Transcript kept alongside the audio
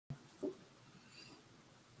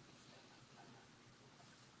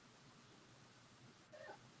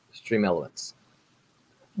Stream Elements.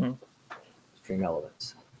 Hmm. Stream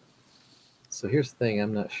Elements. So here's the thing.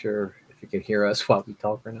 I'm not sure if you can hear us while we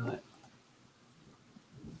talk or not.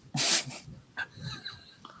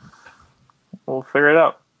 We'll figure it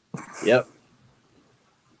out. Yep.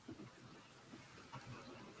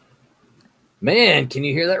 Man, can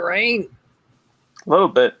you hear that rain? A little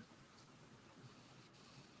bit.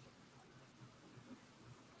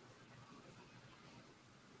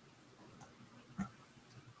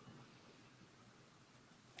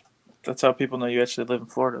 That's how people know you actually live in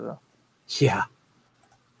Florida, though. Yeah.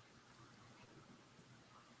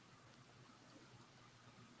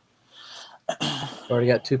 Already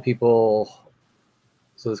got 2 people.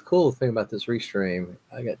 So the cool thing about this restream,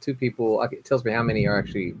 I got 2 people. It tells me how many are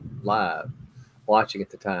actually live watching at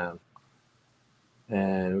the time.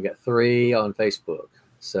 And we got 3 on Facebook.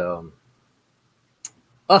 So,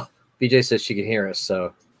 oh, BJ says she can hear us.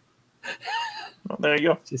 So, well, there you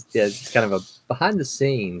go. It's kind of a behind the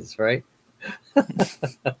scenes, right? All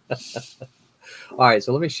right,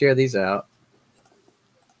 so let me share these out.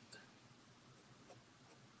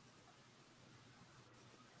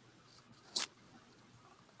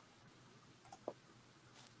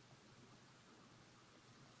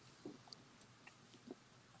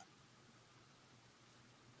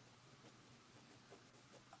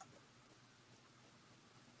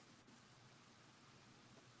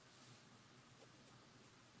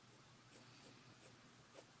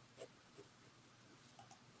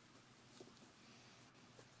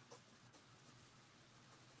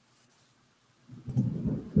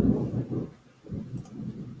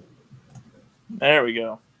 There we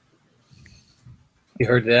go. You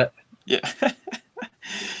heard that? Yeah.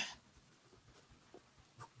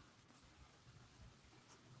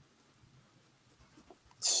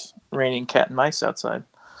 It's raining cat and mice outside.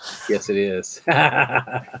 Yes, it is.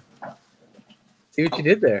 See what you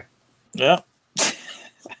did there? Yeah.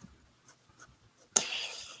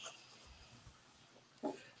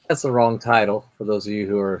 That's the wrong title for those of you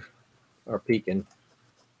who are peeking.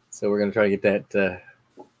 So we're going to try to get that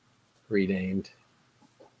renamed.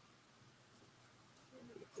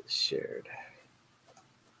 Shared.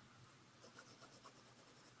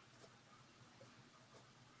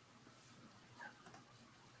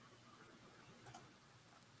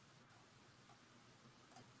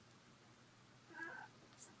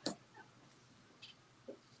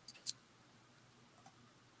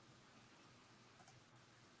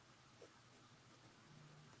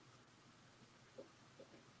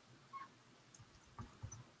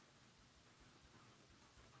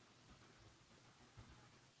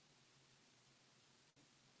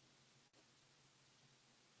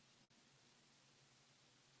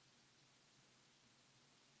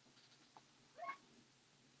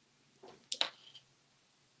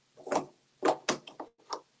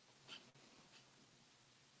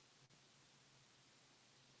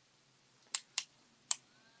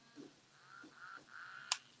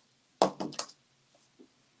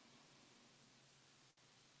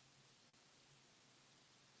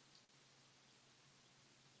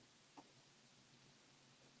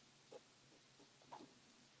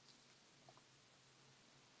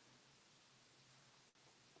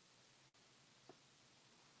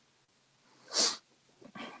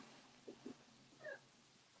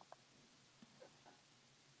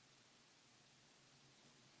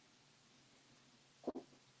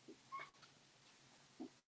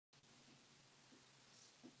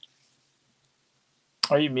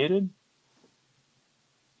 Are you muted?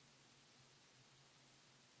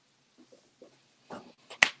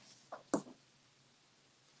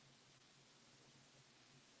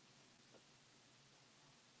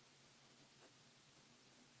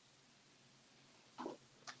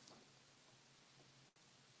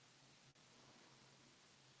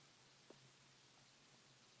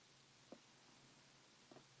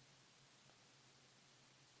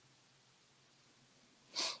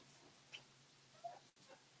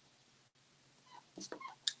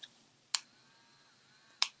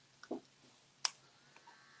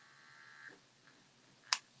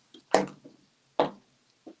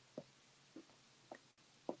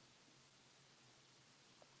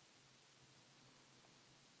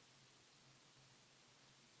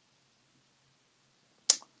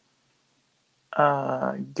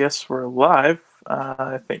 Guess we're live.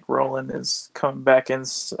 I think Roland is coming back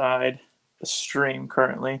inside the stream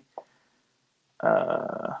currently.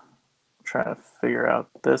 Trying to figure out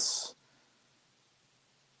this.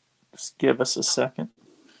 Just give us a second.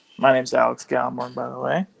 My name's Alex Gallimore, by the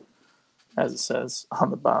way, as it says on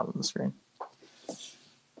the bottom of the screen.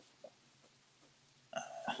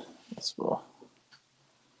 This will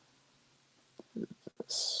do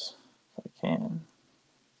this.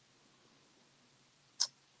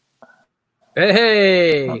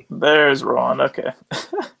 Hey, There's Ron. Okay.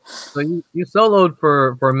 so you soloed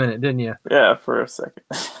for a minute, didn't you? Yeah, for a second.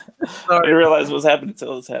 I Sorry. didn't realize what was happening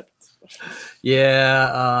until this happened.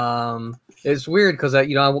 Yeah, it's weird because I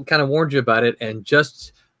kind of warned you about it, and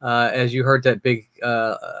just as you heard that big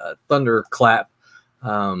thunder clap,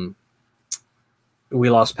 um, we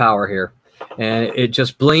lost power here, and it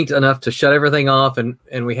just blinked enough to shut everything off, and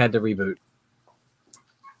we had to reboot.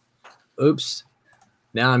 Oops.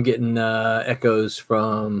 Now I'm getting echoes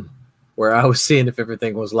from where I was seeing if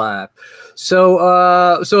everything was live. So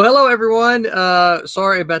hello everyone.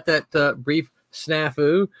 Sorry about that brief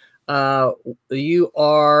snafu. You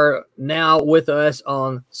are now with us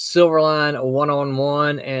on Silverline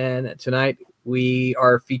One-on-One, and tonight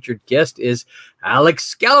our featured guest is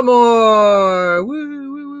Alex Gallimore. Woo,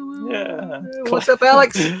 woo, woo, woo. Yeah. What's up,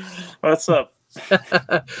 Alex? What's up?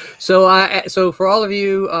 So for all of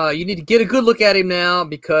you, you need to get a good look at him now,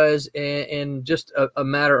 because in just a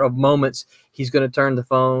matter of moments, he's going to turn his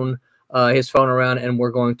phone around, and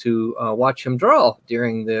we're going to watch him draw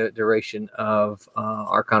during the duration of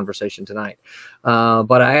our conversation tonight.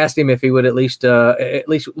 But I asked him if he would at least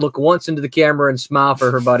look once into the camera and smile for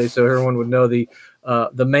everybody, so everyone would know the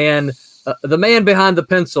man behind the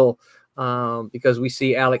pencil, because we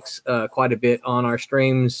see Alex quite a bit on our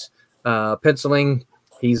streams. Penciling.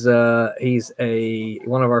 He's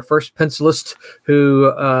one of our first pencilists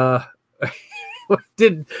who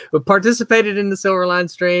participated in the Silverline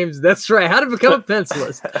streams. That's right. How to become a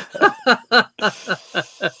pencilist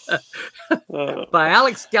by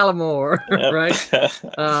Alex Gallimore. Yep. Right.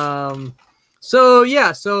 So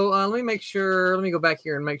let me make sure. Let me go back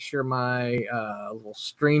here and make sure my little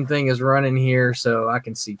stream thing is running here, so I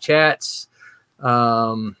can see chats.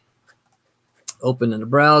 Open in the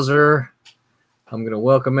browser. I'm going to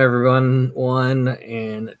welcome everyone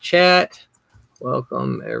in the chat.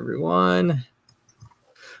 Welcome everyone.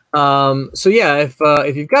 So yeah,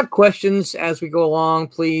 if you've got questions as we go along,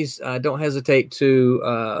 please don't hesitate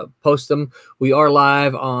to post them. We are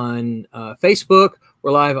live on Facebook,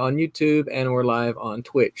 we're live on YouTube, and we're live on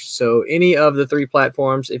Twitch. So any of the three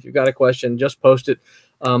platforms, if you've got a question, just post it.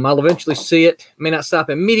 I'll eventually see it. May not stop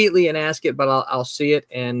immediately and ask it, but I'll see it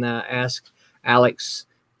and ask Alex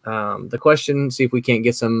the question, see if we can't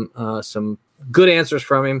get some good answers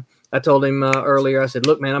from him. I told him earlier, I said,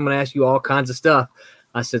 look, man, I'm going to ask you all kinds of stuff.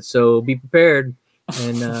 I said, so be prepared.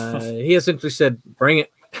 And he essentially said, bring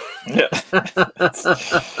it. Yeah.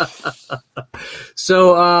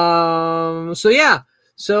 So yeah.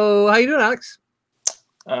 So how you doing, Alex?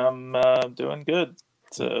 I'm doing good.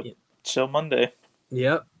 It's a chill Monday.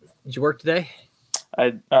 Yep. Did you work today?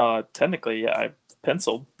 I technically, yeah, I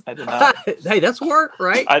penciled. I did not. Hey, that's work,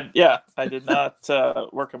 right? I did not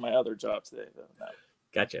work on my other job today, though. No.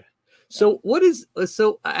 Gotcha. So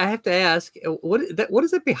so I have to ask, what is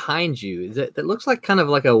that behind you? Is that looks like kind of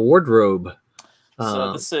like a wardrobe?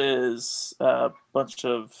 So this is a bunch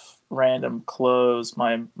of random clothes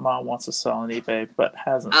my mom wants to sell on eBay, but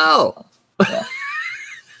hasn't. Oh. Yeah.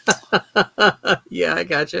 Yeah, I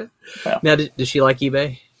gotcha. Yeah. Now, does she like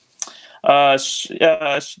eBay? She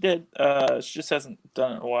did. She just hasn't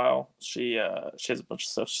done it in a while. She has a bunch of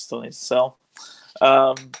stuff she still needs to sell.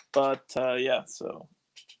 But yeah, so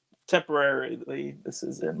temporarily this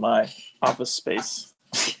is in my office space.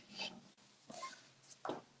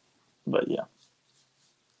 But yeah.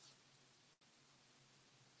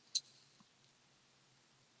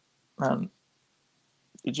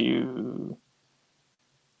 Did you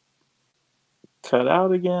cut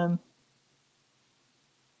out again?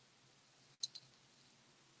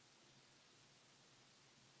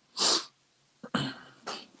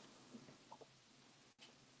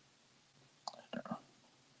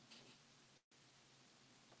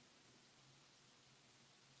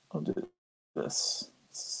 I'll do this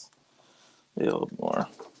a little more.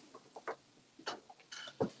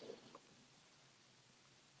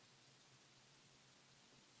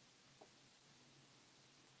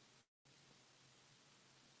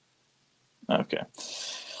 Okay.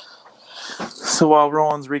 So while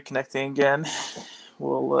Roland's reconnecting again,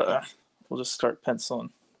 we'll just start penciling.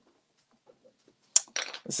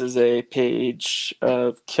 This is a page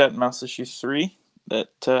of Cat and Mouse issue 3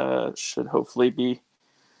 that should hopefully be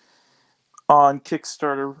on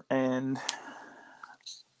Kickstarter in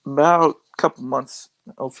about a couple months,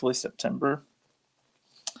 hopefully September.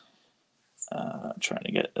 Trying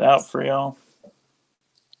to get it out for y'all.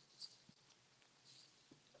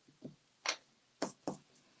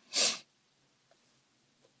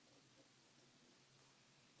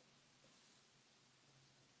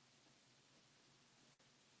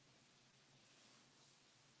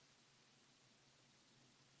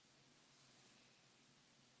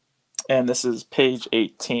 and this is page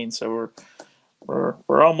 18. So we're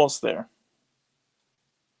almost there,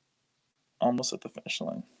 almost at the finish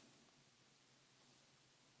line.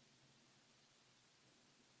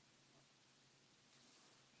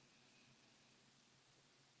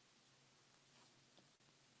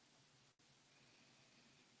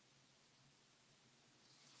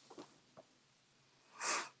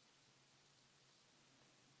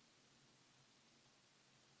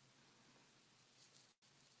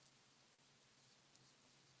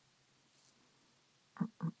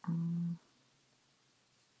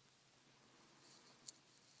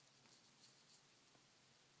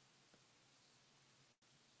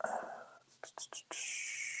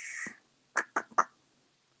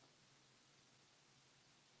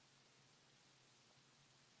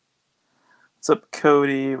 What's up,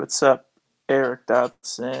 Cody? What's up, Eric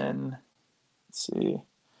Dotson? Let's see.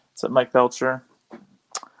 What's up, Mike Belcher?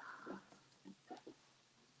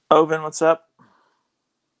 Oven, what's up?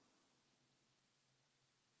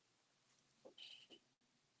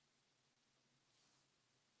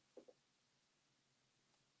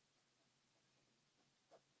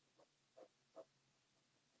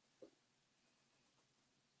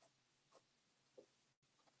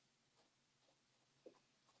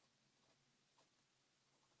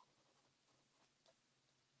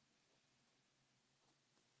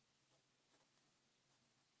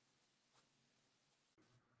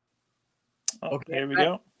 Oh, Okay, here we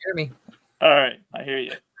go. Hear me? All right, I hear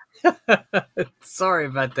you. Sorry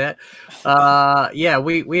about that. Yeah,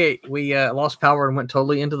 we lost power and went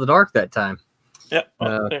totally into the dark that time. Yep.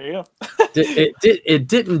 Oh, there you go. It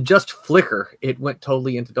didn't just flicker; it went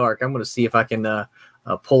totally into dark. I'm going to see if I can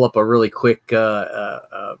pull up a really quick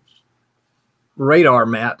radar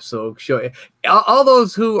map. So show you. All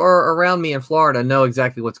those who are around me in Florida know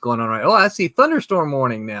exactly what's going on. Right? Oh, I see thunderstorm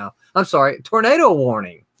warning now. I'm sorry, tornado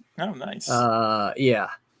warning. Oh, nice. Yeah.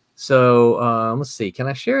 So let's see. Can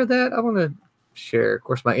I share that? I want to share. Of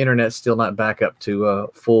course, my internet's still not back up to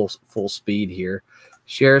full speed here.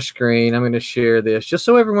 Share screen. I'm going to share this just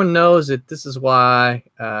so everyone knows that this is why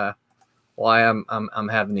I'm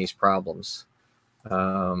having these problems.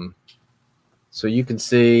 So you can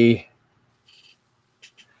see.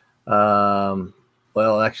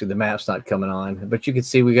 Well, actually, the map's not coming on, but you can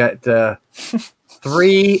see we got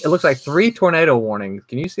three. It looks like 3 tornado warnings.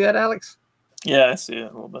 Can you see that, Alex? Yeah, I see it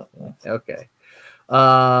a little bit. Okay.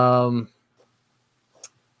 But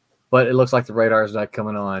it looks like the radar is not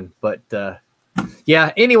coming on. But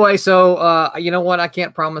yeah. Anyway, so you know what? I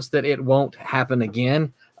can't promise that it won't happen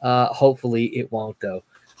again. Hopefully, it won't though.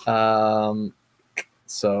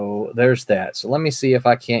 So there's that. So let me see if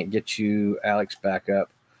I can't get you, Alex, back up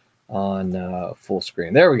on full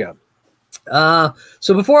screen. There we go.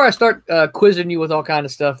 So before I start quizzing you with all kind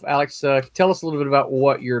of stuff, Alex, tell us a little bit about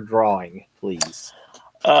what you're drawing, please.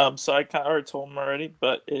 So I kind of already told him already,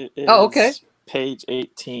 but it is okay. Page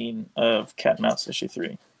 18 of Cat and Mouse issue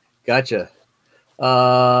 3. Gotcha.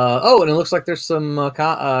 Oh, and it looks like there's some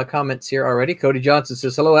comments here already. Cody Johnson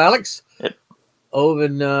says, hello, Alex. Yep.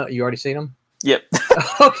 Oven, you already seen them? Yep.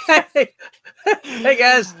 Okay. Hey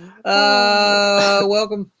guys,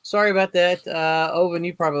 welcome. Sorry about that. Oven,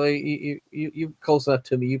 you probably you close enough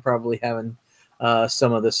to me. You probably having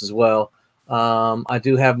some of this as well. I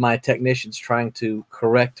do have my technicians trying to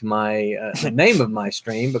correct my the name of my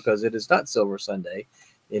stream because it is not Silver Sunday.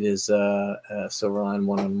 It is Silverline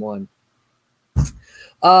 1-on-1.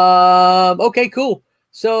 Okay, cool.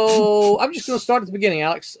 So I'm just going to start at the beginning,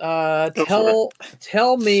 Alex. Tell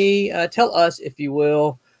us, if you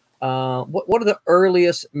will, what are the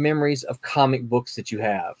earliest memories of comic books that you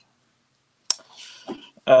have?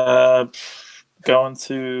 Going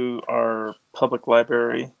to our public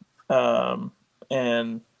library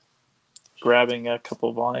and grabbing a couple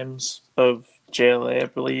of volumes of JLA, I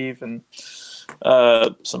believe, and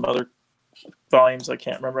some other volumes I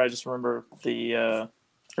can't remember. I just remember the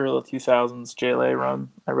early 2000s JLA run.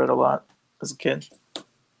 I read a lot as a kid.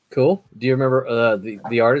 Cool. Do you remember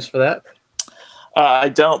the artist for that? I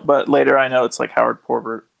don't, but later I know it's like Howard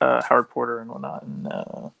Porter and whatnot, and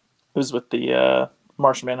it was with the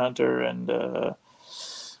Martian Manhunter and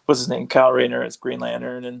what's his name, Kyle Rayner as Green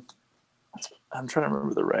Lantern, and I'm trying to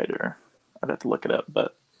remember the writer. I'd have to look it up,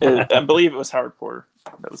 but I believe it was Howard Porter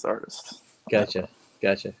that was the artist. Gotcha.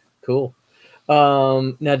 Cool.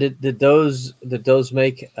 Now, did those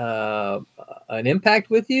make an impact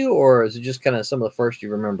with you, or is it just kind of some of the first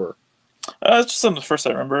you remember? It's just some of the first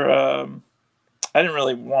I remember. I didn't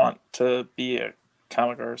really want to be a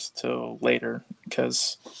comic artist till later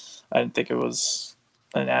because I didn't think it was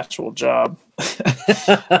an actual job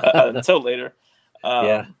until later.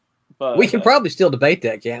 Yeah, but we can probably still debate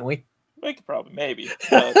that, can't we? We could probably, maybe.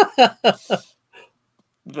 But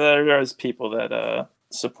there is people that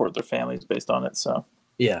support their families based on it. So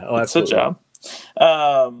Yeah. Oh, it's a absolutely.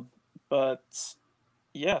 job. But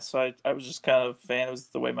yeah, so I was just kind of a fan. It was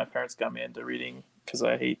the way my parents got me into reading because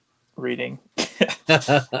I hate reading.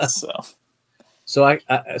 So.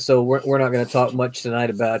 So we're not going to talk much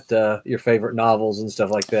tonight about your favorite novels and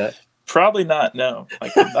stuff like that. Probably not. No, I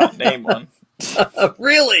could not name one.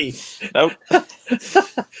 Really? Nope.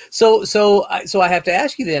 So I have to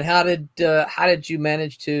ask you then, how did you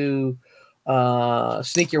manage to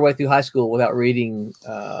sneak your way through high school without reading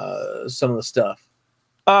some of the stuff?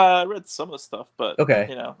 I read some of the stuff, but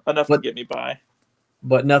Okay, enough to get me by.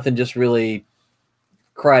 But nothing just really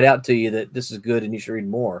cried out to you that this is good and you should read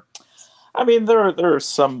more. I mean, there are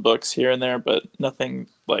some books here and there, but nothing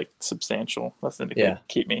like substantial. Nothing to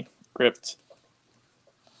keep me gripped.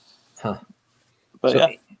 Huh. But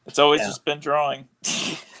yeah, it's always just been drawing.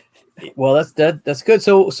 Well, that's good.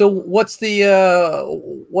 So what's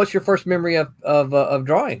your first memory of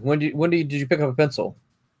drawing? When did you pick up a pencil?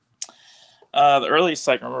 The earliest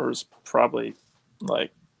I can remember was probably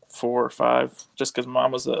like 4 or 5, just because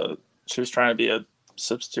Mom she was trying to be a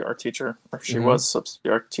substitute art teacher, or she was a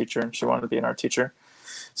substitute art teacher, and she wanted to be an art teacher.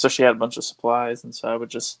 So she had a bunch of supplies, and so I would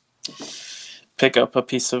just pick up a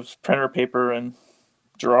piece of printer paper and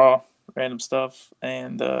draw random stuff.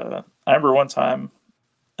 And I remember one time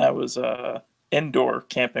I was indoor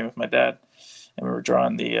camping with my dad, and we were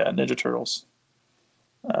drawing the Ninja Turtles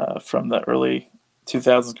from the early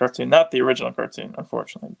 2000s cartoon, not the original cartoon,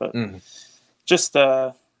 unfortunately, but just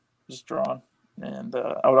drawn. And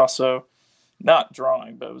I would also, not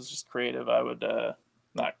drawing, but it was just creative. I would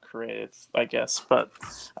not creative, I guess, but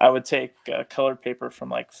I would take colored paper from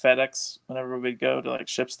like FedEx whenever we'd go to like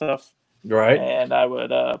ship stuff. Right. And I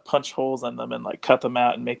would punch holes in them and like cut them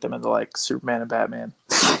out and make them into like Superman and Batman.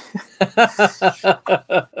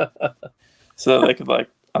 So they could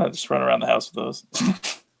like just run around the house with those.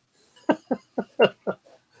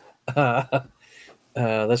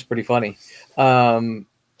 That's pretty funny.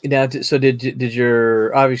 Now, so did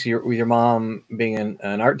your, obviously with your mom being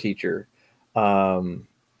an art teacher, we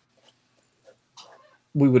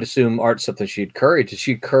would assume art's something she'd encourage. Did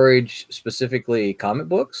she encourage specifically comic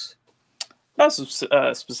books? Not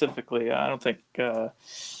specifically. I don't think it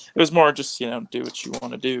was more just do what you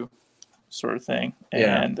want to do, sort of thing.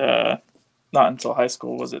 Yeah. And not until high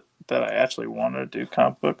school was it that I actually wanted to do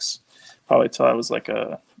comic books. Probably till I was like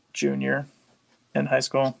a junior in high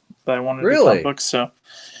school that I wanted to do comic books. So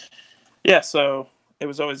yeah, so it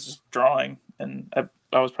was always just drawing, and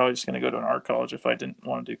I was probably just going to go to an art college if I didn't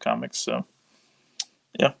want to do comics. So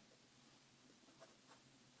yeah.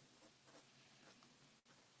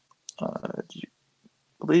 Do you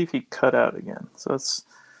believe he cut out again? So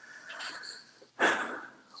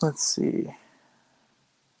let's see.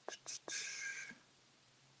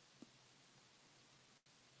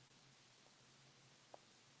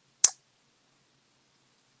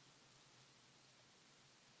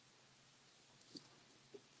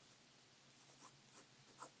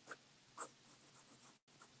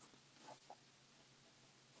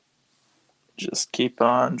 Just keep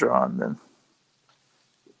on drawing then.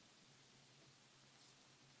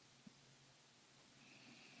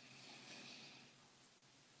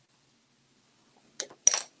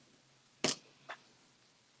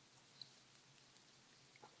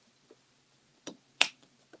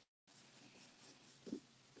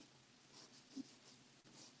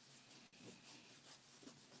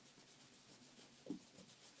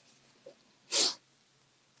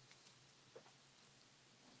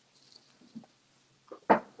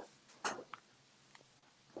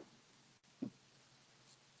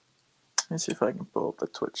 Let me see if I can pull up the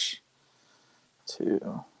Twitch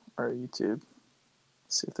to our YouTube.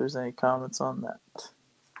 See if there's any comments on that.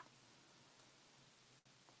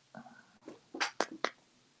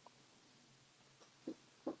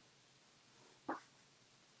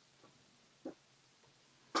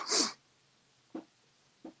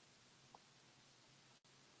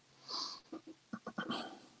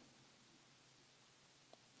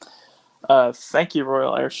 Thank you,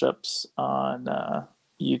 Royal Airships on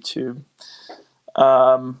YouTube.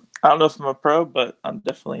 I don't know if I'm a pro, but I'm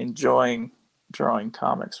definitely enjoying drawing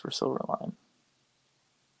comics for Silverline.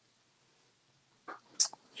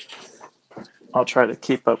 I'll try to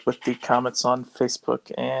keep up with the comments on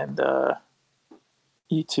Facebook and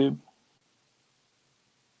YouTube.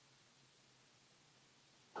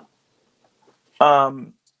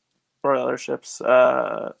 Royal Airships.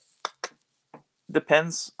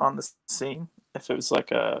 Depends on the scene. If it was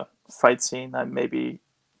like a fight scene, I maybe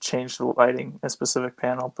change the lighting in a specific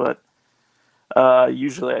panel, but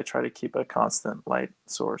Usually I try to keep a constant light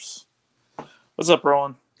source. What's up,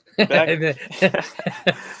 Roland? You back?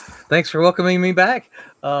 Thanks for welcoming me back.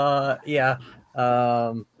 Yeah.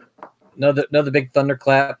 Another big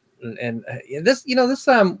thunderclap, and this, this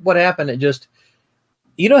time what happened? It just,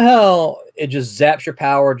 how it just zaps your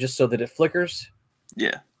power just so that it flickers.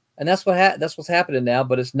 Yeah. And that's what's happening now.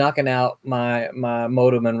 But it's knocking out my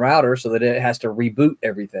modem and router so that it has to reboot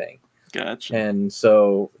everything. Gotcha. And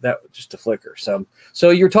so that just a flicker. So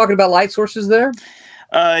you're talking about light sources there?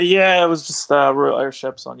 Yeah, it was just Royal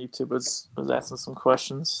Airships on YouTube was asking some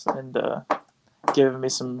questions and giving me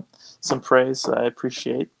some praise. I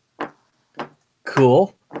appreciate.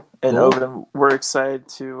 Cool. And Owen, we're excited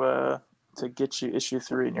to get you issue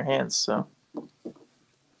 3 in your hands. So.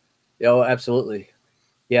 Oh, absolutely.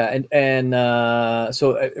 Yeah, and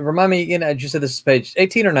so remind me again. I just said this is page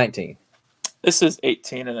 18 or 19. This is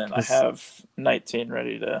 18, and then I have 19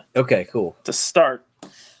 ready to. Okay, cool. To start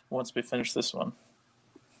once we finish this one.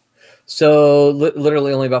 So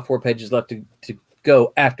literally only about 4 pages left to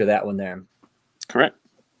go after that one there. Correct.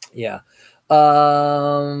 Yeah.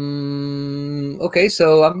 Okay,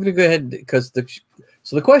 so I'm gonna go ahead because the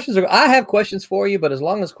questions are. I have questions for you, but as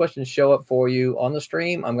long as questions show up for you on the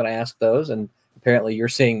stream, I'm gonna ask those, and apparently you're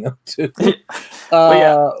seeing them too.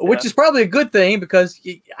 Which is probably a good thing because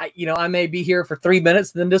I may be here for 3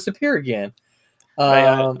 minutes and then disappear again.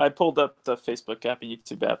 I pulled up the Facebook app and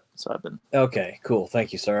YouTube app, so I've been. Okay, cool.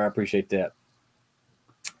 Thank you, sir. I appreciate that.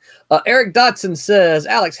 Eric Dotson says,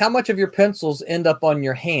 Alex, how much of your pencils end up on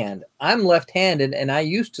your hand? I'm left-handed, and I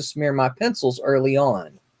used to smear my pencils early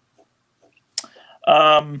on.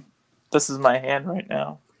 This is my hand right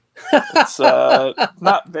now. It's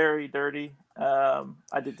not very dirty. I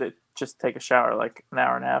did just take a shower like an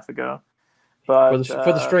hour and a half ago. But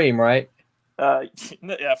for the stream, right?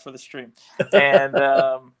 Yeah, for the stream. And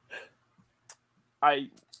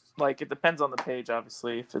it depends on the page,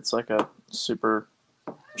 obviously, if it's like a super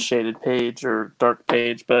shaded page or dark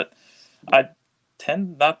page, but I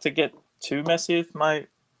tend not to get too messy with my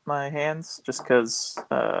hands just because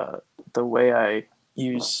the way I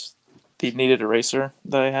use the kneaded eraser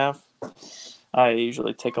that I have, I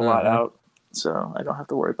usually take a lot out, so I don't have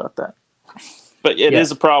to worry about that. But it is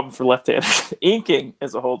a problem for left-handed. Inking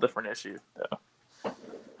is a whole different issue, though.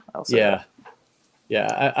 I'll say that.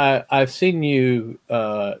 Yeah. I've seen you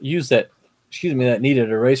use that kneaded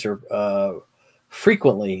eraser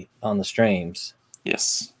frequently on the streams.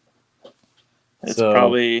 Yes. It's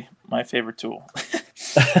probably my favorite tool.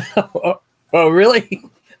 Oh, really?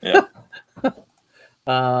 Yeah.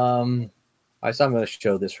 All right, so I'm going to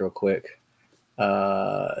show this real quick.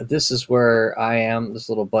 This is where I am. This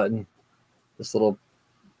little button, this little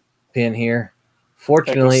pin here.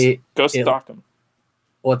 Fortunately, go stock them.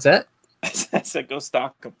 What's that? I said go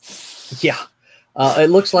stock them. Yeah. It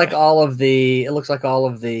looks like all of the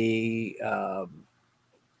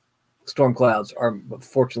storm clouds are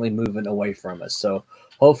fortunately moving away from us. So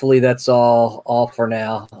hopefully that's all for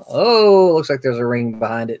now. Oh, it looks like there's a ring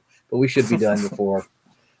behind it, but we should be done before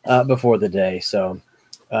the day. So,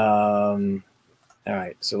 all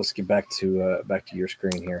right. So let's get back to your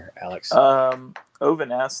screen here, Alex.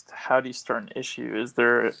 Oven asked, "How do you start an issue? Is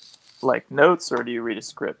there like notes, or do you read a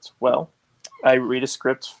script?" Well, I read a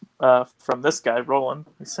script from this guy, Roland.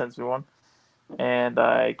 He sends me one, and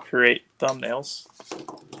I create thumbnails.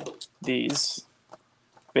 These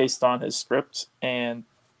based on his script, and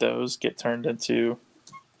those get turned into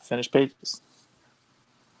finished pages.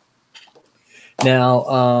 Now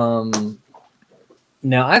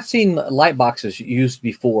I've seen light boxes used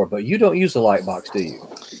before, but you don't use a light box, do you?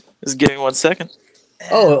 Just give me 1 second.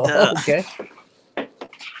 Oh, okay.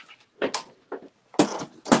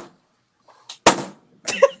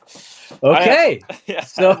 Okay.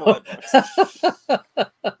 So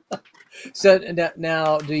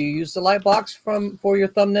now, do you use the light box for your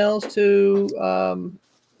thumbnails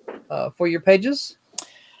for your pages?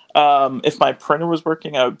 If my printer was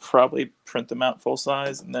working, I would probably print them out full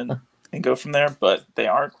size and go from there. But they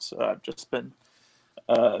aren't, so I've just been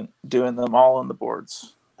doing them all on the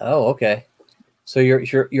boards. Oh, okay. So you're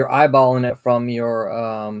eyeballing it from your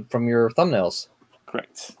thumbnails.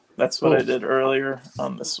 Correct. That's what I did earlier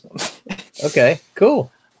on this one. Okay,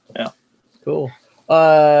 cool. Yeah, cool.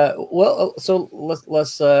 Well, so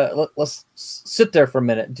let's sit there for a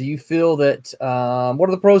minute. Do you feel that what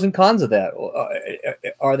are the pros and cons of that?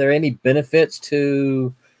 Are there any benefits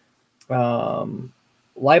to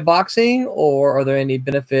light boxing, or are there any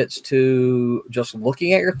benefits to just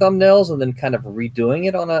looking at your thumbnails and then kind of redoing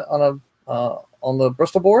it on the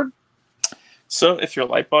Bristol board? So if you're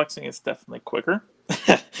light boxing, it's definitely quicker.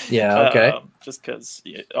 Yeah. Okay. Just because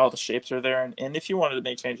all the shapes are there, and if you wanted to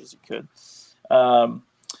make changes, you could.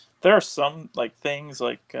 There are some like things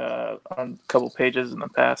like on a couple pages in the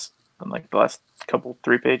past, on like the last couple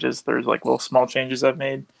 3 pages, there's like little small changes I've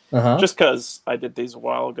made, just because I did these a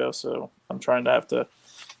while ago. So I'm trying to have to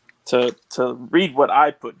read what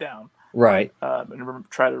I put down, right, and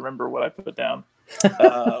try to remember what I put down.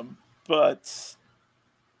 But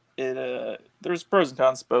there's pros and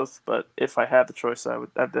cons to both. But if I had the choice,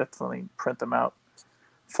 I'd definitely print them out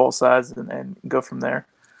full size and go from there.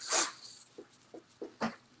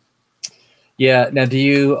 Yeah. Now, do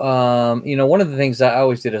you, one of the things I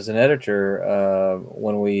always did as an editor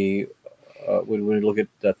when we look at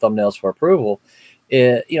the thumbnails for approval,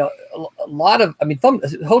 a lot of,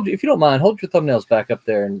 if you don't mind, hold your thumbnails back up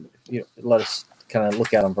there and let us kind of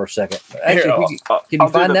look at them for a second. Actually, can you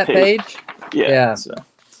find that page? Yeah.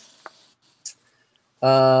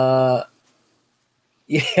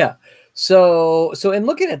 Yeah. So in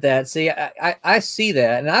looking at that, see, I see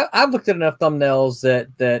that, and I've looked at enough thumbnails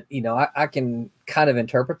that I can kind of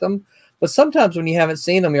interpret them. But sometimes when you haven't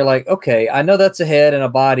seen them, you're like, okay, I know that's a head and a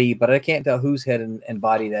body, but I can't tell whose head and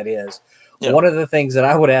body that is. Yeah. One of the things that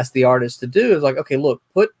I would ask the artist to do is like, okay, look,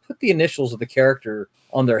 put the initials of the character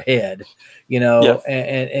on their head,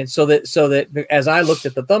 and so that as I looked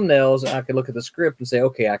at the thumbnails, I could look at the script and say,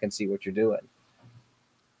 okay, I can see what you're doing.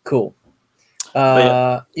 Cool.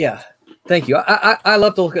 Yeah. Thank you. I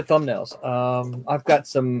love to look at thumbnails. I've got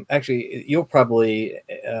some, actually, you'll probably,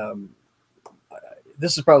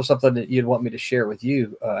 this is probably something that you'd want me to share with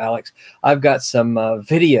you, Alex. I've got some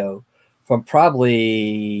video from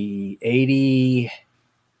probably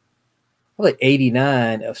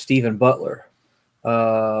 89 of Stephen Butler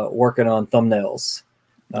working on thumbnails.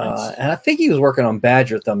 Nice. And I think he was working on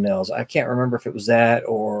Badger thumbnails. I can't remember if it was that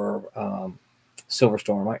or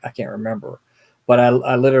Silverstorm. I can't remember. But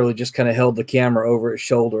I literally just kind of held the camera over his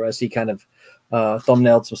shoulder as he kind of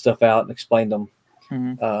thumbnailed some stuff out and explained them.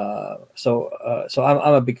 Mm-hmm. So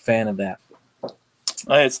I'm a big fan of that.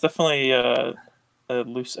 It's definitely a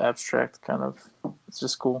loose abstract kind of. It's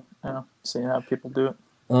just cool, seeing how people do it.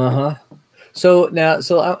 So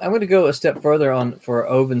I'm going to go a step further on for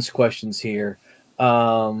Oven's questions here.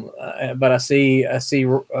 But I see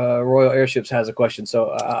Royal Airships has a question, so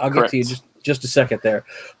I'll get to you just a second there.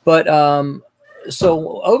 But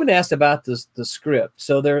so Owen asked about the script.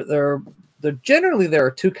 So there generally there are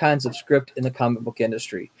two kinds of script in the comic book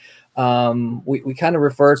industry. We kind of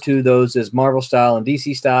refer to those as Marvel style and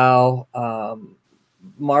DC style.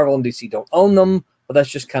 Marvel and DC don't own them, but that's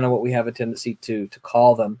just kind of what we have a tendency to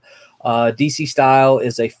call them. DC style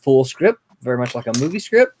is a full script, very much like a movie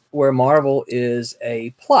script, where Marvel is a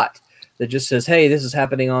plot that just says, hey, this is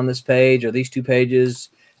happening on this page or these 2 pages,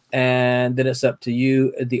 and then it's up to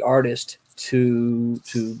you, the artist, to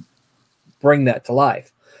bring that to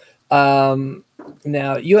life.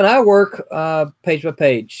 Now, you and I work page by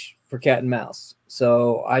page for Cat and Mouse.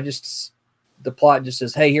 So the plot just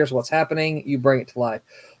says, hey, here's what's happening. You bring it to life.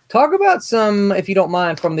 Talk about some, if you don't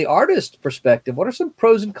mind, from the artist perspective. What are some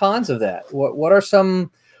pros and cons of that? What are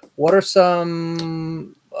some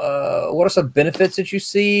benefits that you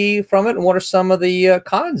see from it, and what are some of the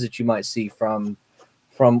cons that you might see from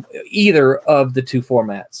either of the 2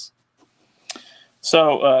 formats?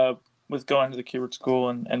 So with going to the Kubert School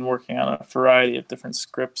and working on a variety of different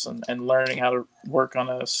scripts and learning how to work on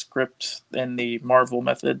a script in the Marvel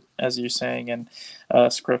method, as you're saying, and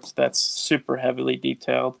a script that's super heavily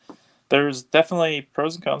detailed, there's definitely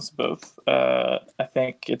pros and cons to both. I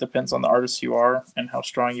think it depends on the artist you are and how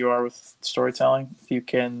strong you are with storytelling. If you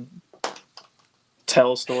can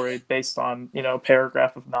tell a story based on, a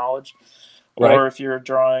paragraph of knowledge, right. Or if you're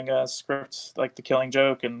drawing a script like The Killing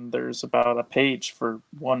Joke and there's about a page for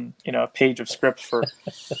one, a page of script for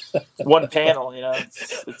one panel,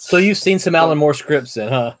 it's So you've seen some Alan Moore scripts then,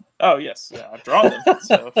 huh? Oh, yes. Yeah, I've drawn them.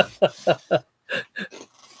 So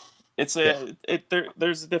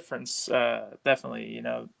there's a difference. Definitely,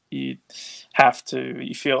 you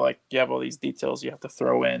feel like you have all these details you have to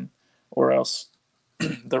throw in, or else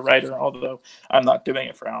the writer, although I'm not doing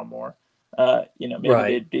it for Alan Moore, maybe right.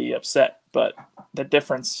 They'd be upset. But the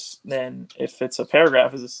difference then, if it's a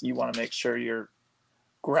paragraph, is you want to make sure you're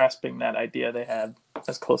grasping that idea they had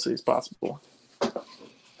as closely as possible.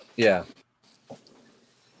 Yeah.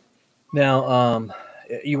 Now,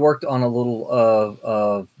 you worked on a little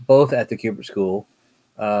of both at the Kubert School.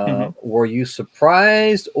 Were you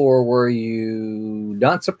surprised or were you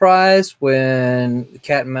not surprised when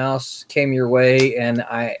Cat and Mouse came your way and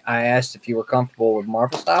I asked if you were comfortable with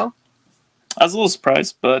Marvel style? I was a little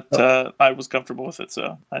surprised, but I was comfortable with it,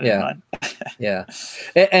 so I didn't mind. Yeah,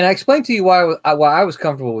 and I explained to you why I was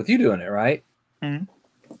comfortable with you doing it, right? Mm-hmm.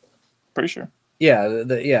 Pretty sure. Yeah,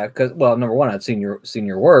 because well, number one, I'd seen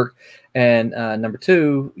your work, and number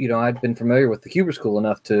two, you know, I'd been familiar with the Cuber School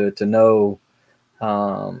enough to know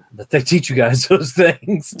that they teach you guys those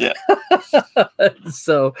things. Yeah.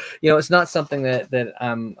 So you know, it's not something that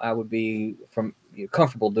I would be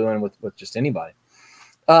comfortable doing with just anybody.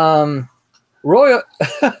 Roy,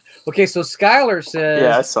 okay, so Skylar says,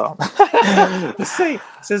 yeah, I saw.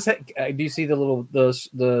 says, hey, do you see the little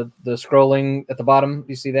the scrolling at the bottom? Do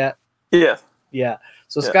you see that? Yeah. Yeah.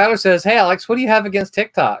 So Skylar says, hey Alex, what do you have against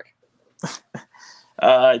TikTok?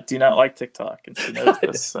 I do not like TikTok, and she knows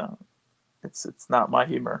this. So it's not my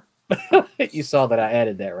humor. You saw that I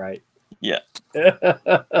added that, right? Yeah.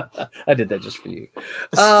 I did that just for you.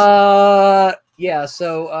 Yeah.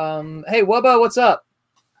 So hey Wubba, what's up?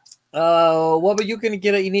 Wubba, you're gonna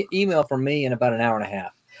get an email from me in about an hour and a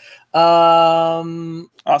half.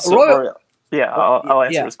 Also, Royal, I'll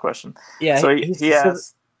answer this question. Yeah. So he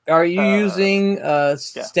asked, are you using Yeah,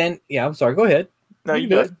 I'm sorry. Go ahead. No, you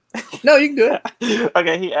can do it. No, you can do it.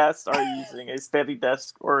 Okay, he asked, are you using a standing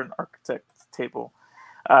desk or an architect table?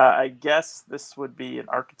 I guess this would be an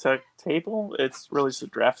architect table. It's really just a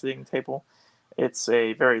drafting table. It's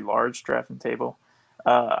a very large drafting table.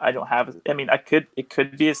 I don't have. I mean, it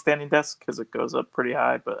could be a standing desk because it goes up pretty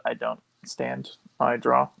high, but I don't stand when I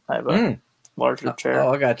draw. I have a larger chair.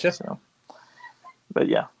 Oh, I gotcha. So, but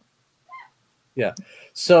yeah.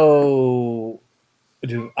 So,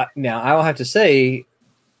 now I will have to say,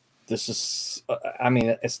 this is. I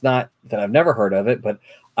mean, it's not that I've never heard of it, but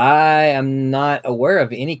I am not aware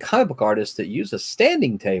of any comic book artist that use a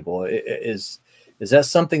standing table. Is that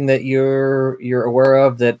something that you're aware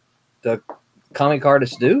of that the comic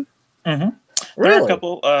artists do? Mm-hmm. There are a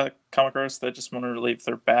couple comic artists that just want to relieve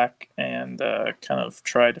their back and kind of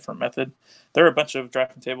try a different method. There are a bunch of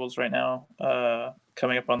drafting tables right now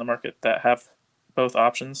coming up on the market that have both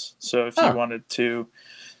options. So if you wanted to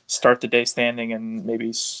start the day standing and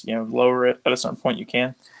maybe lower it at a certain point, you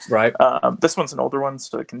can. Right. This one's an older one,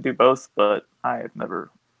 so it can do both. But I have never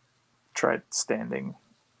tried standing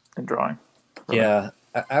and drawing. Yeah,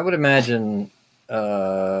 I would imagine.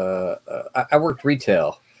 I worked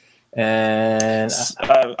retail, and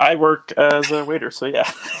I work as a waiter, so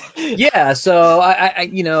yeah. Yeah, so I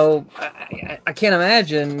can't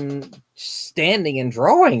imagine standing and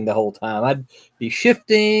drawing the whole time. I'd be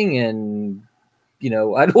shifting, and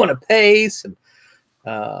I'd want to pace, and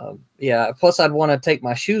yeah. Plus, I'd want to take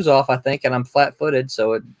my shoes off, I think, and I'm flat-footed,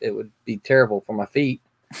 so it would be terrible for my feet.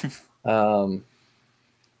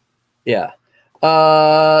 Yeah.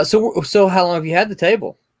 So how long have you had the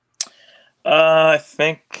table? I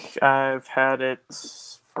think I've had it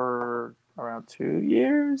for around 2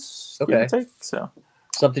 years. Okay. So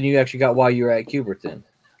something you actually got while you were at Kubert then?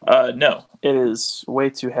 No, it is way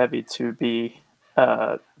too heavy to be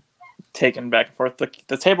taken back and forth.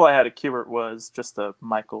 The table I had at Kubert was just a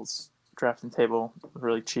Michaels drafting table,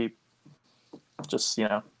 really cheap, just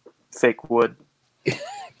fake wood.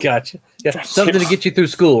 Gotcha. Yeah, something to get you through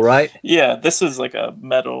school, right? Yeah, this is like a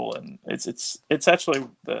metal, and it's actually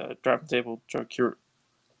the drafting table Joe Kubert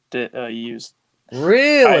used.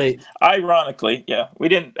 Really? Ironically, yeah. We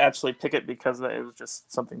didn't actually pick it because it was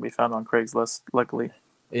just something we found on Craigslist, luckily.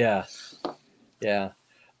 Yeah. Yeah.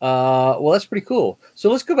 Well, that's pretty cool. So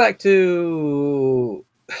let's go back to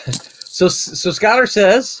so Skylar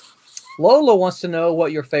says Lola wants to know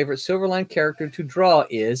what your favorite Silverline character to draw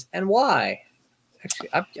is and why. Actually,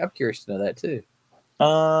 I'm curious to know that too.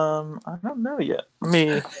 I don't know yet.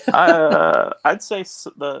 I'd say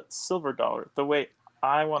the Silver Dollar. The way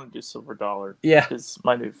I want to do Silver Dollar is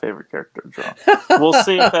my new favorite character to draw. We'll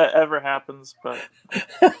see if that ever happens, but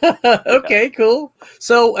okay, cool.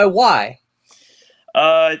 So why?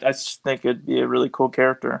 I just think it'd be a really cool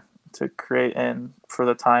character to create, and for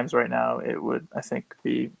the times right now, it would, I think,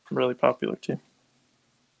 be really popular too.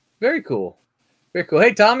 Very cool. Very cool.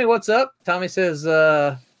 Hey, Tommy, what's up? Tommy says,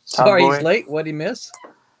 sorry he's late. What'd he miss?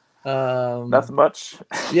 Nothing much.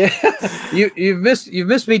 Yeah, you've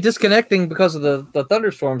missed me disconnecting because of the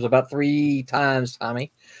thunderstorms about 3 times,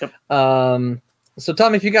 Tommy. Yep. So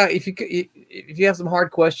Tommy, if you have some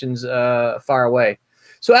hard questions, fire away.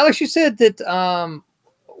 So Alex, you said that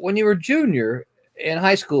when you were junior in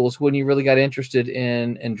high school is when you really got interested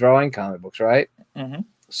in drawing comic books, right? Mm-hmm.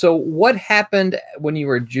 So what happened when you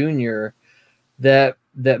were a junior that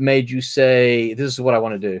made you say, this is what I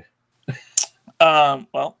want to do?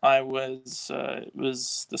 Well, I was it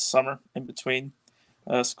was the summer in between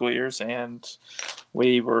school years, and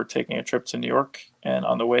we were taking a trip to New York, and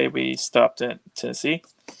on the way we stopped in Tennessee,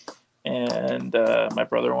 and my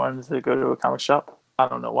brother wanted to go to a comic shop. I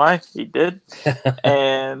don't know why, he did.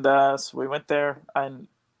 And so we went there. I hadn't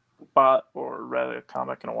bought or read a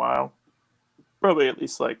comic in a while, probably at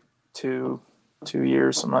least like two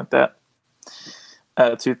years, something like that.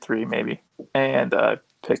 2, 3 maybe. And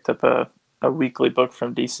picked up a weekly book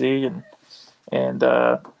from DC, and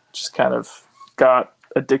just kind of got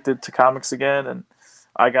addicted to comics again. And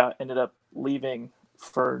I ended up leaving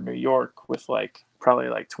for New York with probably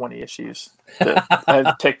 20 issues that I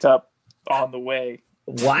had picked up on the way.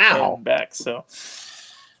 Wow. And back. So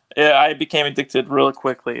yeah, I became addicted really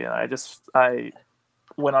quickly, and I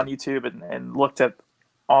went on YouTube and looked at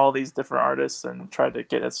all these different artists and tried to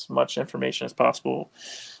get as much information as possible.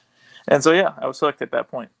 And so yeah, I was hooked at that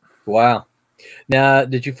point. Wow. Now,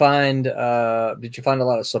 did you find a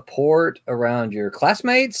lot of support around your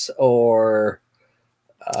classmates, or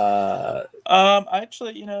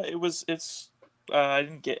actually, I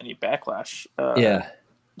didn't get any backlash. Yeah.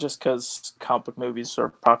 Just because comic book movies are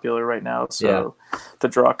popular right now, so to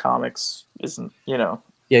draw comics isn't, Yeah,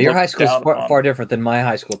 your high school is far different than my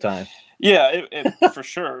high school time. Yeah, it for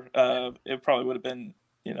sure. It probably would have been,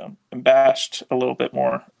 bashed a little bit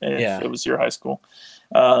more if it was your high school.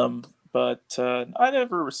 But I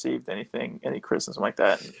never received any criticism like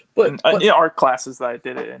that. But art classes that I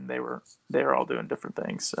did it in, they were all doing different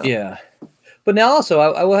things. So. Yeah, but now also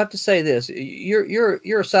I will have to say this: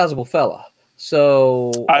 you're a sizable fella.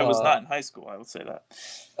 So I was not in high school, I would say that.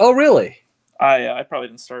 Oh, really? I probably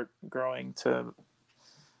didn't start growing till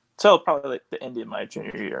probably the end of my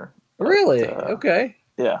junior year. Really? Okay.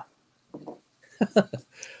 Yeah.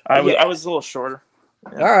 I was a little shorter.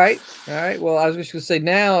 Yeah. All right. Well, I was just gonna say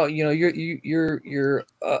now, you're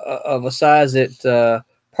of a size that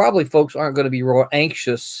probably folks aren't going to be real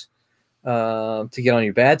anxious to get on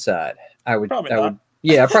your bad side.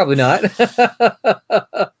 Yeah, probably not.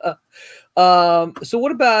 So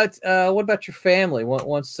what about your family?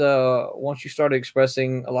 Once you started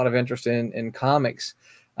expressing a lot of interest in comics,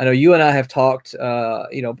 I know you and I have talked,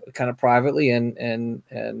 kind of privately and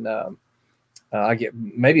I get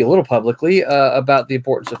maybe a little publicly about the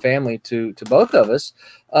importance of family to both of us.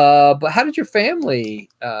 But how did your family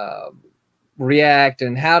react,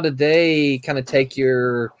 and how did they kind of take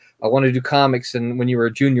your I want to do comics and when you were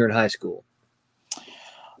a junior in high school?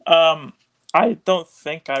 I don't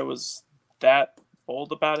think I was that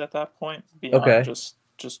bold about it at that point, beyond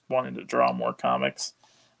just wanting to draw more comics.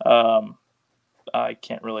 I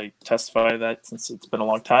can't really testify to that since it's been a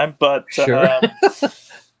long time, but sure.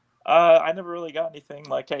 I never really got anything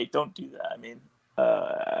like, hey, don't do that. I mean,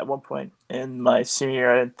 at one point in my senior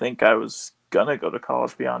year, I didn't think I was gonna go to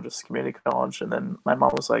college beyond just community college, and then my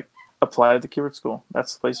mom was like, apply to the keyword school.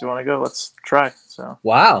 That's the place you want to go. Let's try. So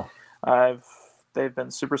wow. They've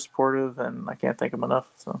been super supportive, and I can't thank them enough.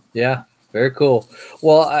 So yeah, very cool.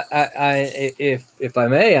 Well, if I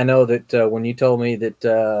may, I know that when you told me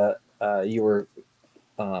that you were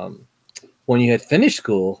when you had finished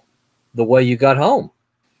school, the way you got home.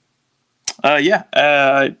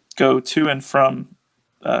 I go to and from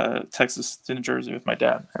Texas to New Jersey with my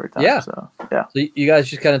dad every time. Yeah. So yeah. So you guys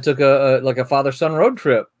just kind of took a father-son road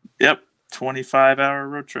trip. Yep. 25-hour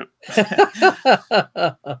road trip.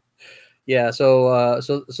 Yeah. So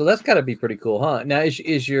that's got to be pretty cool, huh? Now,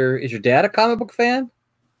 is your dad a comic book fan?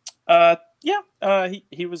 Yeah.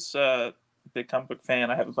 He was a big comic book fan.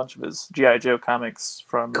 I have a bunch of his G.I. Joe comics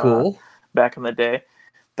from back in the day.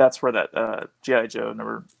 That's where that G.I. Joe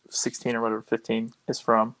number 16 or whatever 15 is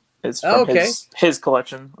from. Is from his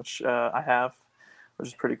collection, which I have, which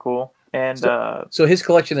is pretty cool. And so his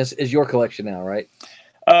collection is your collection now, right?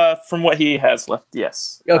 From what he has left,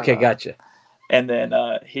 yes. Okay, gotcha. And then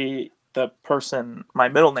my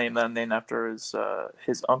middle name that I'm named after is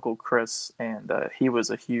his uncle Chris, and he was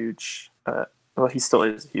a huge, he still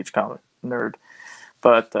is a huge comic nerd,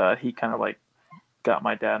 but he kind of got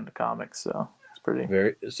my dad into comics, so it's pretty.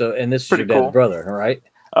 And this is your dad's brother, right?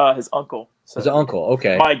 His uncle. So his uncle,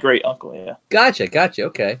 okay. My great uncle, yeah. Gotcha,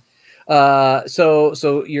 okay.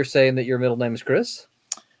 So you're saying that your middle name is Chris?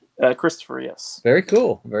 Christopher, yes. Very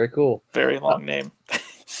cool. Very long name.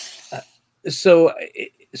 So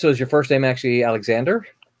is your first name actually Alexander?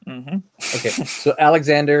 Mm-hmm. Okay, so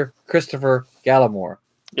Alexander Christopher Gallimore.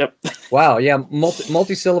 Yep. Wow, yeah,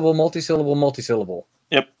 multi-syllable.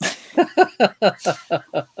 Yep.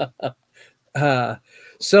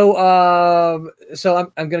 So I'm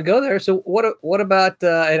gonna go there. So what about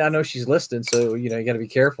and I know she's listening, so you got to be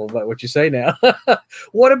careful about what you say now.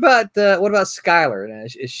 What about Skylar? Now,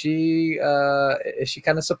 is she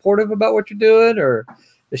kind of supportive about what you're doing, or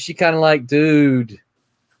is she kind of like, dude,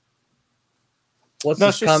 what's No,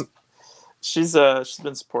 this she's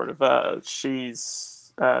been supportive.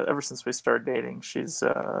 She's ever since we started dating, she's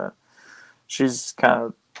kind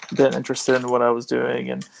of been interested in what I was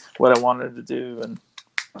doing and what I wanted to do, and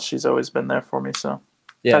she's always been there for me. So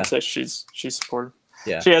yeah, I'd say she's supportive.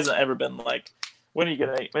 Yeah, she hasn't ever been like, when are you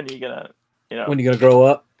gonna grow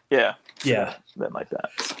up? Yeah, yeah, been like that.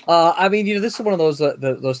 I mean, this is one of those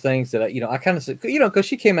things that I kind of said, because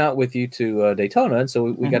she came out with you to Daytona, and so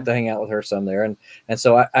we got to hang out with her some there, and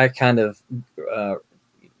so I kind of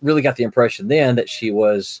really got the impression then that she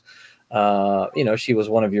was, she was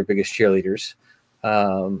one of your biggest cheerleaders,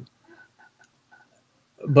 but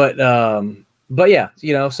yeah,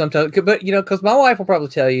 sometimes, but because my wife will probably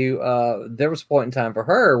tell you, there was a point in time for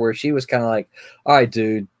her where she was kind of like, all right,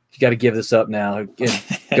 dude, you got to give this up now and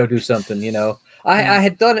go do something. I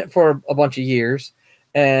had done it for a bunch of years,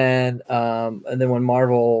 and then when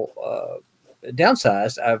Marvel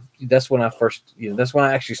downsized, that's when I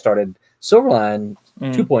actually started Silverline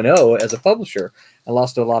 2.0 as a publisher. I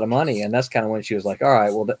lost a lot of money, and that's kind of when she was like, all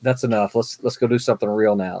right, well, that's enough. Let's go do something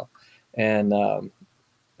real now. And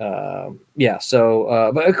yeah,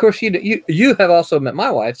 so but of course you have also met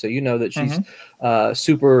my wife, so you know that she's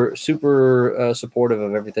super supportive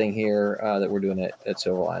of everything here that we're doing at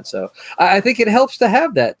Silverline. So I think it helps to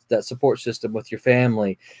have that support system with your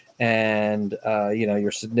family and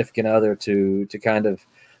your significant other to kind of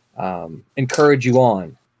encourage you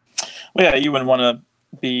on. Well, yeah, you wouldn't want to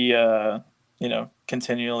be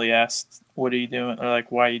continually asked, what are you doing, or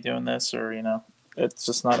like, why are you doing this, or it's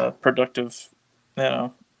just not a productive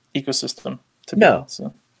ecosystem to be in.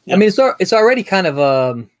 So yeah. I mean, it's already kind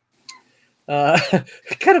of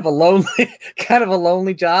kind of a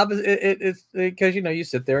lonely job. It's because you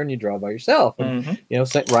sit there and you draw by yourself, and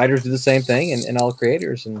writers do the same thing, and all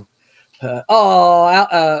creators. And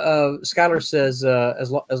Skylar says,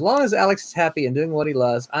 as long as Alex is happy and doing what he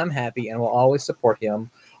loves, I'm happy and will always support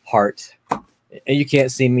him. Heart. And you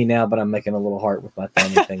can't see me now, but I'm making a little heart with my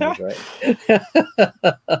thumb and fingers, right?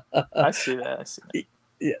 I see that.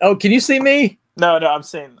 Oh, can you see me? No, I'm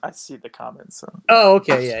saying I see the comments. So. Oh,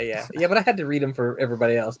 okay, yeah. But I had to read them for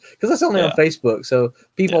everybody else because that's only on Facebook. So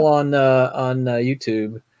people on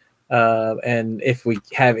YouTube, and if we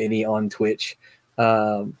have any on Twitch,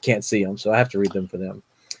 can't see them. So I have to read them for them.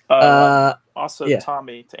 Also,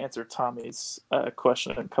 Tommy, to answer Tommy's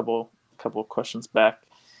question, a couple questions back.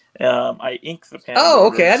 I inked the panel. Oh,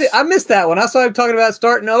 okay. I missed that one. I saw him talking about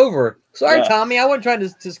starting over. Sorry, Tommy. I wasn't trying to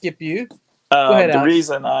skip you. Go ahead, the Alex.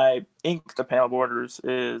 reason I ink the panel borders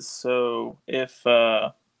is so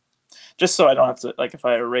just so I don't have to, like, if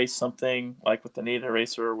I erase something, like with the kneaded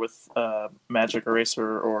eraser or with magic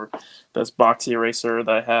eraser or this boxy eraser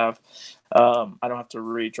that I have, I don't have to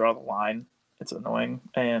redraw the line. It's annoying,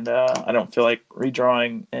 and I don't feel like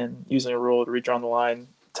redrawing and using a rule to redraw the line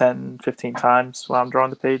 10, 15 times while I'm drawing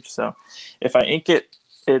the page. So if I ink it,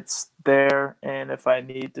 it's there, and if I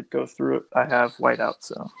need to go through it, I have whiteout.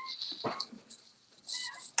 So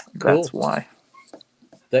that's why.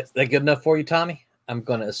 That good enough for you, Tommy? I'm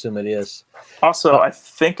going to assume it is. Also, I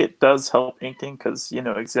think it does help inking because you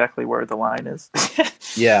know exactly where the line is.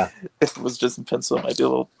 Yeah. If it was just in pencil, it might be a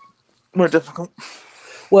little more difficult.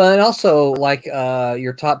 Well, and also, like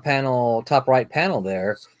your top right panel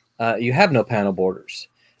there, you have no panel borders.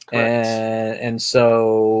 Correct. And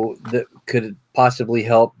so that could possibly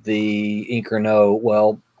help the inker know,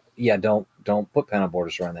 well, yeah, don't put panel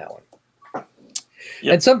borders around that one.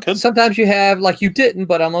 Yep, and sometimes you have, like you didn't,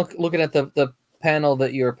 but I'm looking at the panel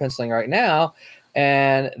that you're penciling right now,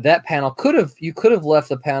 and that panel you could have left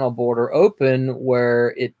the panel border open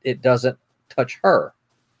where it doesn't touch her.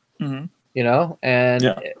 Mm-hmm. You know,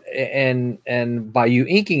 and by you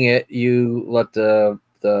inking it, you let the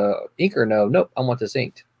inker know, nope, I want this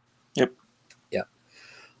inked. Yep. Yeah.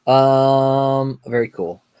 Very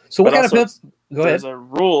cool. So what kind of pencil? Go ahead. There's a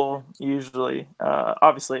rule usually,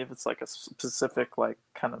 obviously, if it's like a specific like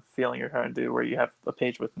kind of feeling you're trying to do, where you have a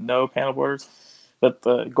page with no panel borders. But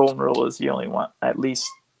the golden rule is you only want at least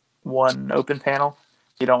one open panel.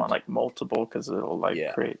 You don't want like multiple because it'll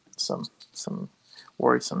create some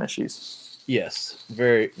worrisome issues. Yes,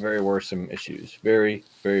 very, very worrisome issues. Very,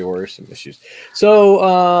 very worrisome issues.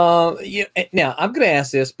 So now I'm going to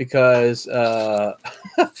ask this because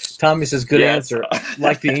Tommy says good answer.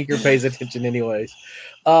 Like the inker pays attention anyways.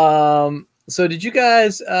 So did you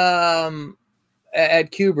guys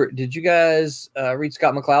at Kubert, did you guys read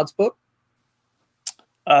Scott McCloud's book?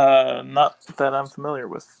 Not that I'm familiar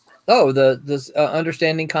with. Oh, the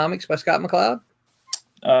Understanding Comics by Scott McCloud?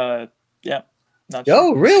 Yeah. Not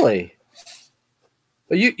Oh, sure. really?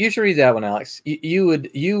 Well, you should read that one, Alex. You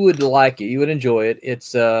would like it. You would enjoy it.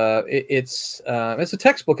 It's a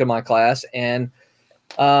textbook in my class, and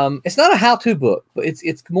it's not a how-to book, but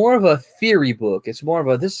it's more of a theory book. It's more of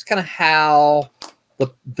a, this is kind of how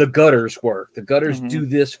the gutters work. The gutters do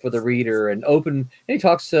this for the reader, and he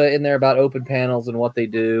talks in there about open panels and what they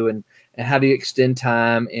do, and how do you extend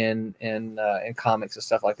time in comics and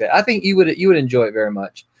stuff like that. I think you would enjoy it very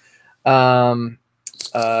much.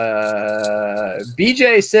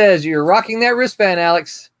 BJ says you're rocking that wristband,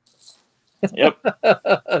 Alex. Yep.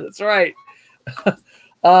 That's right.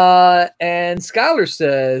 And Skylar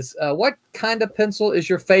says, what kind of pencil is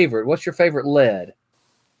your favorite? What's your favorite lead?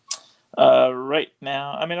 Right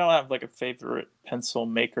now, I mean, I don't have like a favorite pencil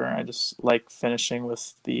maker. I just like finishing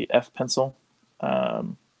with the F pencil.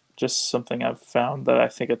 Just something I've found that I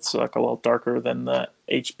think it's like a little darker than the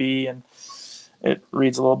HB, and it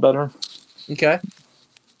reads a little better. Okay.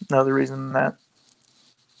 Another reason than that.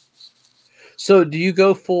 So do you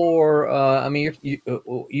go for, I mean,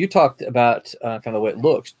 you talked about kind of the way it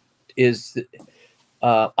looks.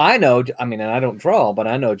 I know, I mean, and I don't draw, but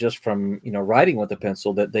I know just from, writing with a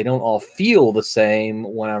pencil that they don't all feel the same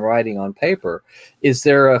when I'm writing on paper. Is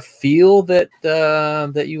there a feel that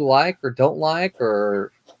that you like or don't like,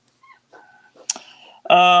 or?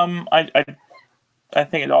 I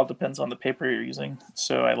think it all depends on the paper you're using.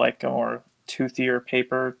 So I like a more toothier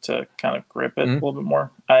paper to kind of grip it a little bit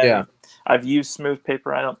more. I've used smooth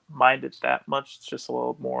paper. I don't mind it that much. It's just a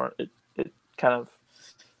little more. It kind of,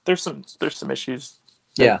 there's some issues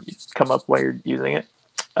that come up while you're using it.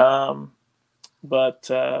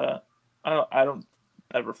 But I don't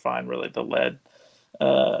ever find really the lead.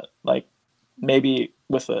 Like maybe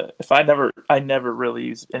I never really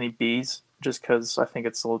use any Bs, just because I think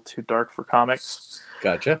it's a little too dark for comics.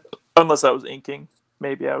 Gotcha. Unless I was inking,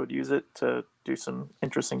 maybe I would use it to do some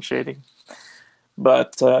interesting shading.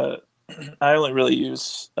 But I only really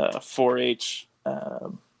use 4H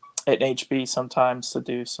and HB sometimes to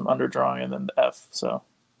do some underdrawing, and then the F. So,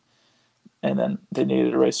 and then the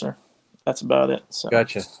kneaded eraser. That's about it. So.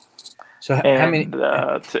 Gotcha. So how many?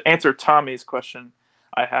 To answer Tommy's question,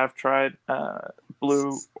 I have tried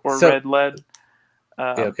blue or red lead.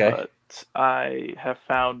 But I have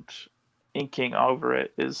found inking over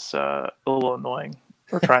it is a little annoying,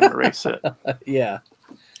 or trying to erase it. Yeah.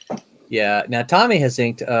 Now Tommy has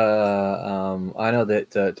inked. I know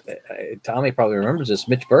that Tommy probably remembers this.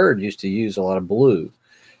 Mitch Bird used to use a lot of blue,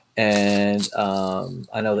 and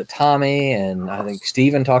I know that Tommy and I think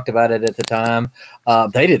Steven talked about it at the time.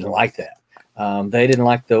 They didn't like that. They didn't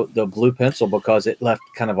like the blue pencil because it left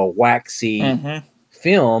kind of a waxy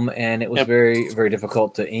film, and it was very, very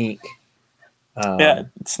difficult to ink.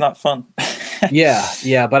 It's not fun.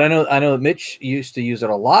 yeah, but I know Mitch used to use it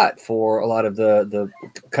a lot for a lot of the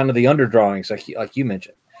kind of the underdrawings, like you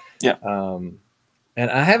mentioned. Yeah. And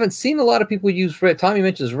I haven't seen a lot of people use red. Tommy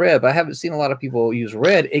mentions red, but I haven't seen a lot of people use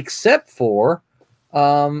red except for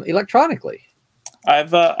electronically.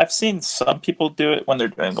 I've seen some people do it when they're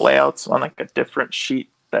doing layouts on like a different sheet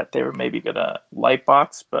that they were maybe gonna light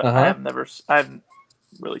box, but I haven't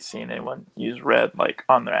really seen anyone use red like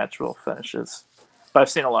on their actual finishes. But I've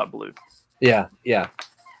seen a lot of blue. Yeah.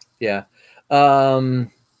 Skylar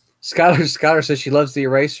says she loves the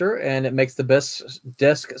eraser and it makes the best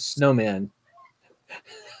desk snowman.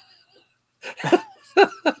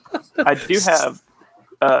 I do have,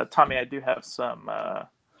 Tommy. I do have some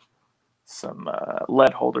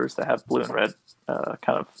lead holders that have blue and red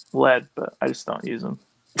kind of lead, but I just don't use them.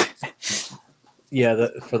 Yeah,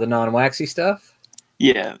 for the non-waxy stuff.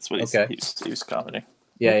 Yeah, that's what he was commenting.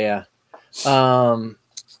 Yeah.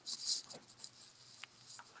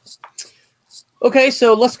 Okay,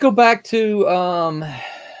 so let's go back to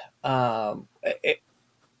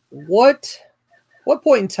what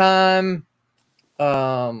point in time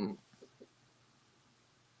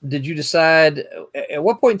did you decide? At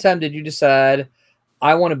what point in time did you decide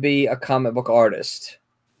I want to be a comic book artist?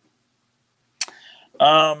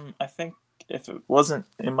 I think if it wasn't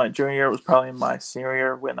in my junior year, it was probably in my senior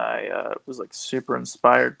year when I was like super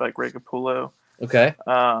inspired by Greg Capullo. Okay.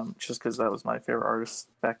 Just because that was my favorite artist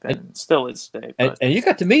back then, and still is today. But, and you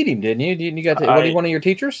got to meet him, didn't you? You got to, was he one of your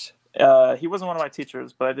teachers? He wasn't one of my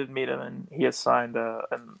teachers, but I did meet him, and he assigned a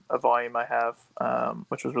volume I have,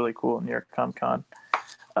 which was really cool in New York Comic Con.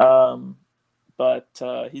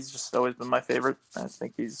 But he's just always been my favorite. I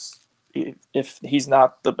think he's if he's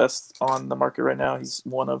not the best on the market right now, he's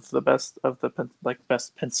one of the best of the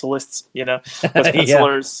best pencilists, best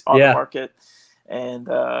pencilers on the market. And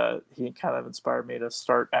he kind of inspired me to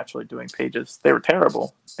start actually doing pages. They were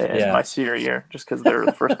terrible in my senior year, just because they were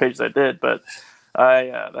the first pages I did. But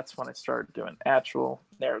that's when I started doing actual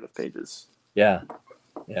narrative pages. Yeah,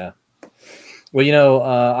 yeah. Well,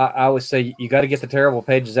 I always say you got to get the terrible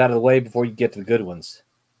pages out of the way before you get to the good ones.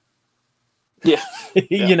 Yeah.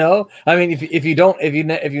 I mean, if you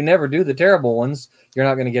never do the terrible ones, you're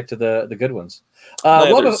not going to get to the good ones.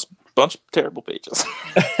 There's a bunch of terrible pages.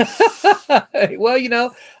 Well,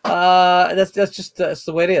 that's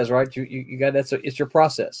the way it is, right? You got it's your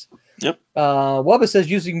process. Yep. Wubba says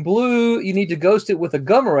using blue, you need to ghost it with a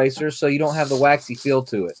gum eraser so you don't have the waxy feel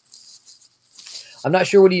to it. I'm not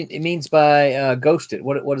sure what he means by ghost it.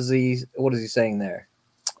 What is he saying there?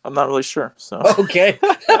 I'm not really sure. So okay.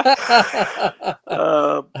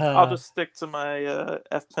 I'll just stick to my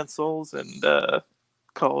F pencils and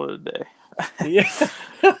call it a day. Yeah.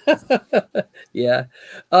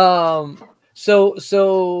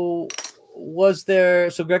 So was there?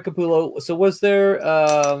 So Greg Capullo. So was there?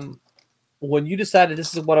 When you decided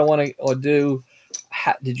this is what I want to do,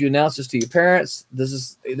 did you announce this to your parents? This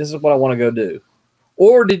is what I want to go do,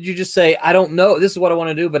 or did you just say, I don't know, this is what I want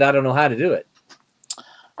to do, but I don't know how to do it?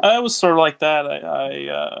 It was sort of like that.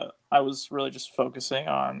 I was really just focusing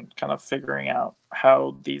on kind of figuring out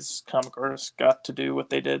how these comic artists got to do what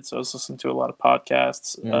they did. So I was listening to a lot of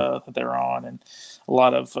podcasts that they were on, and a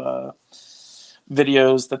lot of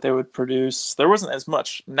videos that they would produce. There wasn't as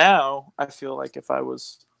much. Now I feel like if I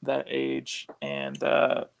was that age and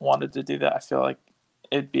wanted to do that, I feel like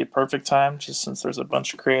it'd be a perfect time, just since there's a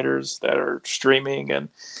bunch of creators that are streaming. And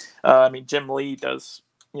I mean, Jim Lee does,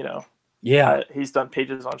 he's done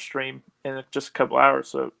pages on stream in just a couple hours.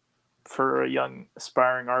 So for a young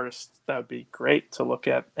aspiring artist, that would be great to look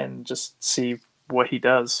at and just see what he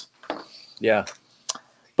does. Yeah.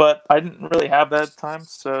 But I didn't really have that time,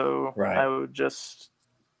 so right. I would just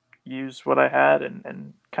use what I had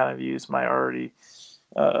and kind of use my already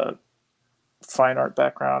fine art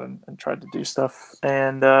background and tried to do stuff.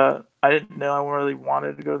 And I didn't know I really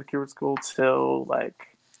wanted to go to the Kubert School till I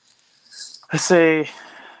say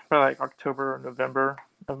probably October or November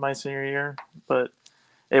of my senior year, but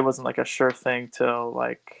it wasn't a sure thing till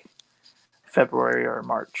February or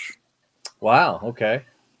March. Wow. Okay.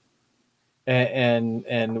 And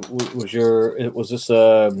was this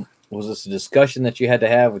a discussion that you had to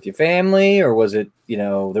have with your family, or was it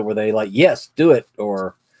were they like, yes, do it,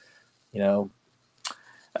 or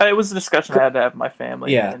it was a discussion I had to have with my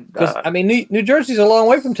family. Yeah, because I mean, New Jersey's a long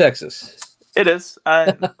way from Texas. It is.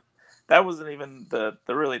 That wasn't even the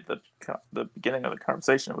beginning of the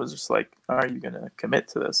conversation. It was just like, are you going to commit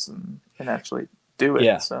to this and actually do it?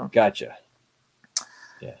 Yeah. So Gotcha.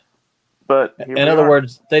 Yeah. But in other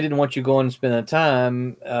words, they didn't want you going and spending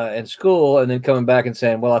time in school and then coming back and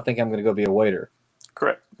saying, well, I think I'm going to go be a waiter.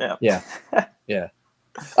 Correct. Yeah. Yeah. Yeah.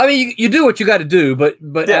 I mean, you do what you got to do, but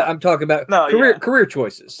yeah. I'm talking about career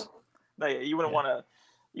choices. No, yeah, you wouldn't want to.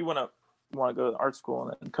 You want to go to art school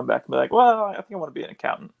and then come back and be like, well, I think I want to be an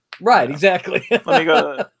accountant. Right. Exactly. let me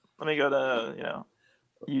go to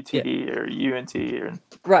UTD or UNT or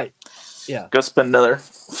right. Yeah. Go spend another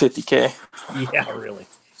 $50K. Yeah. Really.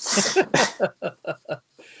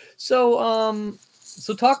 So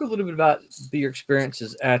talk a little bit about your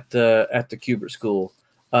experiences at the Kubert School.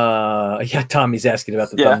 Yeah, Tommy's asking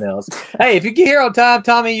about the thumbnails. Hey, if you get here on time,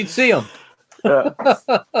 Tommy, you'd see them. Yeah.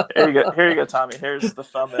 Here you go, Tommy. Here's the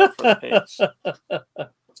thumbnail for the page.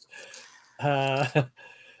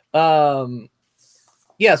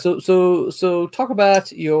 Yeah. So talk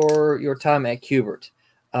about your time at Kubert.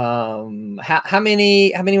 How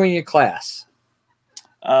many were in your class?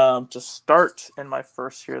 To start in my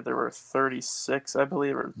first year, there were 36, I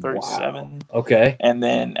believe, or 37. Wow. Okay. And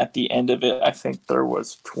then at the end of it, I think there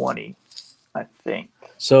was 20. I think.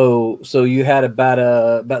 So you had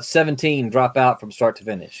about 17 drop out from start to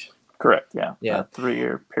finish. Correct. Yeah. Yeah.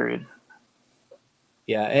 3-year period.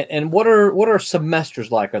 Yeah. And what are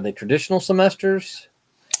semesters like? Are they traditional semesters?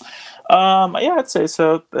 Yeah, I'd say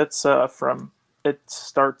so. That's it kind of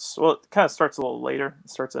starts a little later. It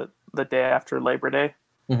starts at the day after Labor Day.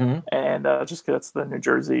 Mm-hmm. And just because it's the New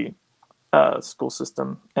Jersey school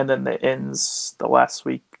system, and then it ends the last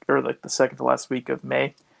week or the second to last week of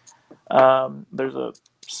May. There's a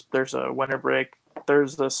winter break.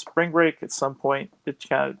 There's a spring break at some point. It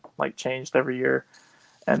kind of changed every year,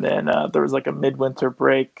 and then there was a midwinter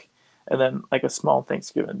break, and then a small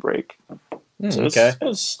Thanksgiving break. So okay, it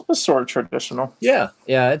was sort of traditional. Yeah,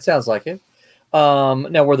 it sounds like it.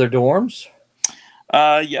 Now, were there dorms?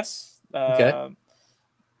 Yes. Okay.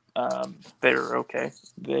 They were okay.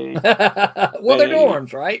 They Well, they're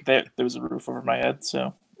dorms, right? there was a roof over my head,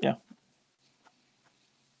 so yeah.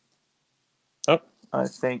 Oh, I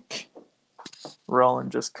think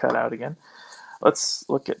Roland just cut out again. Let's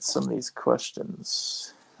look at some of these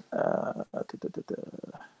questions.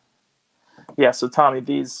 Yeah, so Tommy,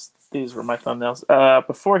 these were my thumbnails.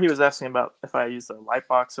 Before he was asking about if I used a light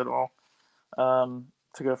box at all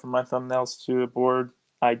to go from my thumbnails to a board.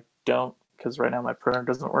 I don't, because right now my printer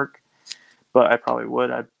doesn't work. But I probably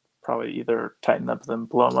would. I'd probably either tighten up them,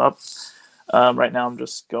 blow them up. Right now I'm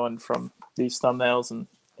just going from these thumbnails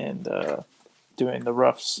and doing the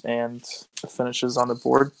roughs and the finishes on the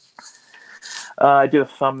board. I do the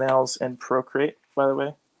thumbnails in Procreate, by the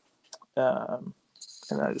way, and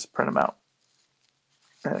I just print them out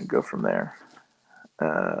and go from there.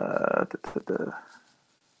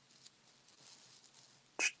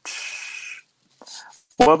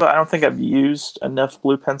 Well, but I don't think I've used enough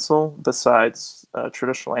blue pencil besides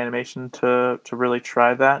traditional animation to really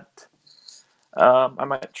try that. I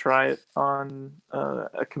might try it on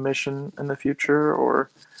a commission in the future or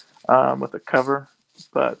with a cover,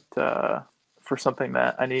 but for something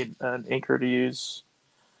that I need an inker to use,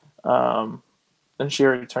 and she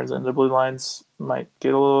already turns it into blue lines, might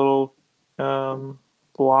get a little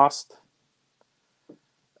lost.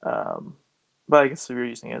 But I guess if you're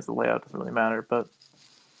using it as a layout, it doesn't really matter. But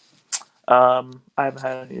I haven't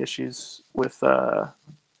had any issues with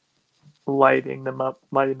lighting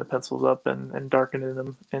the pencils up and darkening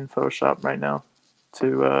them in Photoshop right now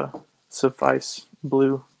to suffice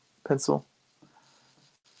blue pencil.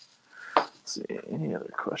 Let's see, any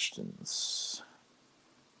other questions?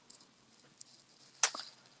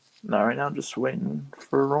 No, right now I'm just waiting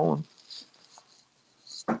for Roland.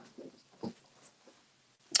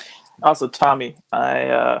 Also, Tommy,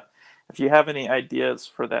 if you have any ideas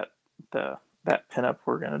for that pinup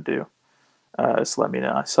we're gonna do, just let me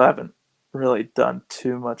know. I still haven't really done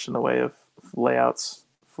too much in the way of layouts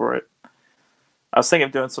for it. I was thinking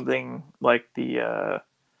of doing something like the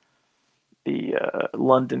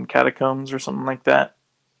London catacombs or something like that,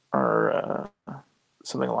 or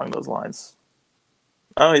something along those lines.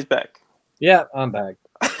 Oh, he's back. Yeah, I'm back.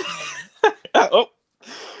 Oh,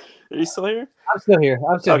 are you still here? I'm still here. Here.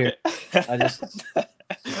 I just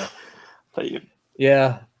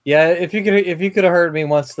Yeah. If you could have heard me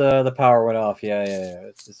once the power went off. Yeah.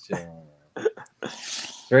 It's just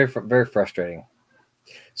very frustrating.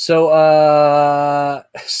 So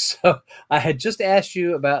so I had just asked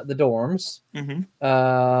you about the dorms. Mm-hmm.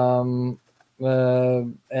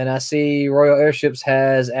 And I see Royal Airships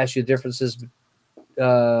has asked you differences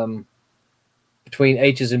between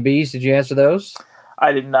H's and B's. Did you answer those?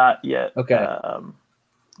 I did not yet. Okay.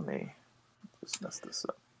 Let me just mess this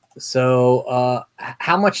up. So,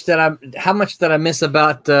 how much did I miss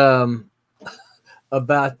about Kubert?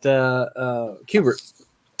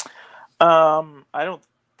 I don't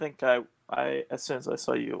think I as soon as I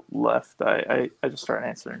saw you left, I just started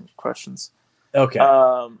answering questions. Okay.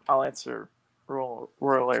 I'll answer Royal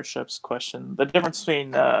Airships question. The difference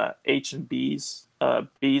between H and B's.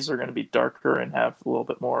 B's are going to be darker and have a little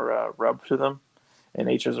bit more rub to them, and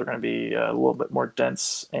H's are going to be a little bit more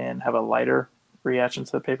dense and have a lighter reaction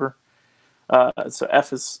to the paper. So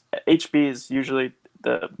HB is usually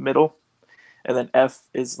the middle, and then F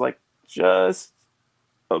is like just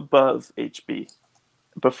above HB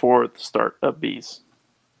before the start of B's.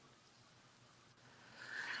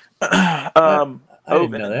 I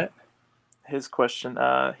didn't know that. His question,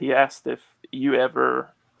 he asked if you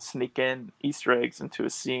ever sneak in Easter eggs into a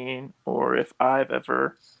scene, or if I've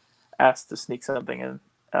ever asked to sneak something in,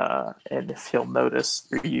 and if he'll notice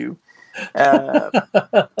or you.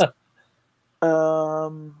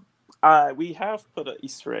 We have put an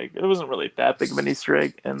Easter egg. It wasn't really that big of an Easter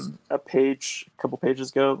egg in a couple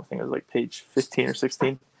pages ago. I think it was like page 15 or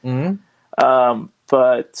 16. Mm-hmm.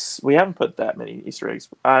 But we haven't put that many Easter eggs.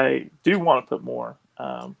 I do want to put more.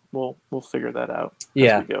 We'll figure that out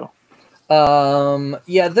as we go.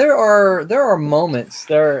 Yeah, there are moments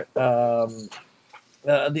there. The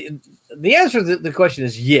answer to the question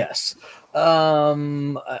is yes.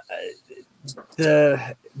 Do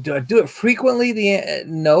I do it frequently?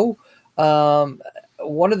 No.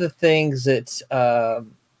 One of the things I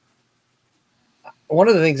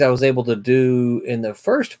was able to do in the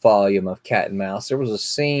first volume of Cat and Mouse, there was a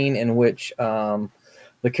scene in which the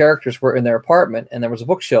characters were in their apartment, and there was a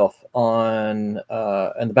bookshelf in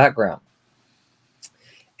the background.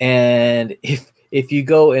 And if you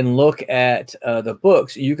go and look at the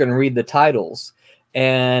books, you can read the titles,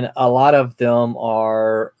 and a lot of them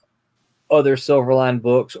are other Silverline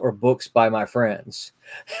books or books by my friends.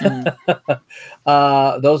 Mhm.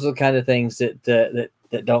 Those are the kind of things that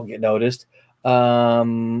don't get noticed.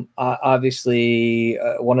 Obviously,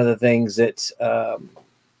 one of the things that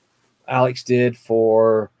Alex did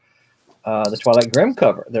for the Twilight Grim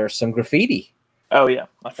cover, there's some graffiti. Oh yeah,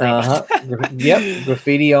 I forgot. Yep,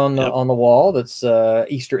 graffiti on the Yep. on the wall. That's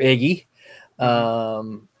Easter eggy.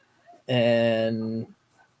 Mhm. And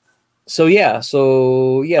so yeah,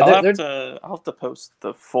 I'll have to post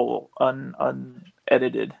the full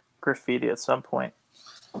unedited graffiti at some point.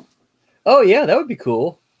 oh yeah, that would be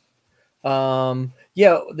cool.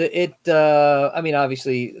 Yeah, I mean,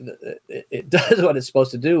 obviously, it does what it's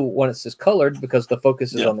supposed to do when it's just colored because the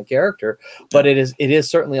focus is on the character. But it is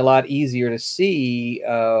certainly a lot easier to see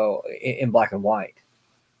in black and white.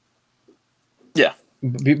 Yeah,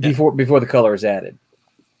 before the color is added.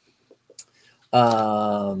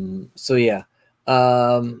 So yeah.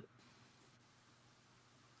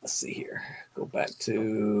 Let's see here. Go back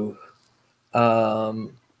to. All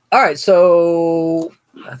right, so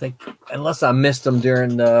I think unless I missed them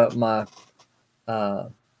during my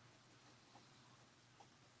power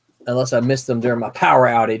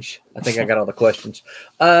outage, I think I got all the questions.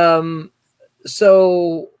 So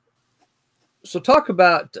talk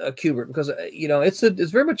about Kubert, because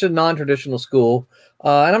it's very much a non-traditional school,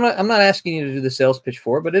 and I'm not asking you to do the sales pitch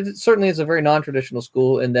for it, but it certainly is a very non-traditional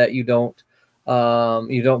school in that you don't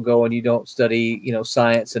go and you don't study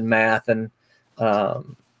science and math and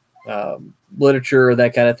literature or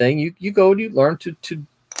that kind of thing. You go and you learn to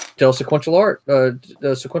tell sequential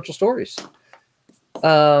stories.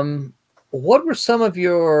 What were some of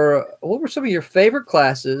your favorite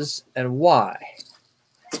classes and why?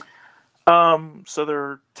 So there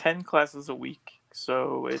are 10 classes a week,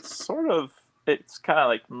 so it's kind of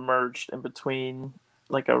like merged in between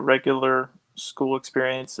like a regular school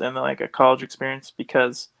experience and then like a college experience,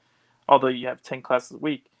 because although you have 10 classes a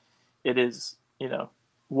week, it is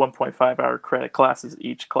 1.5 hour credit classes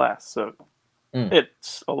each class, so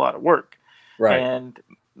it's a lot of work, right? And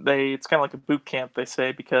it's kind of like a boot camp, they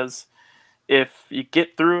say, because if you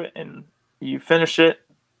get through it and you finish it,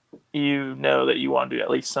 you know that you want to do at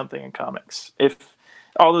least something in comics. If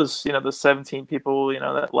all those, the 17 people,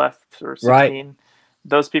 that left, or 16, right,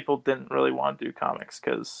 those people didn't really want to do comics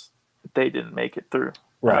because they didn't make it through.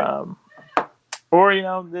 Right. Or,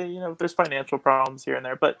 there's financial problems here and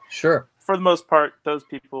there, but sure, for the most part, those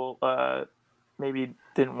people maybe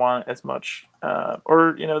didn't want it as much.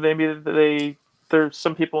 Or, maybe there's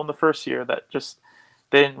some people in the first year that just,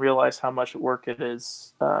 they didn't realize how much work it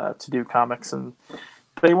is to do comics, and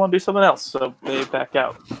they want to do something else, so they back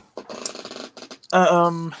out.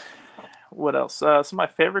 What else? Some of my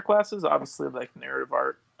favorite classes, obviously, like narrative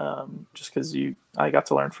art, just because I got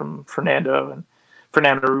to learn from Fernando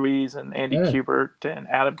Ruiz and Andy Kubert and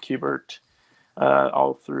Adam Kubert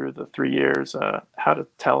all through the 3 years, how to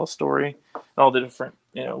tell a story, and all the different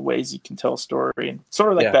ways you can tell a story, and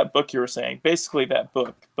sort of like that book you were saying, basically that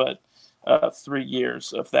book, but 3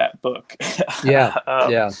 years of that book.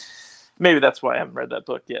 yeah. Maybe that's why I haven't read that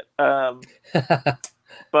book yet.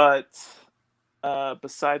 But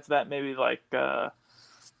besides that, maybe like I'm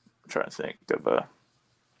trying to think of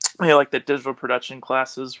like the digital production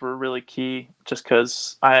classes were really key, just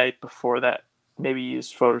because I before that maybe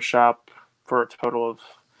used Photoshop for a total of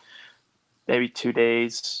maybe 2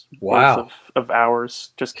 days worth of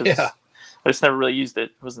hours, just because I just never really used it.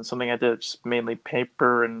 It wasn't something I did, just mainly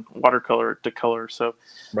paper and watercolor to color. So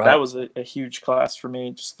that was a huge class for me,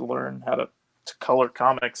 just to learn how to color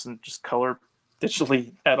comics and just color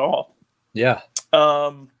digitally at all. Yeah.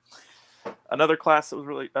 Another class that was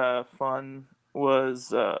really fun was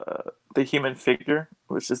the human figure,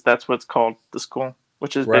 that's what it's called, the school,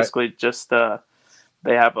 which is basically just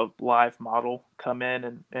they have a live model come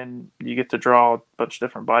in and you get to draw a bunch of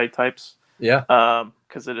different body types. Yeah.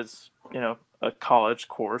 Because it is, a college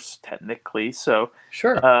course technically. So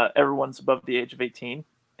everyone's above the age of 18,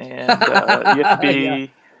 and you have to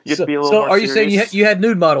be you have to be a little more are serious. You saying you had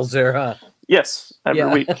nude models there, huh? Yes, every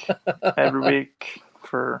week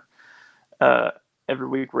for every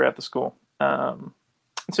week we're at the school. So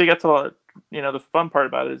you get to the fun part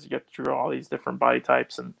about it is you get to draw all these different body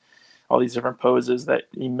types and all these different poses that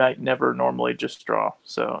you might never normally just draw.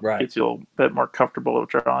 So it gets you a little bit more comfortable with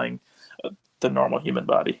drawing the normal human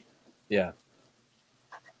body. Yeah.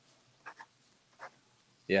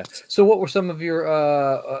 Yeah. So what were some of your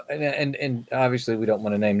and obviously we don't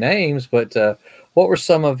want to name names, but what were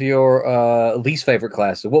some of your least favorite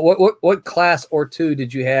classes? What class or two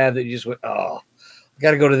did you have that you just went, oh, I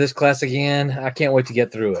got to go to this class again? I can't wait to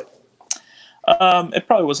get through it. It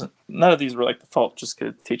probably wasn't. None of these were like the fault just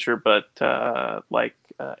because teacher, but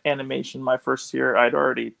animation. My first year, I'd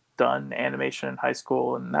already done animation in high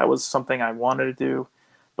school, and that was something I wanted to do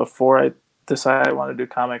before I decided I wanted to do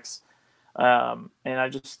comics. And I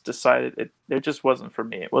just decided it just wasn't for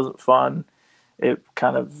me. It wasn't fun. It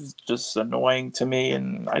kind of just annoying to me,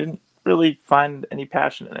 and I didn't really find any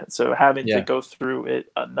passion in it. So having to go through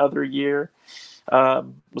it another year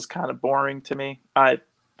was kind of boring to me.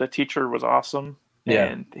 The teacher was awesome,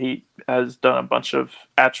 and he has done a bunch of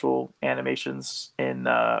actual animations in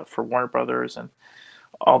for Warner Brothers and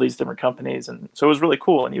all these different companies, and so it was really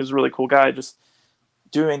cool. And he was a really cool guy. Just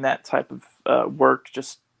doing that type of work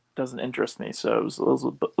just doesn't interest me. So it was a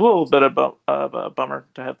little bit of a bummer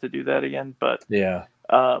to have to do that again. But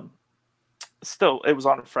still, it was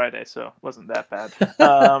on a Friday, so it wasn't that bad.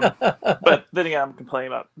 But then again, I'm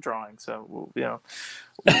complaining about drawing, so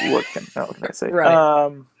what can I say?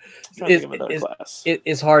 Right. Think of another class.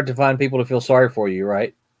 It's hard to find people to feel sorry for you,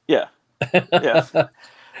 right? Yeah, yeah.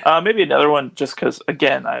 Maybe another one, just because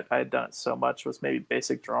again, I had done it so much, was maybe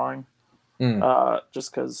basic drawing.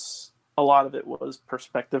 Just because a lot of it was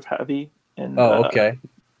perspective heavy, and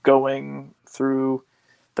going through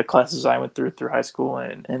the classes I went through high school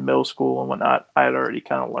and middle school and whatnot, I had already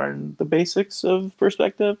kind of learned the basics of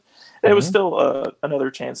perspective. And it was still another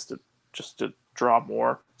chance to draw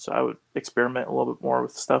more. So I would experiment a little bit more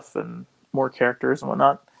with stuff and more characters and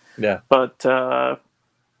whatnot. Yeah. But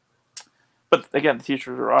again, the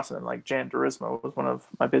teachers were awesome. Like Jan Durismo was one of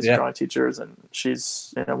my basic drawing teachers, and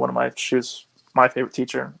she's she was my favorite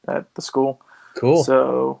teacher at the school. Cool.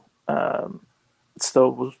 So it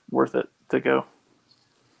still was worth it to go.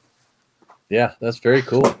 Yeah, that's very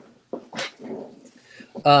cool.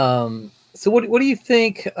 So what do you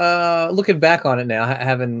think, looking back on it now,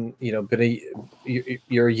 having been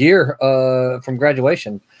your year from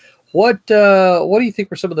graduation, what do you think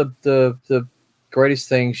were some of the greatest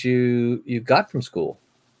things you got from school?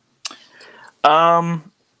 Well,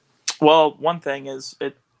 one thing is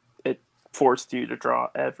it forced you to draw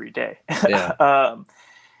every day. Yeah.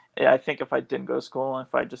 I think if I didn't go to school and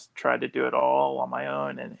if I just tried to do it all on my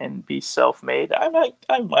own and be self-made, I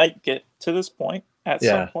might get to this point at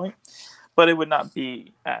some point, but it would not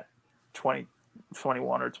be at 20,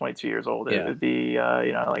 21 or 22 years old. It would be,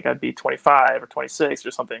 like I'd be 25 or 26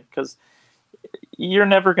 or something, because you're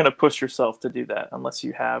never going to push yourself to do that unless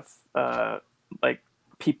you have like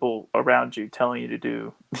people around you telling you to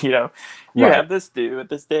do, you have this due at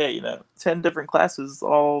this day, 10 different classes,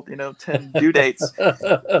 all, 10 due dates.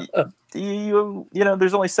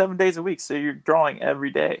 There's only 7 days a week, so you're drawing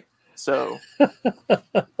every day. So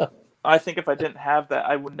I think if I didn't have that,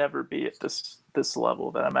 I would never be at this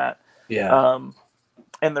level that I'm at. Yeah.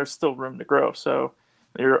 And there's still room to grow. So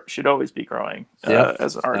you should always be growing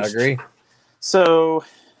as an artist. I agree. So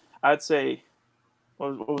I'd say,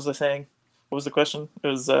 what was I saying? What was the question? It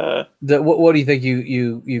was what do you think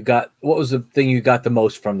you got? What was the thing you got the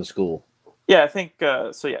most from the school? Yeah, I think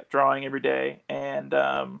drawing every day and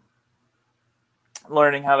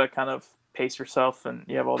learning how to kind of pace yourself, and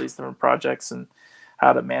you have all these different projects and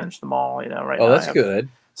how to manage them all. Right now, that's good.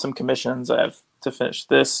 Some commissions I have to finish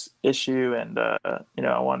this issue, and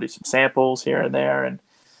I want to do some samples here and there, and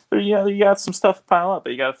you got some stuff pile up,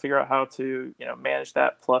 but you got to figure out how to manage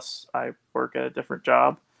that. Plus, I work at a different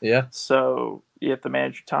job. Yeah. So you have to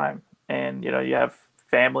manage your time, and you have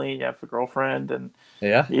family, you have a girlfriend, and you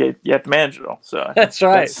have to manage it all. So that's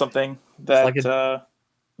right. That's something that like the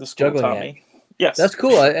school taught me. Yes, that's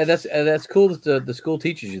cool. That's cool that the school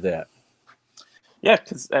teaches you that. Yeah,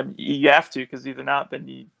 because you have to, because either not,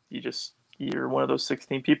 then you're one of those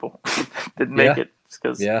 16 people didn't make it,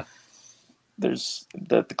 because there's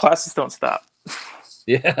the classes don't stop.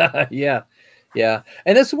 Yeah,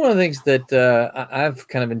 and that's one of the things that I've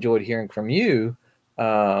kind of enjoyed hearing from you,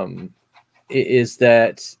 is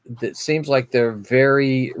that seems like they're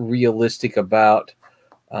very realistic about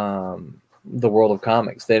the world of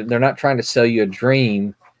comics. They're not trying to sell you a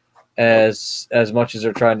dream as much as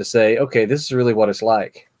they're trying to say, okay, this is really what it's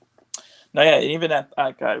like. No, yeah, even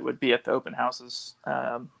I would be at the open houses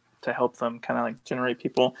to help them kind of like generate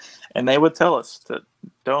people, and they would tell us to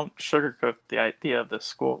don't sugarcoat the idea of the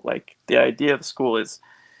school. Like, the idea of the school is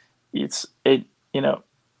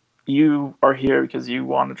you are here because you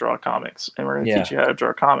want to draw comics, and we're going to teach you how to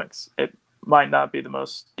draw comics. It might not be the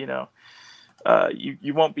most, you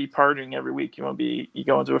won't be partying every week. You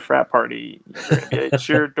go into a frat party. You're going to be at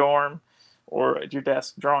your dorm or at your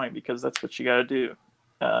desk drawing, because that's what you got to do.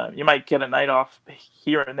 You might get a night off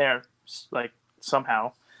here and there, like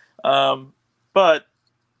somehow. But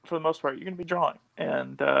for the most part, you're going to be drawing.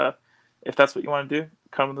 And if that's what you want to do,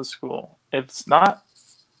 come to the school. it's not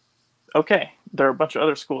okay. There are a bunch of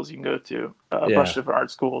other schools you can go to, a bunch of different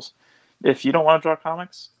art schools. If you don't want to draw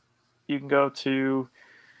comics, you can go to,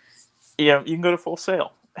 you can go to Full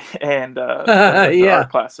Sail and the art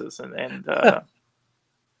classes and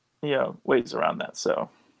ways around that. So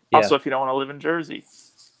also, if you don't want to live in Jersey,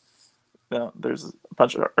 there's a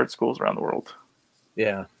bunch of art schools around the world.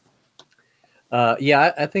 Yeah.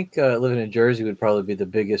 I think living in Jersey would probably be the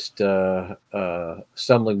biggest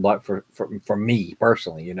stumbling block for me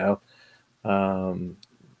personally. The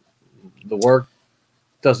work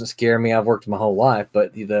doesn't scare me. I've worked my whole life,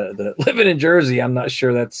 but the living in Jersey, I'm not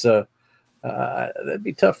sure that'd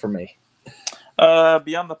be tough for me.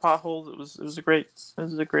 Beyond the potholes, it was a great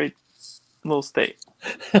little state.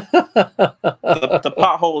 the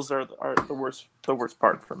potholes are the worst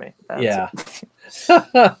part for me.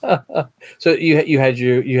 So you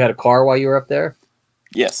had a car while you were up there?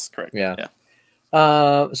 Yes, correct. Yeah.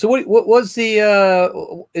 So what was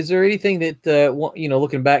the is there anything that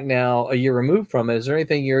looking back now a year removed from it, is there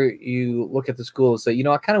anything you look at the school and say,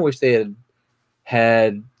 I kind of wish they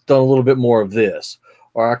had done a little bit more of this,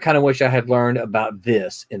 or I kind of wish I had learned about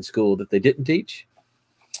this in school that they didn't teach?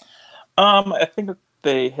 I think that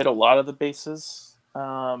they hit a lot of the bases.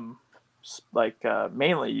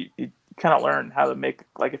 Mainly you kind of learn how to make,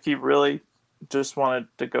 like, if you really just wanted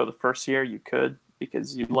to go the first year, you could,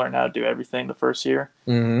 because you learn how to do everything the first year,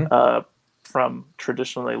 from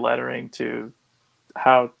traditionally lettering to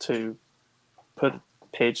how to put a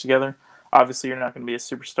page together. Obviously, you're not going to be a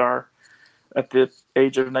superstar at the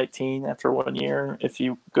age of 19 after 1 year if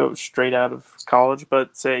you go straight out of college.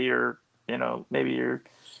 But say you're, maybe you're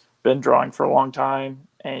been drawing for a long time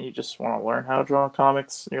and you just want to learn how to draw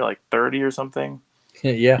comics, and you're like 30 or something.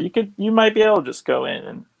 Yeah. You might be able to just go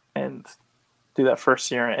in and do that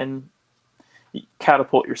first year and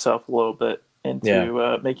catapult yourself a little bit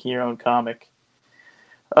into making your own comic.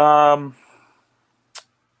 I'm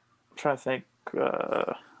trying to think.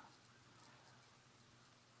 I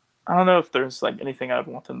don't know if there's like anything I'd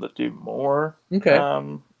want them to do more. Okay.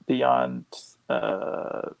 Beyond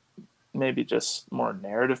maybe just more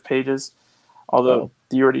narrative pages. Although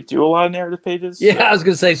you already do a lot of narrative pages. Yeah, so. I was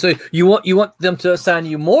gonna say. So you want them to assign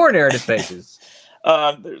you more narrative pages?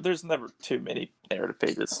 There's never too many narrative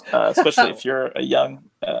pages, especially if you're a young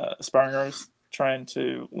aspiring artist trying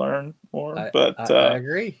to learn more. I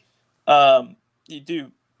agree. You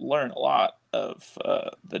do learn a lot of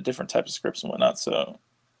the different types of scripts and whatnot. So,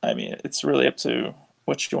 I mean, it's really up to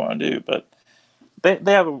what you want to do. But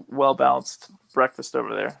they have a well balanced breakfast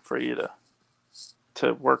over there for you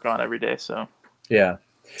to work on every day. So yeah.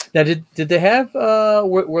 Now, did they have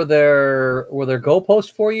were there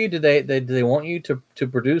goalposts for you? Did they want you to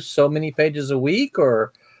produce so many pages a week,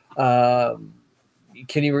 or can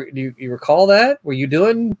you recall that? Were you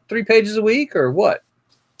doing 3 pages a week or what?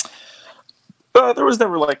 There was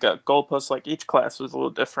never like a goalpost. Like each class was a little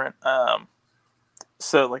different.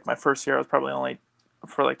 So like my first year, I was probably only,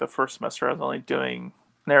 for like the first semester, I was only doing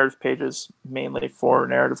narrative pages mainly for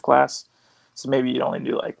narrative class. So maybe you'd only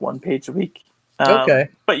do like 1 page a week. Okay.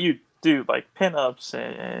 But you do like pinups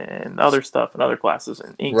and other stuff in other classes,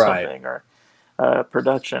 and ink something, or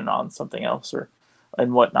production on something else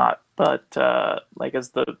and whatnot. But like as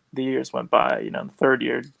the years went by, the third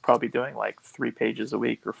year probably doing like 3 pages a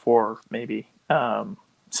week, or 4 maybe.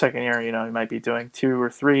 Second year, you might be doing 2 or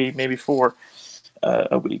 3, maybe 4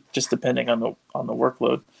 a week, just depending on the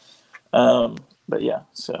workload. But yeah,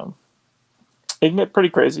 so it can get pretty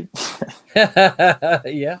crazy.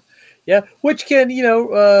 Yeah, which can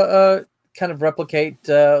kind of replicate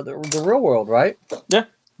the real world, right? Yeah,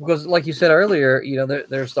 because like you said earlier,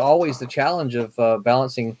 there's always the challenge of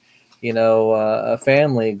balancing, a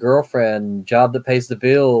family, girlfriend, job that pays the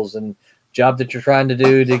bills, and job that you're trying to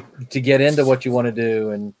do to get into what you want to do,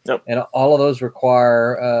 and all of those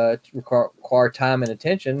require time and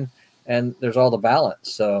attention, and there's all the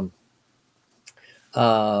balance. So.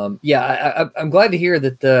 I'm glad to hear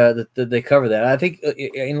that they cover that. I think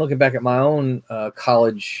in looking back at my own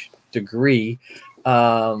college degree,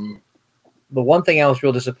 the one thing I was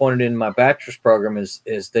real disappointed in my bachelor's program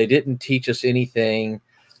is they didn't teach us anything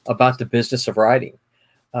about the business of writing.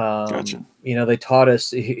 Gotcha. They taught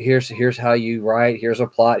us here's how you write, here's a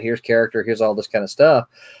plot, here's character, here's all this kind of stuff.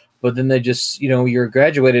 But then they just, you're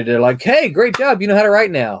graduated, they're like, hey, great job, you know how to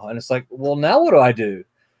write now. And it's like, well, now what do I do?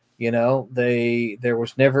 There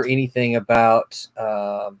was never anything about,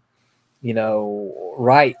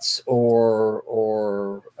 rights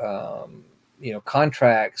or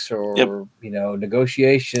contracts or,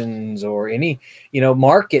 negotiations or any,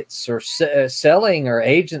 markets or selling or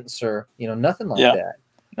agents or, nothing like that.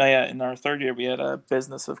 Yeah, in our third year we had a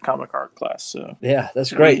business of comic art class. So yeah,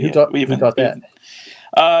 that's great. Who taught that?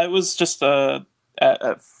 It was just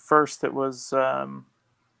at first it was trying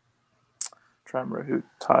to remember who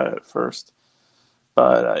taught it at first,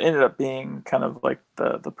 but it ended up being kind of like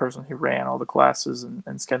the person who ran all the classes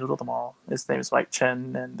and scheduled them all. His name is Mike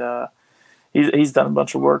Chen, and he's done a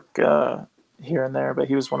bunch of work here and there, but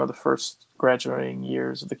he was one of the first graduating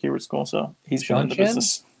years of the Keyword School, so he's been in the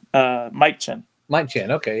business. Mike Chen. Mike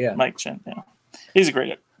Chen, okay, yeah. Mike Chen, yeah. He's a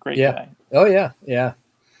great guy. Oh, yeah, yeah.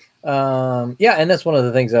 Yeah, and that's one of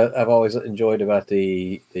the things I've always enjoyed about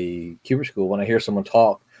the Keyword School. When I hear someone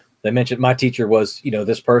talk, they mention my teacher was,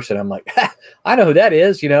 this person. I'm like, I know who that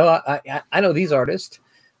is. I know these artists.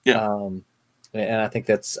 Yeah. And I think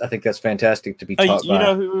that's fantastic to be taught by. You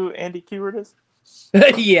know who Andy Keyword is?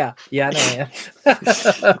 yeah, I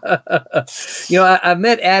know. I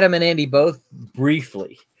met Adam and Andy both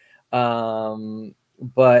briefly.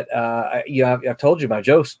 But I've told you my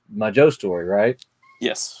Joe story, right?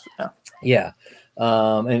 Yes. Yeah.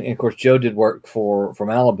 And of course Joe did work for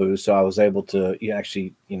Malibu, so I was able to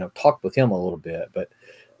actually talk with him a little bit. But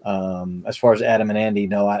as far as Adam and Andy,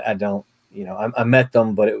 no, I don't. I met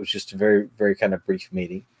them, but it was just a very, very kind of brief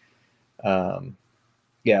meeting.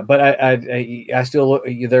 Yeah, but I still look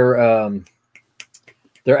their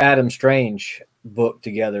Adam Strange book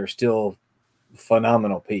together, still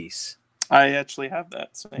phenomenal piece. I actually have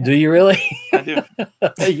that. So yeah. Do you really? I do.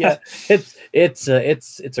 Yeah, it's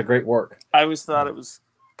a great work. I always thought it was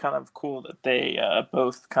kind of cool that they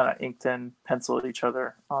both kind of inked and penciled each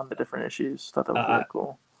other on the different issues. Thought that was really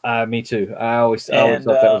cool. Me too. I always thought that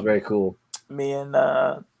was very cool. Me and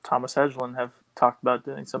Thomas Hedgeland have talked about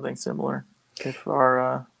doing something similar if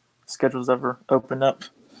our schedules ever open up.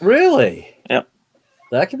 Really? Yep.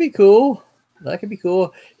 That could be cool.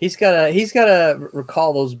 He's gotta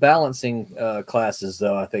recall those balancing classes,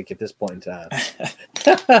 though. I think at this point in time,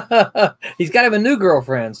 he's got to have a new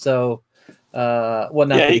girlfriend. So, I don't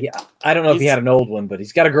know if he had an old one, but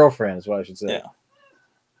he's got a girlfriend, is what I should say. Yeah.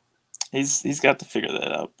 He's got to figure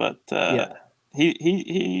that out, but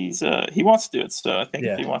he wants to do it. So I think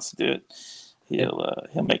if he wants to do it,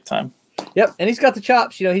 he'll make time. Yep, and he's got the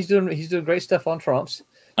chops. He's doing great stuff on Trumps.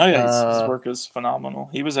 Oh yeah, his work is phenomenal.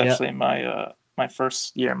 He was actually in my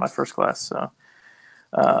first year, my first class. So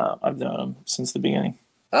I've known him since the beginning.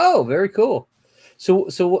 Oh, very cool. So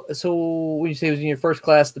when you say he was in your first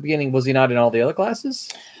class at the beginning, was he not in all the other classes?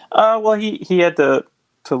 Well, he had to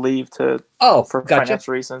leave for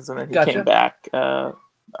financial reasons, and then he came back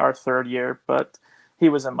our third year. But he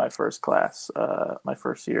was in my first class, my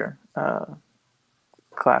first year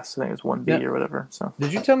class. I think it was 1B or whatever. So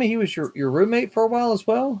did you tell me he was your roommate for a while as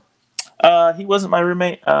well? He wasn't my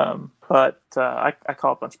roommate, but I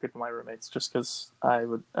call a bunch of people my roommates just because I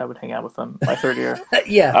would hang out with them my third year.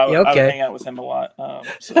 I would hang out with him a lot.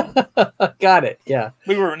 So. Got it. Yeah,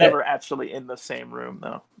 we were never actually in the same room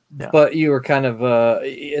though. Yeah. But you were kind of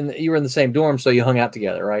you were in the same dorm, so you hung out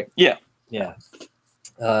together, right? Yeah. Yeah.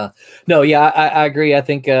 No, yeah, I agree. I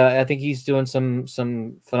think he's doing some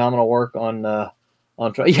phenomenal work on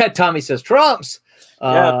Trump. Yeah, Tommy says Trumps.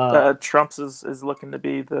 Trumps is looking to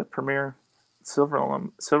be the premier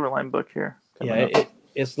Silverline book here. Yeah,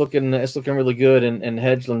 it's looking really good, and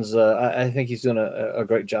Hedgeland's I think he's doing a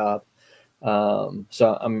great job.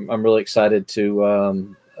 So I'm really excited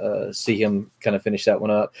to see him kind of finish that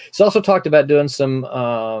one up. He's also talked about doing some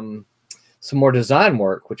more design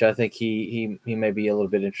work, which I think he may be a little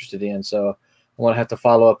bit interested in. So I want to have to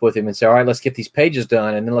follow up with him and say, all right, let's get these pages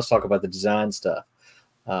done, and then let's talk about the design stuff.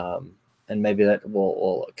 And maybe that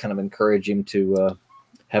will kind of encourage him to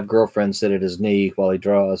have girlfriends sit at his knee while he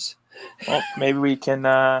draws. Well, maybe we can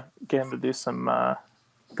get him to do some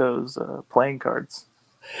those playing cards.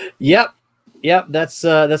 Yep. That's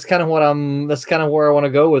kind of where I want to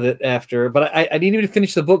go with it after. But I need him to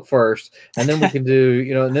finish the book first, and then we can do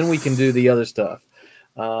and then we can do the other stuff.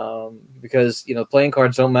 Because playing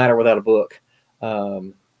cards don't matter without a book.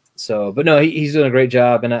 But no, he's doing a great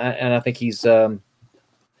job, and I think he's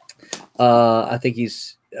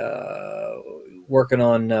working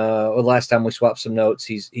on. Last time we swapped some notes,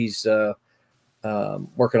 he's working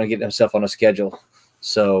on getting himself on a schedule.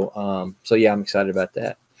 So yeah, I'm excited about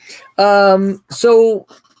that. So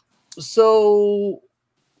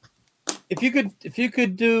if you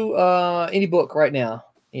could do any book right now,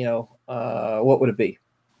 what would it be?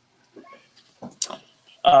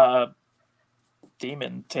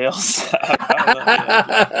 Demon Tales.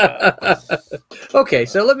 Okay,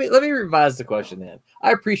 so let me revise the question then.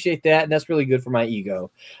 I appreciate that, and that's really good for my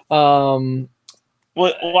ego. Well,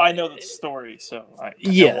 I know the story, so I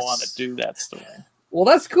don't want to do that story. Well,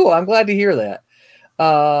 that's cool. I'm glad to hear that.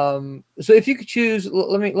 So if you could choose,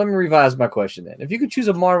 let me revise my question then. If you could choose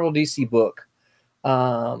a Marvel DC book,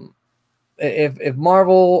 if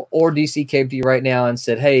Marvel or DC came to you right now and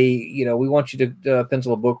said, "Hey, you know, we want you to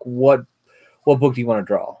pencil a book," what book do you want to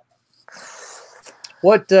draw?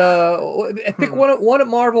 What pick one at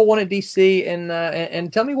Marvel, one at DC,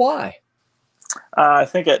 and tell me why. I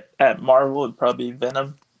think at Marvel it'd probably be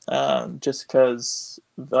Venom, just because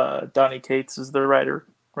Donny Cates is the writer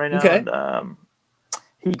right now, Okay. and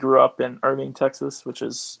he grew up in Irving, Texas, which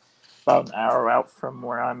is about an hour out from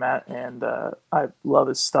where I'm at, and I love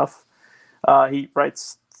his stuff. He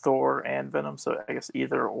writes Thor and Venom, so I guess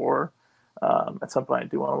either or. At some point, I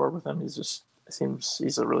do want to work with him.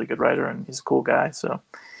 He's a really good writer, and he's a cool guy. So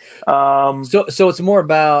it's more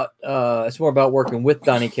about working with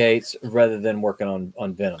Donny Cates rather than working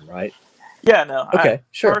on Venom, right? Yeah, no. Okay,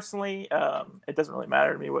 sure. Personally, it doesn't really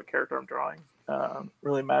matter to me what character I'm drawing.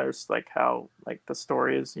 Really matters like how like the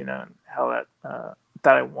story is, you know, and how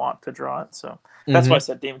that I want to draw it. So that's why I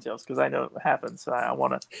said Demon Tales, because I know it happens. So I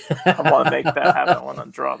want to make that happen. I want to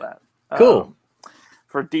draw that. Cool.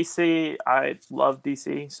 For DC, I love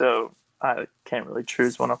DC, so I can't really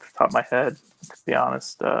choose one off the top of my head, to be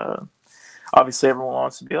honest. Obviously, everyone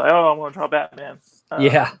wants to be like, "Oh, I want to draw Batman."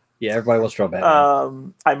 Yeah, everybody wants to draw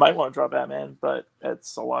Batman. I might want to draw Batman, but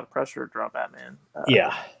it's a lot of pressure to draw Batman.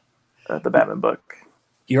 The Batman book.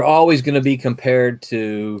 You're always going to be compared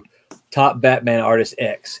to top Batman artist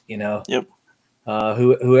X, you know. Yep.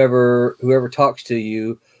 Whoever talks to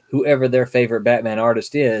you, whoever their favorite Batman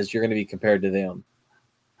artist is, you're going to be compared to them.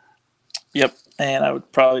 Yep, and I would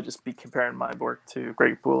probably just be comparing my work to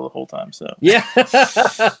Greg Poole the whole time. So yeah,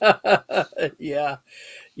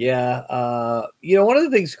 you know, one of the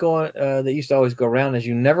things that used to always go around is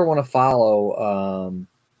you never want to follow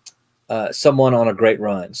someone on a great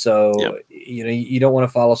run. So you know, you don't want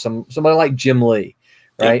to follow somebody like Jim Lee,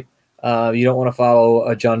 right? Yep. You don't want to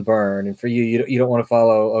follow John Byrne, and for you don't want to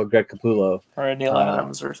follow Greg Capullo or a Neil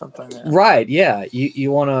Adams or something. Yeah. Right? Yeah,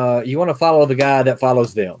 you want to follow the guy that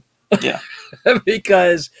follows them. Yeah.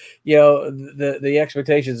 Because you know the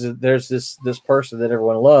expectations is there's this person that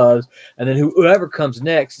everyone loves, and then whoever comes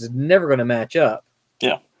next is never going to match up.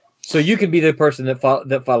 Yeah. So you can be the person that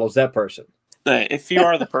follows that person. If you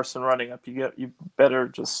are the person running up, you better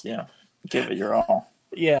just give it your all.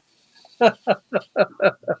 Yeah.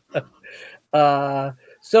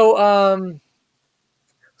 So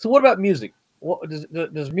what about music? What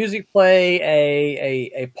does music play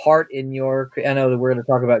a part in your? I know that we're going to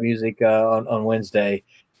talk about music on Wednesday,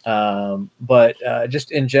 but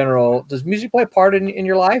just in general, does music play a part in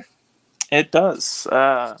your life? It does.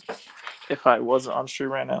 If I wasn't on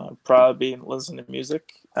stream right now, I'd probably be listening to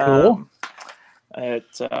music. Cool. It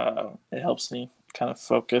helps me kind of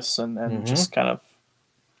focus and just kind of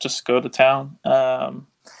just go to town.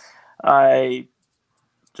 I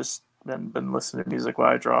just been listening to music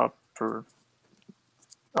while I draw for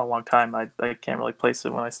a long time. I can't really place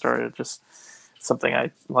it when I started. Just something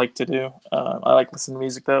I like to do. I like listening to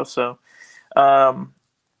music though. So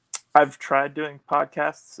I've tried doing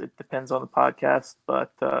podcasts. It depends on the podcast,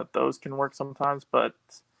 but those can work sometimes. But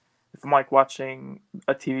if I'm like watching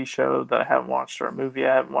a TV show that I haven't watched or a movie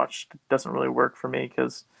I haven't watched, it doesn't really work for me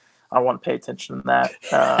because I want to pay attention to that.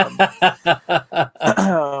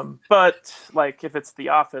 But like if it's The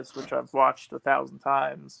Office, which I've watched 1,000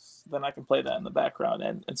 times, then I can play that in the background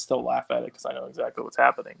and still laugh at it because I know exactly what's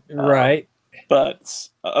happening. Right. But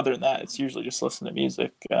other than that, it's usually just listening to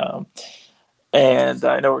music. And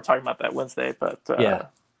I know we're talking about that Wednesday, but we're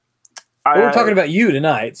talking about you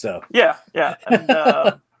tonight, so yeah. And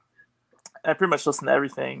I pretty much listen to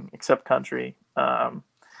everything except country. I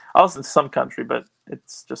listen to some country, but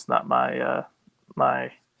it's just not my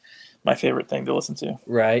my favorite thing to listen to.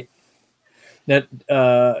 Right. Now,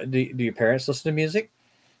 do your parents listen to music?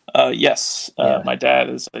 Yes. My dad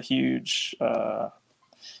is a huge rock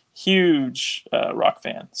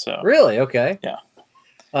fan. So really, okay. Yeah.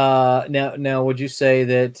 Now, would you say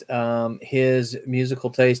that his musical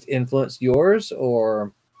taste influenced yours,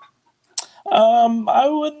 or? I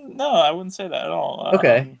wouldn't say that at all.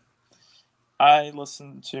 Okay. I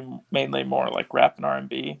listen to mainly more like rap and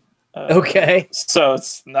R&B. Okay. So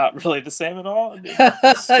it's not really the same at all.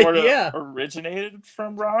 It's sort of originated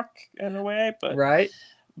from rock in a way, but right.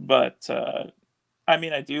 But I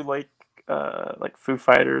mean, I do like Foo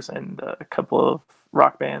Fighters and a couple of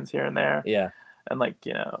rock bands here and there. Yeah. And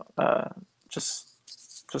just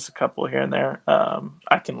a couple here and there.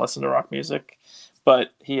 I can listen to rock music,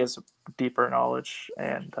 but he has deeper knowledge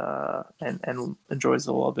and enjoys it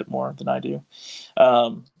a little bit more than I do.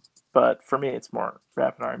 But for me, it's more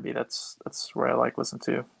rap and R&B. That's where I like listen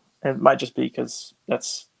to. It might just be because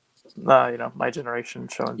that's my generation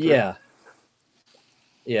showing through. Yeah.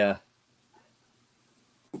 Yeah.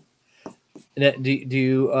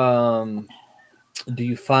 Do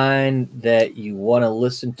you find that you want to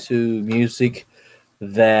listen to music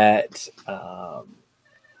that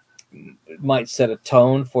might set a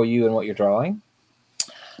tone for you and what you're drawing?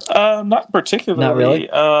 Not particularly. Not really.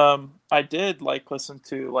 I did listen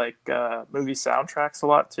to movie soundtracks a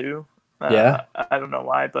lot too. Yeah. I don't know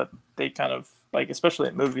why, but they kind of especially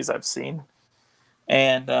in movies I've seen,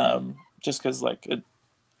 and just because I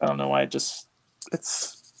don't know why, it's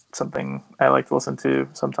something I like to listen to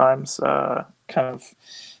sometimes. Kind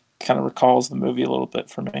of recalls the movie a little bit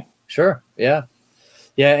for me. Sure. Yeah.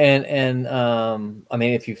 Yeah. And I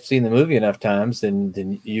mean, if you've seen the movie enough times,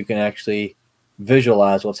 then you can actually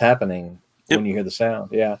visualize what's happening when you hear the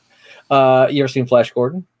sound. Yeah. You ever seen Flash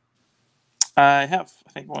Gordon? I have,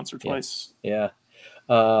 I think, once or twice. Yeah.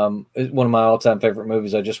 It's one of my all-time favorite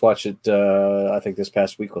movies. I just watched it, I think this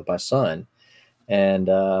past week with my son. And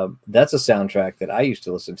that's a soundtrack that I used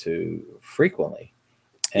to listen to frequently.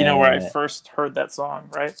 You know where I first heard that song,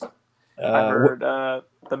 right? I heard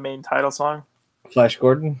the main title song. Flash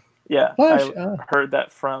Gordon? Yeah. I heard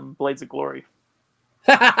that from Blades of Glory.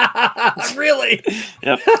 Really?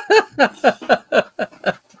 Yep.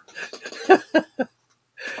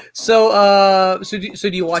 So do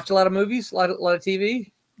you watch a lot of movies? A lot of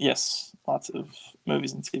TV? Yes. Lots of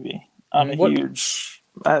movies and TV.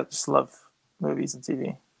 I just love movies and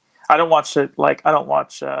TV. I don't watch it I don't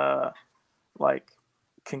watch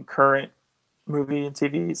concurrent movie and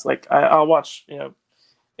TVs. I'll watch,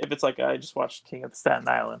 if it's I just watched King of Staten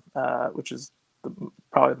Island, which is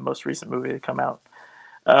probably the most recent movie to come out.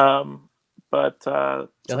 But I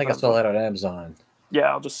think I saw that on Amazon.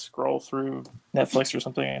 Yeah, I'll just scroll through Netflix or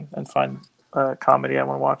something and find a comedy I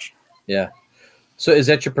want to watch. Yeah. So is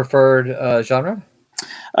that your preferred genre?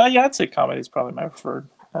 Yeah, I'd say comedy is probably my preferred.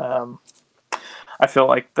 I feel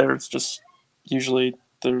like there's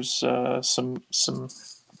some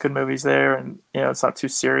good movies there, and it's not too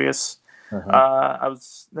serious. Uh-huh. I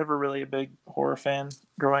was never really a big horror fan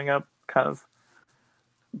growing up. Kind of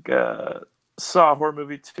saw a horror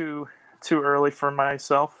movie too early for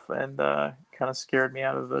myself, and kind of scared me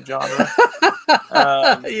out of the genre.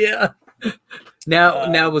 Yeah.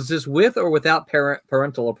 Now, was this with or without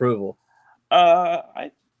parental approval?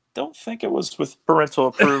 I don't think it was with parental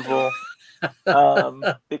approval,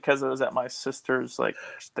 because it was at my sister's.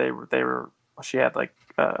 She had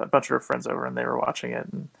a bunch of her friends over, and they were watching it,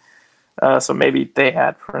 and so maybe they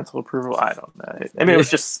had parental approval. I don't know. I mean,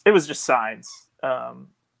 it was just signs.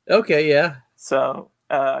 Okay, yeah. So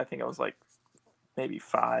I think I was maybe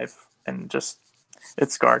 5, and just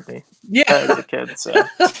it scarred me. Yeah, as a kid. So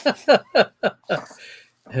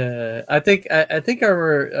I think I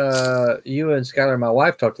remember you and Skylar, my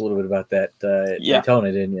wife, talked a little bit about that at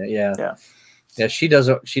Daytona, didn't you? Yeah. Yeah. Yeah, she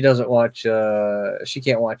doesn't watch. She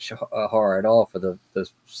can't watch horror at all for the.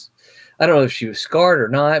 I don't know if she was scarred or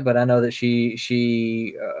not, but I know that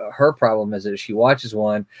she her problem is that if she watches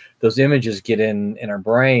one, those images get in her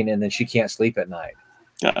brain, and then she can't sleep at night.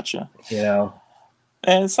 Gotcha.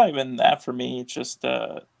 And it's not even that for me. It's just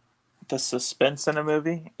the suspense in a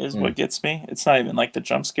movie is what gets me. It's not even the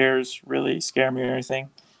jump scares really scare me or anything.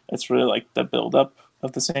 It's really the build up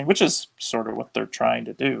of the scene, which is sort of what they're trying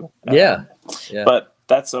to do. Yeah. But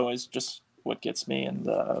that's always just what gets me. And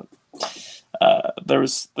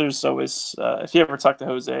there's always if you ever talk to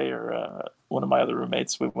Jose or one of my other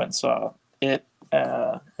roommates, we went and saw it,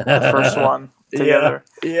 the first one together.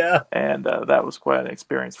 Yeah. And that was quite an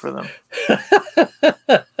experience for them.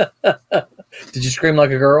 Did you scream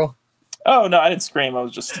like a girl? Oh no, I didn't scream. I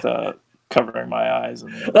was just covering my eyes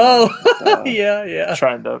and yeah,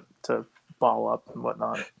 trying to ball up and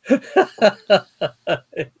whatnot.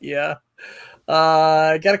 Yeah.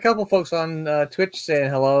 Got a couple folks on Twitch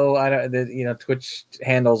saying hello. I don't, Twitch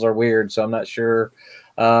handles are weird, so I'm not sure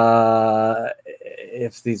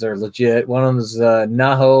if these are legit. One of them is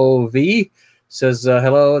Naho V says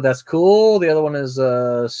hello. That's cool. The other one is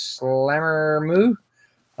Slammer Moo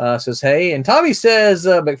says hey, and Tommy says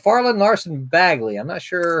McFarlane, Larson, Bagley. I'm not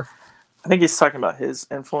sure. I think he's talking about his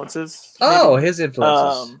influences. Oh, his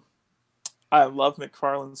influences. I love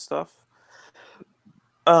McFarlane stuff.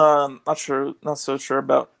 Not so sure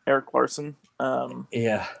about Eric Larson.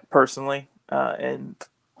 Personally, and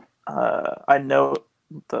I know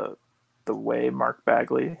the way Mark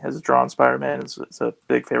Bagley has drawn Spider-Man is a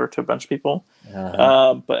big favorite to a bunch of people.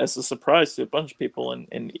 But as a surprise to a bunch of people,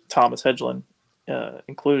 and Thomas Hedlund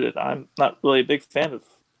included, I'm not really a big fan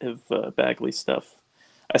of Bagley stuff.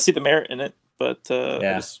 I see the merit in it, but I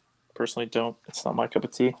just personally don't. It's not my cup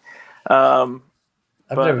of tea. I've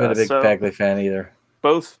never been a big Bagley fan either.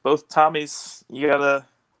 Both Tommies, you gotta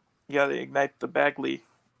ignite the Bagley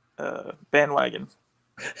bandwagon.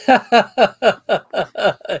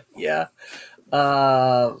 Yeah.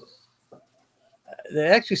 It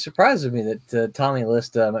actually surprises me that Tommy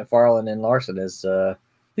lists McFarlane and Larson as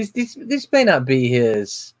these may not be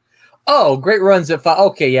his. Oh, great runs at five.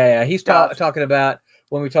 Okay, yeah. He's talking about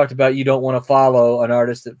when we talked about you don't want to follow an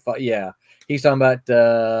artist that. Yeah, he's talking about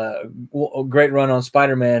great run on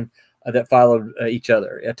Spider-Man that followed each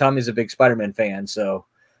other. Yeah, Tommy's a big Spider-Man fan, so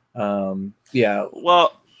yeah.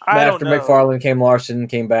 Well, after McFarlane came Larson,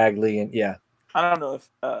 came Bagley, and yeah. I don't know if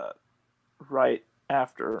right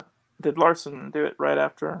after. Did Larson do it right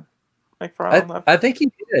after McFarlane left? I think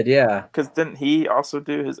he did, yeah. Because didn't he also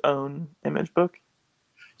do his own Image book?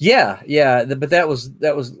 Yeah. But that was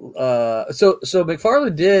so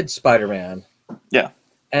McFarlane did Spider-Man. Yeah.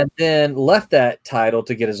 And then left that title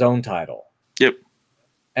to get his own title. Yep.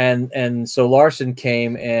 And so Larson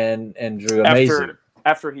came and drew Amazing.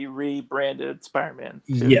 After he rebranded Spider-Man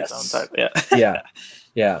to his own title. Yeah.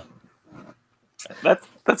 Yeah.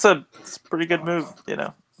 That's a pretty good move, you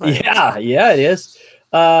know. Like, yeah, it is.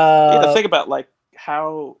 Think about like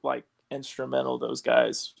how like instrumental those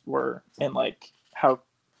guys were, and like how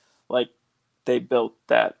like they built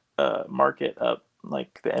that market up,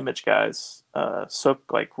 like the Image guys so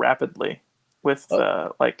like rapidly with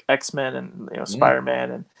like X-Men and Spider-Man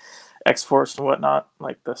and X-Force and whatnot.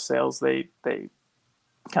 Like the sales they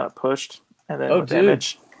kind of pushed, and then with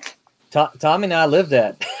Image. Tommy and I lived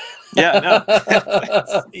that. Yeah,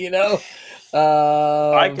 no.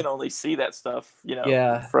 I can only see that stuff,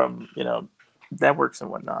 from networks and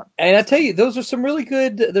whatnot. And I tell you, those are some really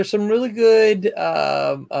good. There's some really good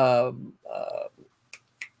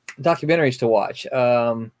documentaries to watch.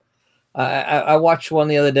 I watched one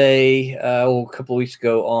the other day, a couple of weeks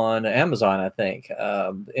ago on Amazon, I think,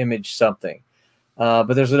 Image something.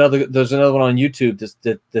 But there's another one on YouTube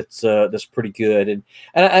that's pretty good. And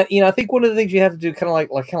I think one of the things you have to do kind of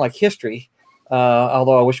like history.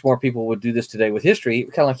 Although I wish more people would do this today with history,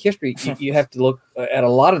 kind of like history, you have to look at a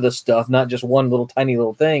lot of this stuff, not just one little tiny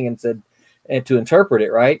little thing, and to interpret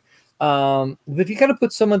it, right? But if you kind of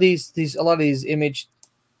put some of a lot of these Image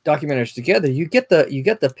documentaries together, you get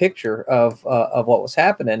the picture of what was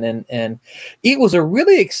happening, and it was a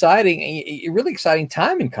really exciting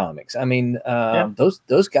time in comics. I mean,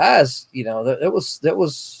 those guys, that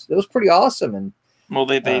was pretty awesome. And well,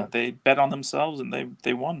 they bet on themselves and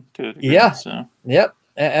they won to a degree. Yeah. So. Yep.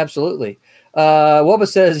 Absolutely. Wubba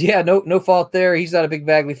says, yeah, no fault there. He's not a big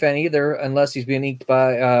Bagley fan either, unless he's being inked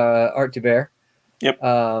by Art DeBear. Yep.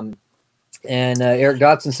 And Eric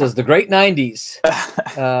Dotson says the great 90s.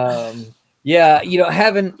 Yeah,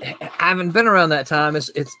 having been around that time,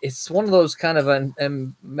 it's one of those kind of,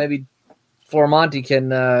 and maybe Flormonti can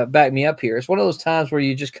back me up here. It's one of those times where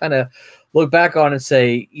you just kind of look back on and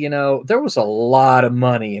say, there was a lot of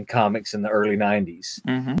money in comics in the early 90s.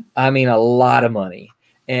 Mm-hmm. I mean, a lot of money.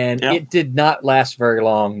 And it did not last very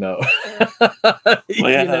long, though. Well,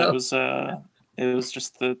 yeah, it was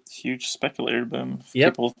just the huge speculator boom.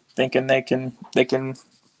 Yep. People thinking they can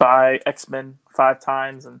buy X-Men 5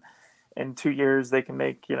 times, and in 2 years they can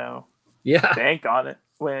make bank on it.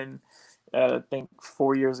 When I think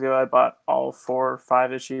 4 years ago I bought all 4 or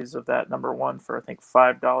 5 issues of that #1 for I think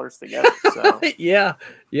 $5 together. So yeah,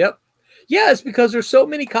 yep. Yeah, it's because there's so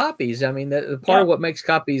many copies. I mean, the part of what makes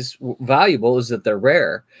copies valuable is that they're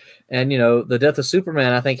rare. And the Death of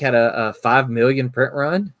Superman, I think, had a 5 million print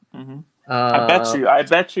run. Mm-hmm. I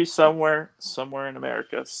bet you somewhere in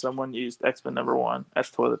America someone used X-Men #1 as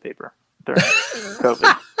toilet paper during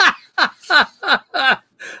COVID.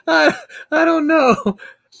 I don't know.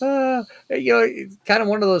 It's kind of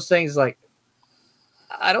one of those things. Like,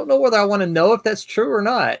 I don't know whether I want to know if that's true or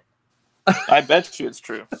not. I bet you it's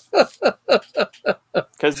true,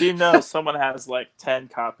 because someone has like 10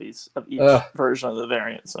 copies of each version of the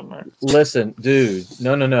variant somewhere. Listen, dude,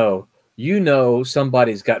 no.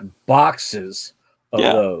 Somebody's got boxes of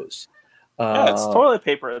those. It's toilet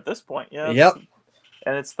paper at this point. Yep.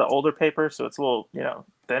 And it's the older paper, so it's a little,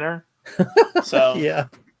 thinner. So yeah,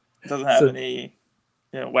 it doesn't have any,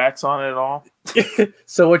 wax on it at all.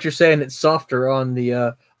 So what you're saying, it's softer on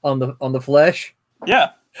the flesh?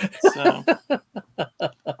 Yeah. So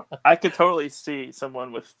I could totally see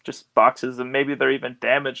someone with just boxes, and maybe they're even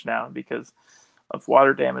damaged now because of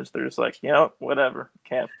water damage. They're just like, whatever.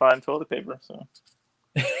 Can't find toilet paper, so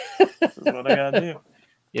this is what I gotta do.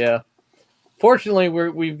 Yeah. Fortunately,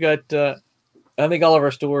 we've got. I think all of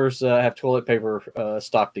our stores have toilet paper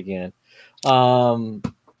stocked again. So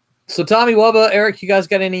So Tommy, Wubba, Eric, you guys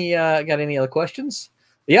got any other questions?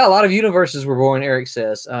 Yeah, a lot of universes were born, Eric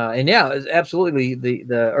says. And yeah, absolutely.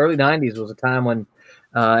 The early 90s was a time when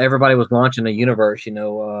everybody was launching a universe.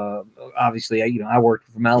 Obviously, I worked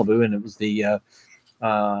for Malibu, and it was the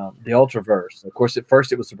Ultraverse. Of course, at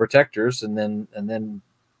first it was the Protectors, and then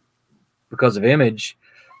because of Image,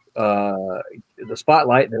 the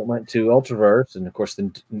Spotlight, that went to Ultraverse, and of course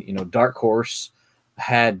then Dark Horse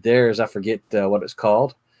had theirs. I forget what it's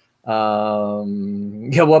called.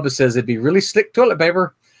 Wubba says it'd be really slick toilet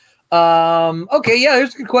paper. Okay, yeah,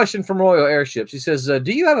 here's a good question from Royal Airships. He says,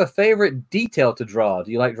 do you have a favorite detail to draw?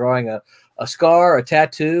 Do you like drawing a scar, a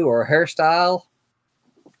tattoo, or a hairstyle?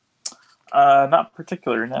 Not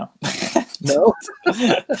particular, no. No.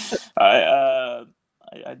 I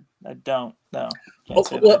don't. No, can't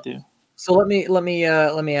say that I do. So let me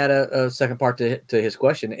add a second part to his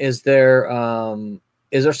question. Is there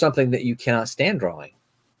something that you cannot stand drawing?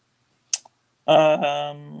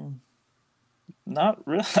 Not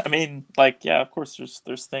really. I mean, like, yeah, of course,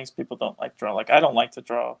 there's things people don't like draw. Like, I don't like to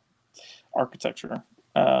draw architecture.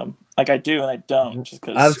 Like I do and I don't. Just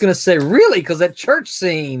because I was gonna say, really, because that church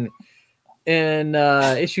scene in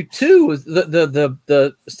issue 2 was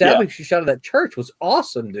the establishing shot of that church was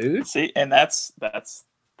awesome, dude. See, and that's the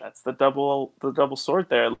double sword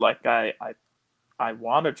there. Like I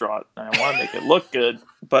want to draw it and I want to make it look good,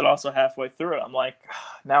 but also halfway through it, I'm like,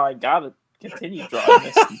 now I gotta continue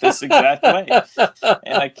drawing this exact way,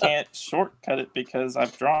 and I can't shortcut it because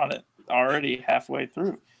I've drawn it already halfway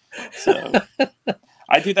through. So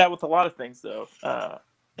I do that with a lot of things, though,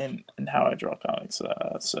 in how I draw comics.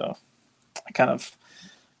 So I kind of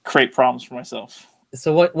create problems for myself.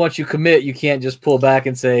 So once you commit, you can't just pull back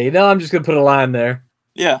and say, "No, I'm just going to put a line there."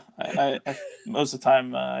 Yeah, I most of the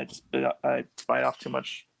time I bite off too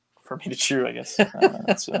much for me to chew, I guess.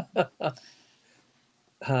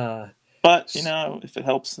 But if it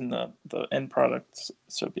helps in the end product,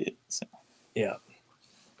 so be it. So. Yeah.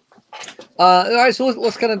 All right, so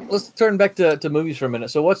let's turn back to movies for a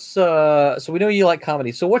minute. So so we know you like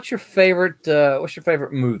comedy. So what's your favorite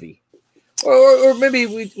movie? Or maybe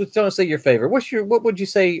we don't say your favorite. What would you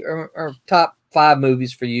say are top 5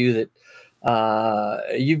 movies for you that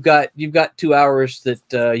you've got 2 hours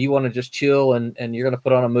that you want to just chill and you're going to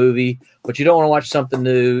put on a movie, but you don't want to watch something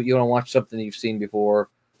new. You want to watch something you've seen before.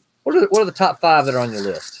 What are the top 5 that are on your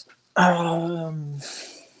list? Trying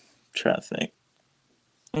to think.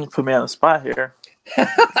 You put me on the spot here.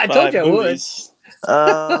 I told you movies.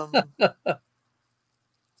 I would.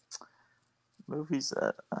 Movies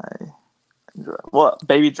that I enjoy. Well,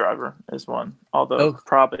 Baby Driver is one. Although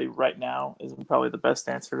probably right now isn't probably the best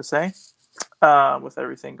answer to say, with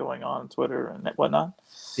everything going on Twitter and whatnot.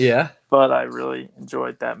 Yeah. But I really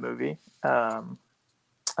enjoyed that movie.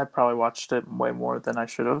 I probably watched it way more than I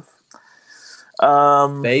should have.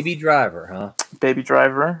 Baby Driver, huh? Baby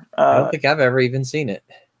Driver. I don't think I've ever even seen it.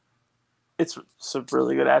 It's a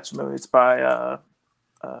really good action movie. It's by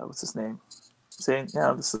what's his name? See,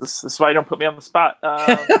 this is why you don't put me on the spot.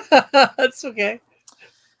 That's okay.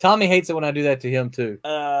 Tommy hates it when I do that to him too.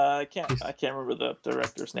 I can't remember the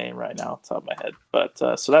director's name right now off the top of my head. But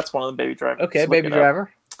so that's one of the Baby Driver. Okay, Baby Driver.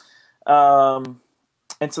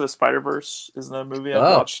 Into the Spider-Verse is another movie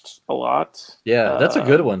I've watched a lot. Yeah, that's a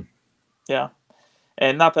good one. Yeah.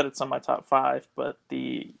 And not that it's on my top 5, but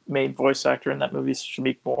the main voice actor in that movie is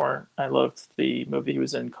Shamik Moore. I loved the movie he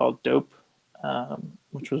was in called Dope,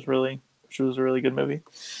 which was a really good movie.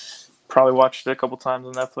 Probably watched it a couple times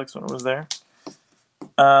on Netflix when it was there.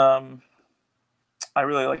 I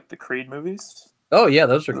really like the Creed movies. Oh yeah,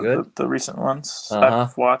 those are good. The recent ones.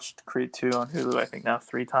 I've watched Creed 2 on Hulu, I think now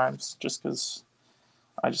 3 times, just because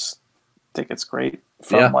I just think it's great.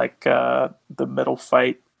 From the middle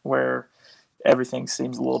fight where everything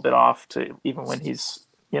seems a little bit off to even when he's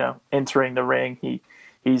entering the ring,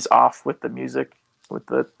 he's off with the music, with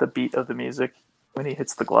the beat of the music. When he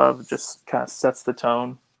hits the glove, it just kind of sets the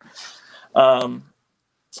tone. Trying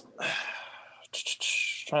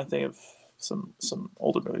to think of some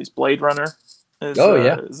older movies. Blade Runner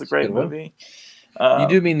is a great movie. You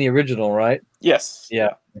do mean the original, right? Yes.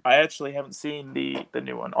 Yeah. I actually haven't seen the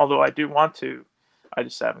new one, although I do want to. I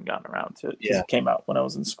just haven't gotten around to it because it came out when I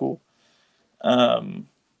was in school.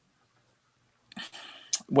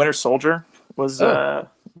 Winter Soldier was the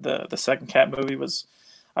second Cap movie. Was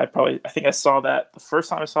I think I saw that the first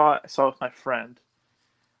time I saw it with my friend,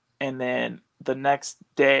 and then the next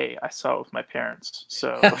day I saw it with my parents.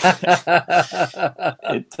 So I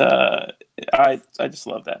just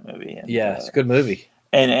love that movie. And, it's a good movie.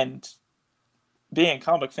 And being a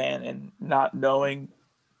comic fan and not knowing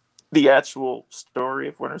the actual story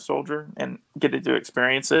of Winter Soldier and getting to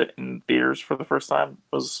experience it in theaters for the first time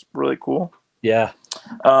was really cool. Yeah.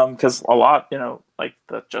 Because a lot, like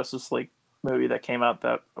the Justice League movie that came out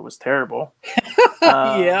that was terrible.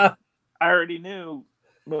 Yeah. I already knew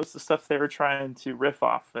most of the stuff they were trying to riff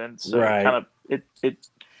off, and so Right. it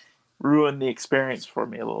ruined the experience for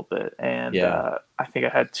me a little bit. And I think I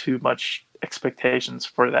had too much expectations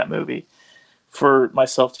for that movie for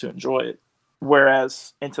myself to enjoy it.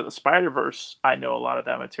 Whereas Into the Spider-Verse, I know a lot of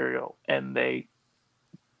that material, and they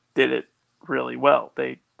did it really well.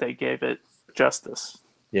 They gave it justice.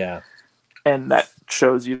 Yeah. And that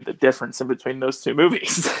shows you the difference in between those two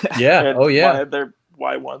movies. Yeah. And Oh yeah.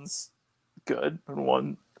 why one's good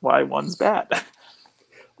and why one's bad.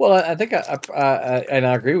 Well, I think and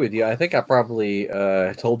I agree with you. I think I probably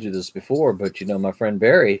told you this before, but my friend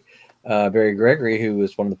Barry Gregory, who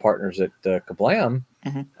was one of the partners at Kablam,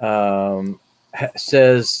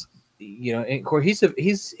 says, and of course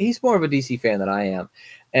he's more of a DC fan than I am,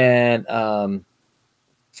 and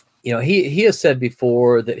he has said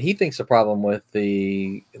before that he thinks the problem with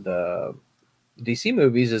the DC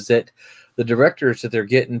movies is that the directors that they're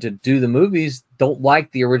getting to do the movies don't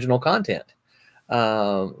like the original content.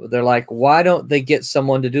 They're like, why don't they get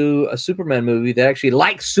someone to do a Superman movie that actually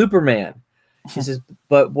likes Superman? He says,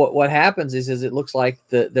 but what happens is it looks like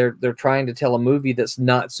they're trying to tell a movie that's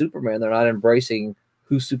not Superman. They're not embracing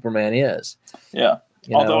who Superman is. Yeah.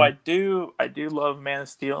 Although I do love Man of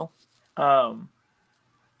Steel,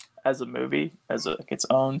 as a movie, as its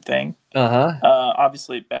own thing.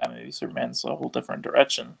 Obviously, Batman v Superman's a whole different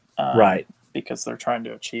direction, right? Because they're trying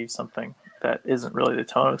to achieve something that isn't really the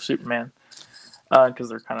tone of Superman, because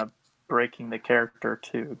they're kind of breaking the character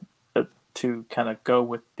to kind of go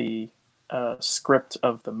with the script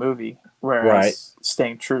of the movie, whereas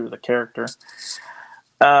staying true to the character.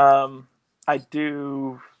 I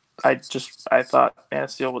thought Man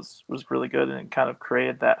of Steel was really good, and it kind of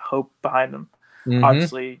created that hope behind them.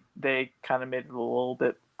 Obviously, they kind of made it a little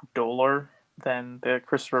bit duller than the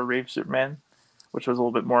Christopher Reeve Superman, which was a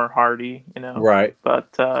little bit more hardy, Right.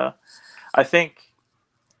 But I think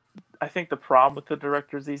the problem with the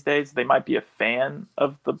directors these days, they might be a fan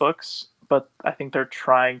of the books, but I think they're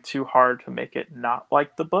trying too hard to make it not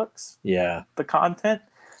like the books. Yeah. The content,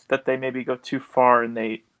 that they maybe go too far and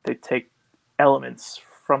they take elements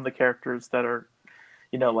from the characters that are,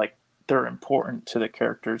 like they're important to the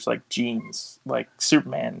characters, like genes, like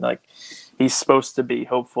Superman. Like he's supposed to be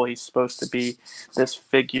hopeful. He's supposed to be this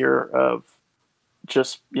figure of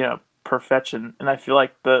just, perfection. And I feel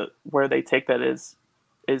like where they take that is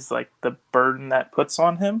like the burden that puts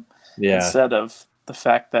on him, instead of the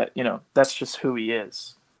fact that, that's just who he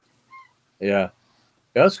is. Yeah.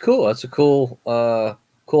 That's cool. That's a cool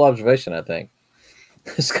observation, I think.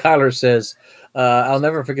 Skylar says, I'll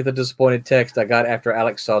never forget the disappointed text I got after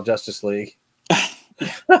Alex saw Justice League.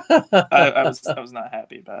 I was not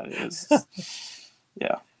happy about it.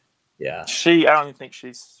 Yeah. Yeah. I don't even think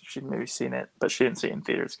she'd maybe seen it, but she didn't see it in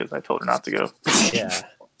theaters because I told her not to go. Yeah.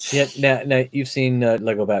 Yeah. Now you've seen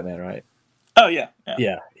Lego Batman, right? Oh yeah.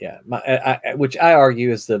 Yeah. Which I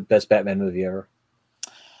argue is the best Batman movie ever.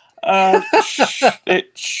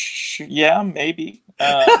 Yeah, maybe.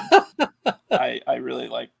 I really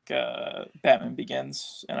like Batman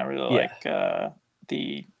Begins, and I really like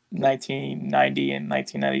the 1990 and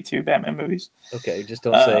 1992 Batman movies. Okay, just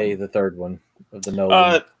don't say the third one of the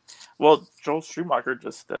Nolan. Well, Joel Schumacher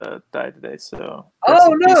just died today, so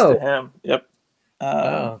oh no, to him. Yep.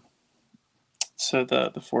 So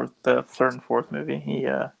the third and fourth movie,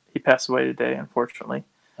 he passed away today, unfortunately.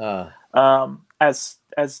 As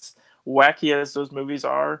wacky as those movies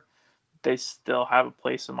are, they still have a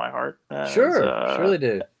place in my heart. Sure they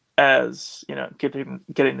do. As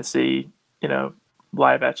getting to see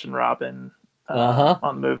live action Robin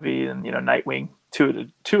on the movie, and Nightwing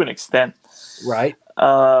to an extent, right?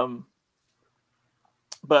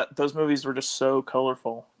 But those movies were just so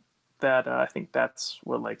colorful that I think that's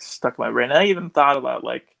what stuck in my brain. And I even thought about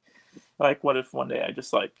like what if one day I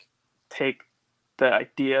just take the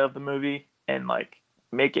idea of the movie and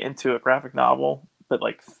make it into a graphic novel, but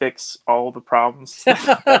fix all the problems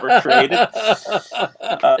that were created.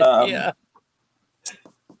 Yeah.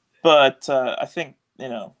 But I think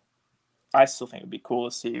I still think it'd be cool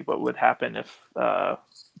to see what would happen if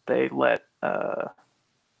they let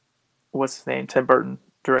what's his name, Tim Burton,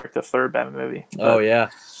 direct the third Batman movie. Oh yeah.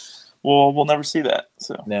 We'll never see that.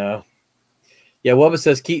 So no. Yeah, Wubba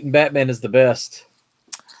says Keaton Batman is the best.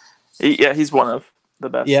 He's one of the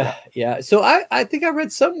best. Yeah. So I think I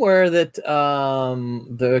read somewhere that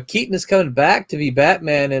the Keaton is coming back to be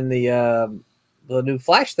Batman in the new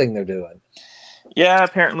Flash thing they're doing. Yeah,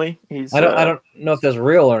 apparently he's. I don't know if that's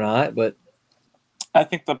real or not, but I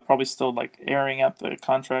think they're probably still like airing out the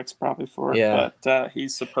contracts probably for it, yeah. but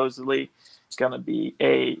he's supposedly gonna be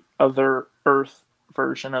a other Earth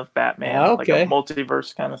version of Batman, like a Okay.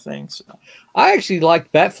 multiverse kind of thing. So I actually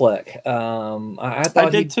liked Batfleck. I I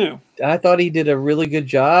thought did too. I thought he did a really good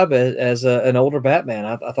job as an older Batman.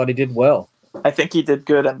 I thought he did well. I think he did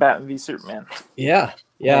good in Batman v Superman. Yeah,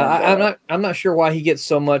 yeah. And, I'm not sure why he gets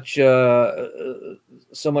so much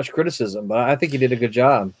criticism, but I think he did a good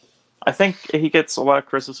job. I think he gets a lot of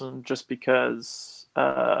criticism just because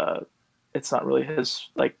it's not really his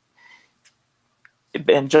like.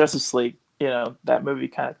 In Justice League, you know, that movie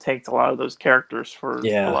kind of tanked a lot of those characters for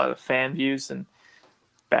a lot of fan views, and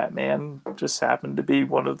Batman just happened to be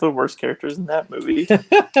one of the worst characters in that movie.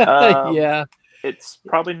 Yeah. It's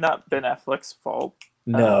probably not Ben Affleck's fault.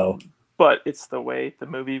 No. But it's the way the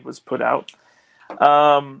movie was put out.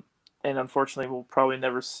 And unfortunately, we'll probably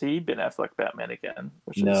never see Ben Affleck Batman again,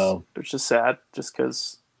 which is sad, just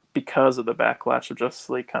because of the backlash of Justice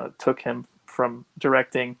League kind of took him from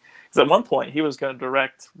directing. Because at one point he was going to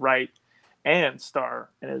direct, write, and star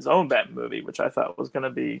in his own Batman movie, which I thought was going to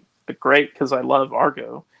be great because I love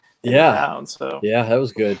Argo. Yeah. So yeah, that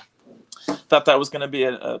was good. Thought that was going to be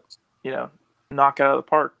a knock out of the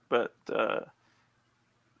park, but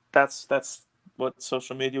that's what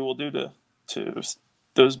social media will do to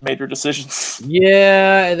those major decisions.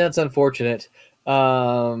 Yeah, and that's unfortunate.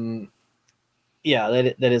 Yeah,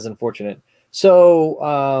 that is unfortunate.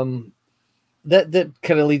 So that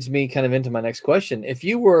kind of leads me kind of into my next question. If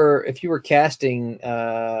you were casting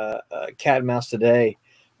Cat and Mouse today,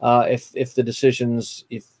 if the decisions,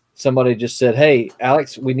 if somebody just said, "Hey,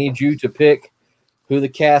 Alex, we need you to pick who the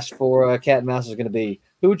cast for Cat and Mouse is going to be,"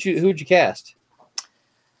 who would you cast?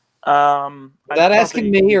 Without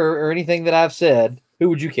asking me or anything that I've said, who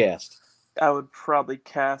would you cast? I would probably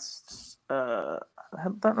cast. I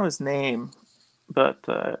don't know his name, but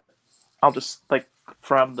I'll just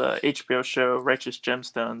from the HBO show Righteous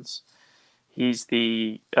Gemstones. He's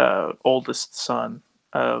the oldest son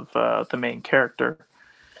of the main character.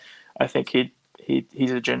 I think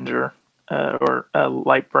he's a ginger or a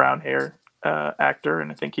light brown hair actor,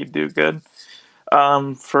 and I think he'd do good.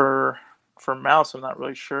 For Mouse, I'm not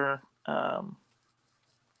really sure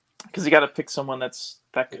because you got to pick someone that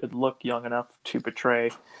could look young enough to portray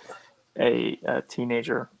a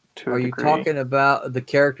teenager. Are you talking about the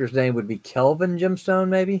character's name would be Kelvin Gemstone,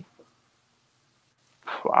 maybe?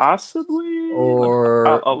 Possibly. Or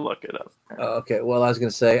I'll look it up. Okay. Well, I was going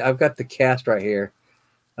to say I've got the cast right here.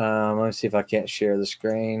 Let me see if I can't share the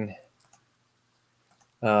screen.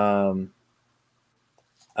 I've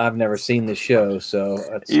never seen the show,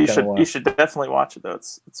 so you should definitely watch it though.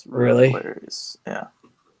 It's really hilarious. Yeah.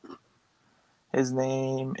 His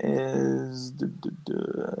name is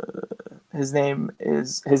his name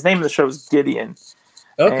in the show is Gideon.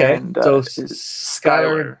 Okay. And, so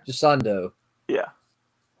Skylar Gisondo. Yeah.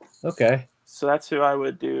 Okay. So that's who I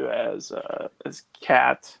would do as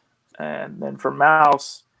Cat, and then for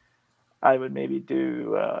Mouse, I would maybe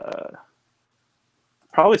do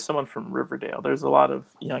probably someone from Riverdale. There's a lot of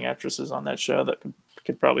young actresses on that show that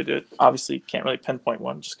could probably do it. Obviously, can't really pinpoint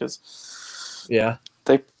one just because. Yeah.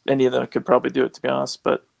 Any of them could probably do it, to be honest.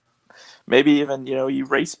 But maybe even you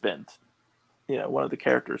race bend, one of the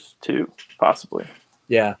characters too, possibly.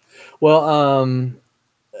 Yeah. Well,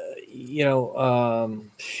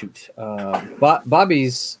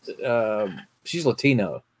 Bobby's she's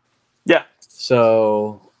Latino. Yeah.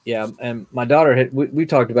 So yeah, and my daughter we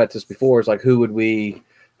talked about this before. It's like who would we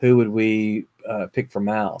pick for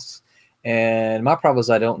Mouse? And my problem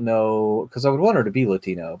is I don't know, because I would want her to be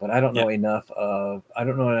Latino, but I don't know enough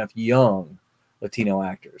young Latino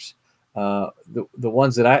actors. The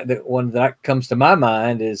one that comes to my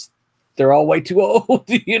mind is they're all way too old.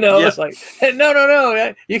 It's like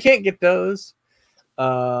no, you can't get those.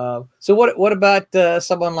 So what about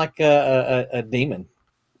someone like a Demon?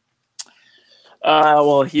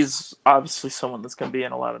 Well, he's obviously someone that's going to be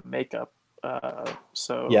in a lot of makeup.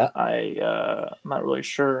 So yeah, I'm not really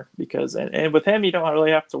sure because and with him you don't really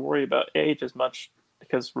have to worry about age as much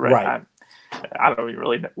because right. I don't even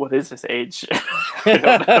really know what is his age.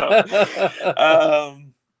 I don't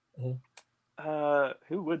know.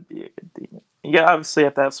 Who would be a good Demon? You obviously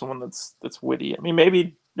have to have someone that's witty. I mean,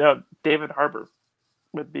 maybe David Harbour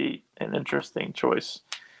would be an interesting choice.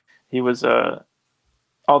 He was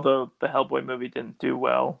although the Hellboy movie didn't do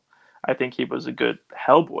well, I think he was a good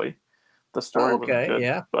Hellboy. The story wasn't good,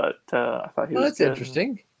 yeah. But I thought he was that's good.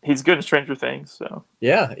 Interesting. He's good in Stranger Things, so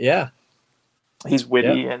yeah. He's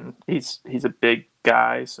witty and he's a big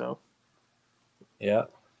guy, so yeah.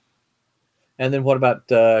 And then what about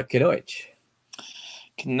Kenoich?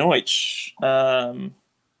 Knoich. I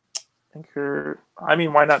think her. I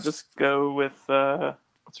mean, why not just go with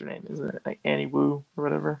what's her name? Is it like Annie Wu or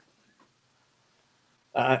whatever?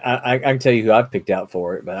 I can tell you who I've picked out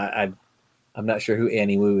for it, but I'm not sure who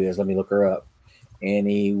Annie Wu is. Let me look her up.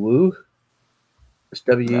 Annie Wu. It's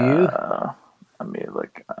W-U. I mean,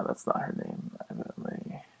 like that's not her name.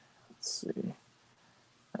 Let's see.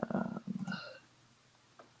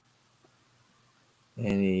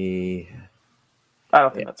 Annie. I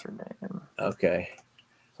don't think that's her name. Okay.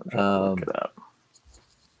 So I'm trying to look it up.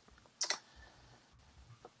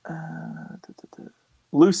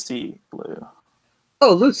 Lucy Liu.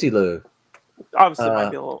 Oh, Lucy Liu. Obviously, it might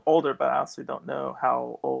be a little older, but I honestly don't know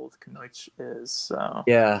how old Knoich is. So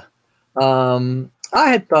yeah, I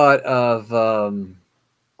had thought of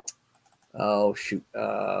oh shoot,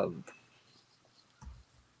 Iron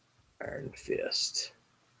Fist.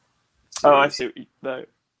 Oh, I see. I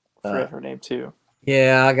forgot her name too.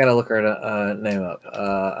 Yeah, I gotta look her name up.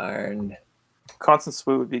 Iron Constance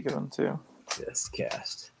Wu would be a good one too. Fist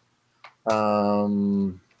cast.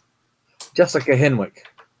 Jessica Henwick.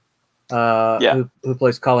 Who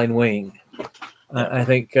plays Colleen Wing. Yeah. I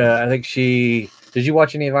think she. Did you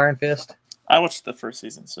watch any of Iron Fist? I watched the first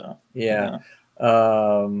season, so yeah.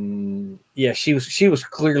 She was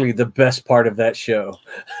clearly the best part of that show.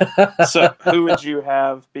 So who would you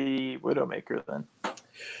have be Widowmaker then?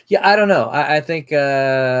 Yeah, I don't know. I think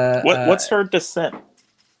what's her descent?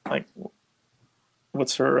 Like,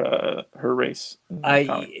 what's her race?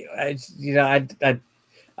 I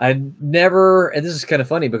never, and this is kind of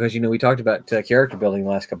funny because we talked about character building the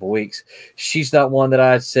last couple of weeks. She's not one that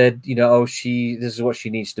I said this is what she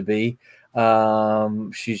needs to be.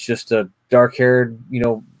 She's just a dark-haired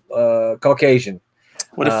Caucasian.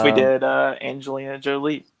 What if we did Angelina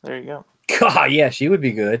Jolie? There you go. God, yeah, she would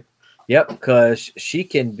be good. Yep, because she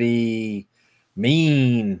can be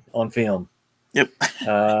mean on film. Yep.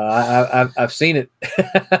 I've seen it.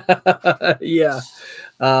 Yeah.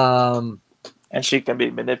 And she can be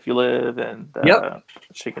manipulative, and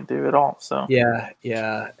she can do it all. So yeah.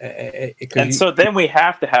 And so then we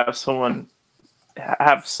have to have someone,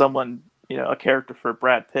 a character for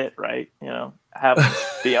Brad Pitt, right? Have them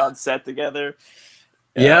be on set together.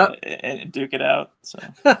 And duke it out. So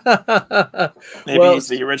maybe he's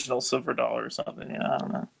the original Silver Dollar or something. I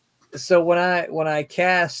don't know. So when I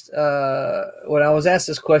cast, when I was asked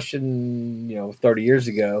this question, 30 years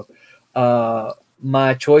ago,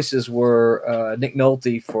 my choices were Nick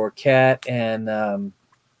Nolte for Cat and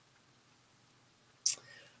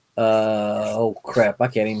oh crap, I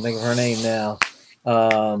can't even think of her name now.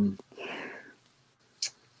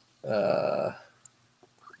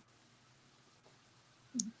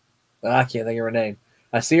 I can't think of her name.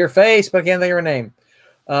 I see her face, but I can't think of her name.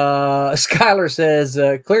 Skylar says,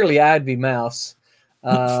 clearly I'd be Mouse.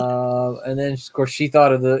 And then, of course, she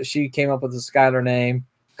came up with the Skylar name.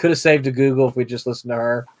 Could have saved to Google if we just listened to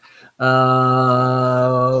her.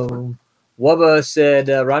 Wubba said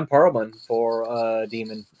Ron Perlman for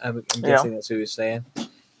Demon. I'm guessing that's who he's saying.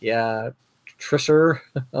 Yeah. Trisher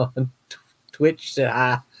on Twitch said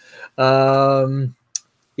hi.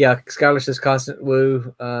 Yeah, Skylar says Constant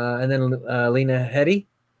Wu, and then Lena Headey.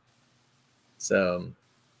 So,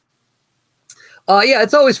 yeah,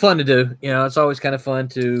 it's always fun to do. It's always kind of fun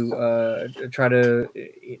to try to,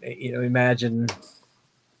 imagine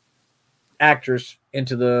actors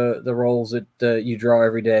into the roles that you draw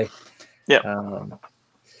every day. Yeah. All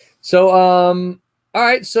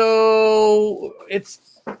right. So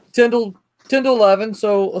it's 10 to 11.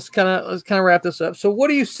 So let's kind of wrap this up. So what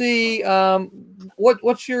do you see?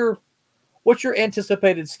 What's your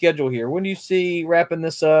anticipated schedule here? When do you see wrapping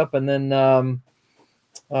this up, and then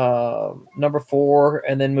number 4,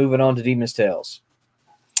 and then moving on to Demon's Tales?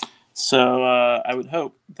 So I would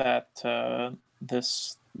hope that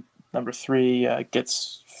this number 3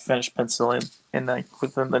 gets finished penciling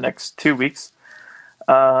within the next 2 weeks,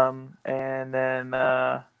 and then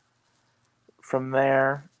from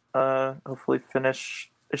there, hopefully finish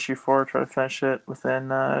issue 4. Try to finish it within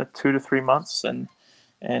 2 to 3 months, and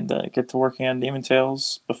get to working on Demon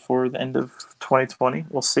Tales before the end of 2020.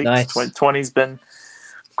 We'll see. Nice. 2020's been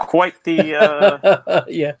quite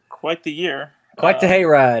the quite the year. Quite the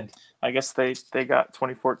hayride. I guess they got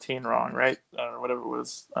 2014 wrong, right? Or whatever it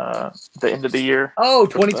was, the end of the year. Oh,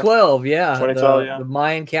 2012, yeah. 2012, the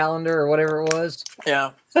Mayan calendar or whatever it was. Yeah.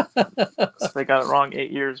 So they got it wrong 8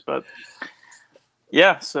 years, but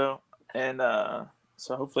yeah. So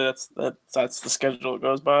hopefully that's the schedule it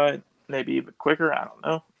goes by. Maybe even quicker. I don't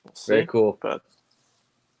know. We'll see. Very cool. But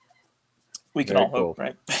we can all hope,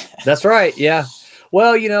 right? That's right. Yeah.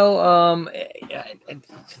 Well, really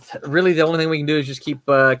the only thing we can do is just keep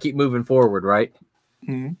moving forward, right?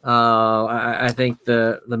 Mm-hmm. I think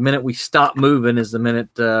the minute we stop moving is the minute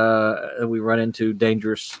we run into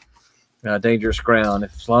dangerous ground.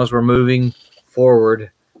 As long as we're moving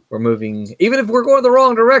forward, we're moving. Even if we're going the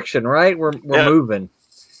wrong direction, right? We're moving.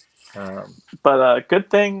 But good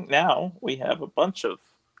thing now we have a bunch of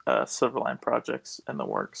Silverline projects in the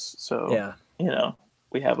works. So yeah,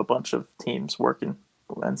 we have a bunch of teams working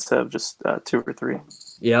instead of just 2 or 3.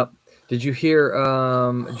 Yep. Did you hear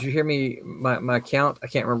me? My count? I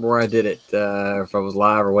can't remember where I did it. If I was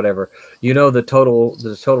live or whatever. The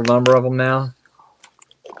total number of them now.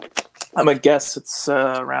 I'm gonna guess it's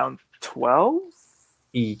around 12.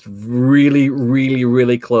 Really, really,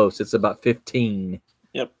 really close. It's about 15.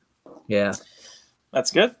 Yep. Yeah.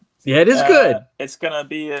 That's good. Yeah, it is good. It's gonna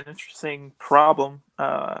be an interesting problem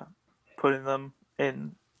putting them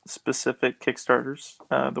in specific Kickstarters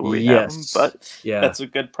the way we have them, but that's a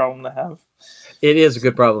good problem to have. It is a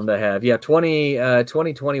good problem to have. Yeah,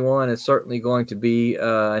 2021 is certainly going to be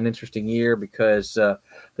an interesting year because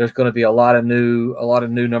there's going to be a lot of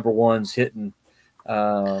new number ones hitting.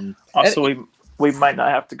 Also, we might not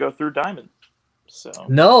have to go through Diamond. So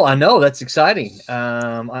no, I know that's exciting.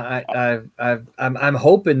 I'm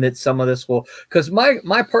hoping that some of this will, because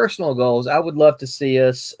my personal goals, I would love to see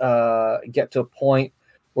us get to a point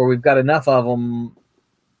where we've got enough of them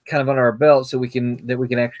kind of under our belt so we can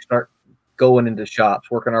actually start going into shops,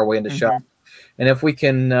 working our way into shops. And if we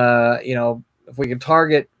can, if we can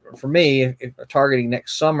target, for me, if targeting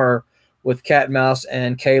next summer with Cat and Mouse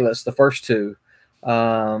and Kalis, the first two,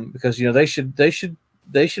 because they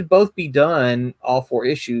should both be done, all 4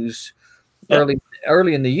 issues,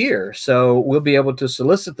 early in the year. So we'll be able to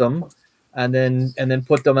solicit them and then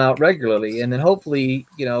put them out regularly. And then hopefully,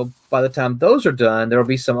 by the time those are done, there'll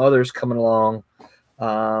be some others coming along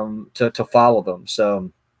to follow them. So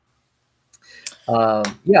I'm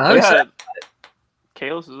excited.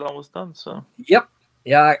 Kalis is almost done. So yep.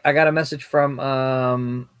 Yeah, I got a message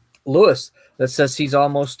from Lewis that says he's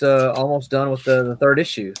almost done with the 3rd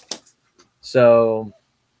issue. So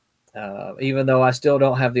even though I still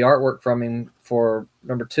don't have the artwork from him for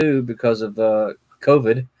number 2 because of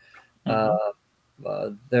COVID,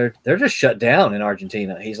 they're just shut down in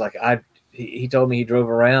Argentina. He's like, he told me he drove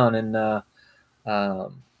around and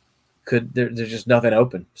there's just nothing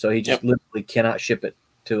open, so he just literally cannot ship it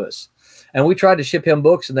to us. And we tried to ship him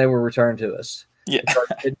books and they were returned to us. Yeah,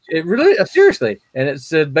 it really seriously, and it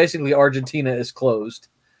said basically Argentina is closed.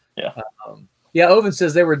 Yeah. Oven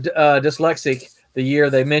says they were dyslexic. The year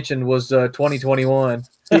they mentioned was 2021.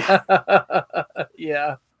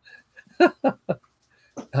 Yeah.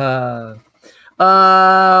 All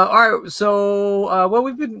right. So, well,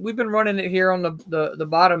 we've been running it here on the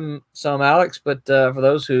bottom some, Alex. But for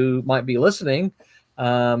those who might be listening,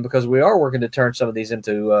 because we are working to turn some of these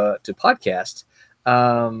into to podcasts,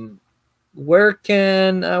 where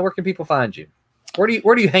can people find you? Where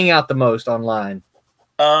do you hang out the most online?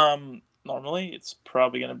 Normally, it's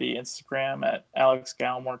probably going to be Instagram at Alex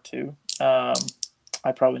Gallimore too. I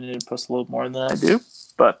probably need to post a little more than I do,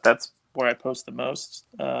 but that's where I post the most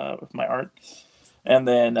with my art. And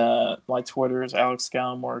then my Twitter is Alex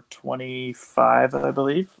Gallimore 25, I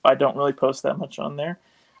believe. I don't really post that much on there,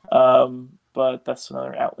 but that's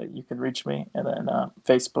another outlet you can reach me. And then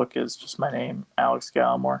Facebook is just my name, Alex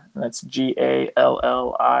Gallimore, and that's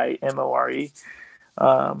Gallimore.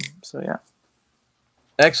 So yeah,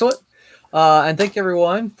 excellent. And thank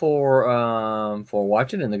everyone for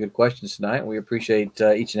watching and the good questions tonight. We appreciate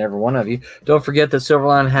each and every one of you. Don't forget that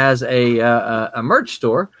Silverline has a merch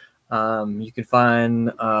store. You can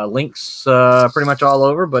find links pretty much all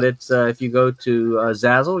over, but it's if you go to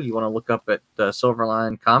Zazzle, you want to look up at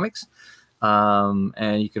SilverlineComics,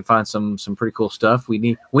 and you can find some pretty cool stuff. We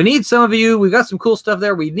need some of you. We've got some cool stuff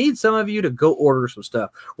there. We need some of you to go order some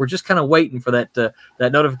stuff. We're just kind of waiting for that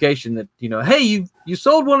notification that hey, you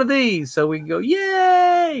sold one of these, so we can go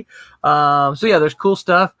yay. So yeah, there's cool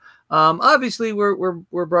stuff. Obviously,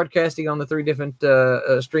 we're broadcasting on the 3 different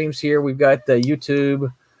streams here. We've got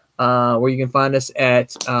YouTube, where you can find us at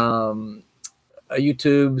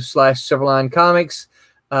YouTube/SilverlineComics.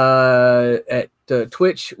 At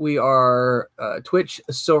Twitch, we are Twitch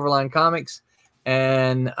SilverlineComics,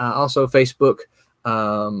 and also Facebook.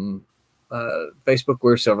 Facebook,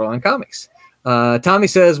 we're SilverlineComics. Tommy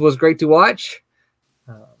says was great to watch.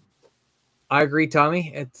 I agree,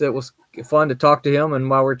 Tommy. It was fun to talk to him, and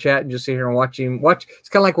while we're chatting, just sit here and watch him. It's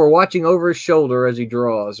kind of like we're watching over his shoulder as he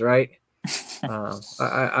draws, right?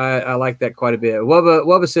 I like that quite a bit.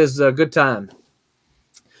 Wubba says good time.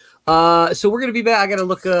 So we're gonna be back. I gotta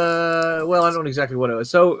look. Well, I don't know exactly what it was.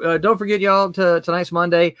 So don't forget, y'all. Tonight's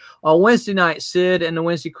Monday. On Wednesday night, Sid and the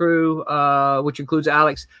Wednesday crew, which includes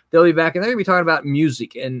Alex, they'll be back, and they're gonna be talking about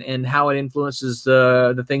music and how it influences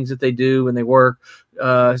the things that they do when they work.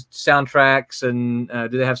 Soundtracks and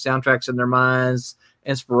do they have soundtracks in their minds?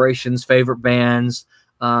 Inspirations, favorite bands,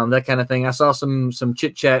 that kind of thing. I saw some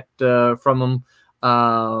chit chat from them.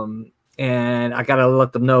 And I gotta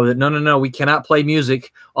let them know that no, we cannot play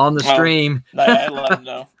music on the stream. I let them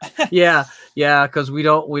know. yeah, because we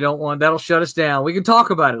don't want that'll shut us down. We can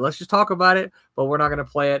talk about it. Let's just talk about it, but we're not gonna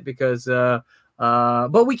play it because.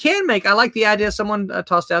 But we can make. I like the idea. Someone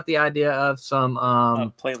tossed out the idea of some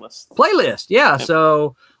playlist. Yeah, yep.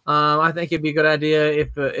 So I think it'd be a good idea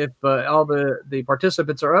if all the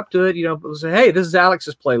participants are up to it. You know, say, hey, this is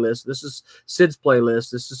Alex's playlist. This is Sid's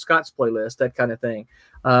playlist. This is Scott's playlist. That kind of thing.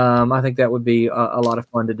 I think that would be a lot of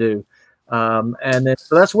fun to do. And then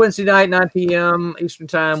so that's Wednesday night, 9 p.m. Eastern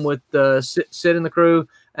time with Sid and the crew.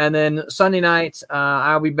 And then Sunday night,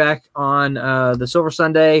 I'll be back on the Silver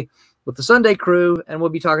Sunday with the Sunday crew, and we'll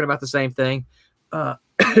be talking about the same thing.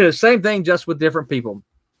 Same thing, just with different people.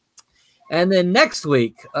 And then next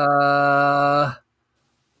week, I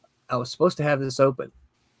was supposed to have this open.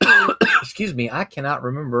 Excuse me, I cannot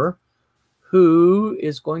remember who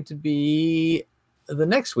is going to be the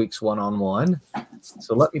next week's one-on-one.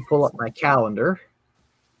 So let me pull up my calendar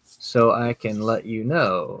so I can let you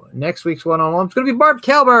know. Next week's one-on-one is going to be Barb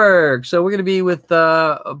Kelberg. So we're going to be with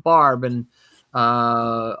Barb and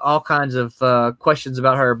all kinds of questions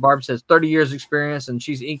about her. Barb says 30 years experience, and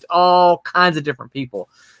she's inked all kinds of different people.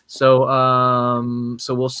 So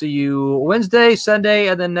so we'll see you Wednesday, Sunday,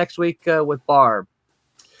 and then next week with Barb.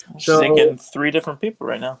 She's inking 3 different people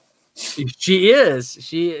right now. She is.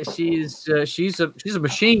 She's a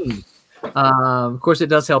machine. Of course, it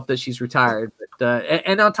does help that she's retired, but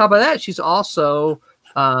and on top of that, she's also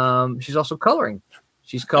coloring.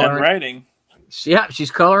 She's coloring and writing.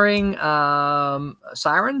 She's coloring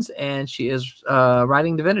Sirens, and she is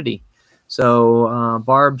writing Divinity. So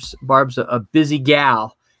Barb's a busy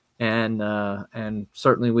gal, and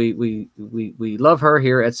certainly we love her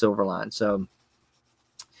here at Silverline. So.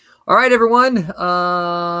 All right, everyone.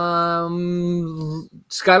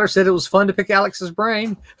 Skylar said it was fun to pick Alex's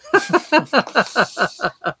brain. All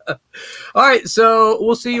right, so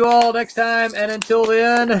we'll see you all next time. And until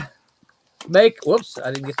then, whoops,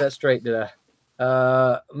 I didn't get that straight, did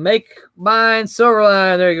I? Make mine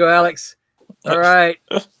Silverline. There you go, Alex. All right.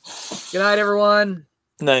 Good night, everyone.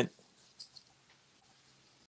 Night.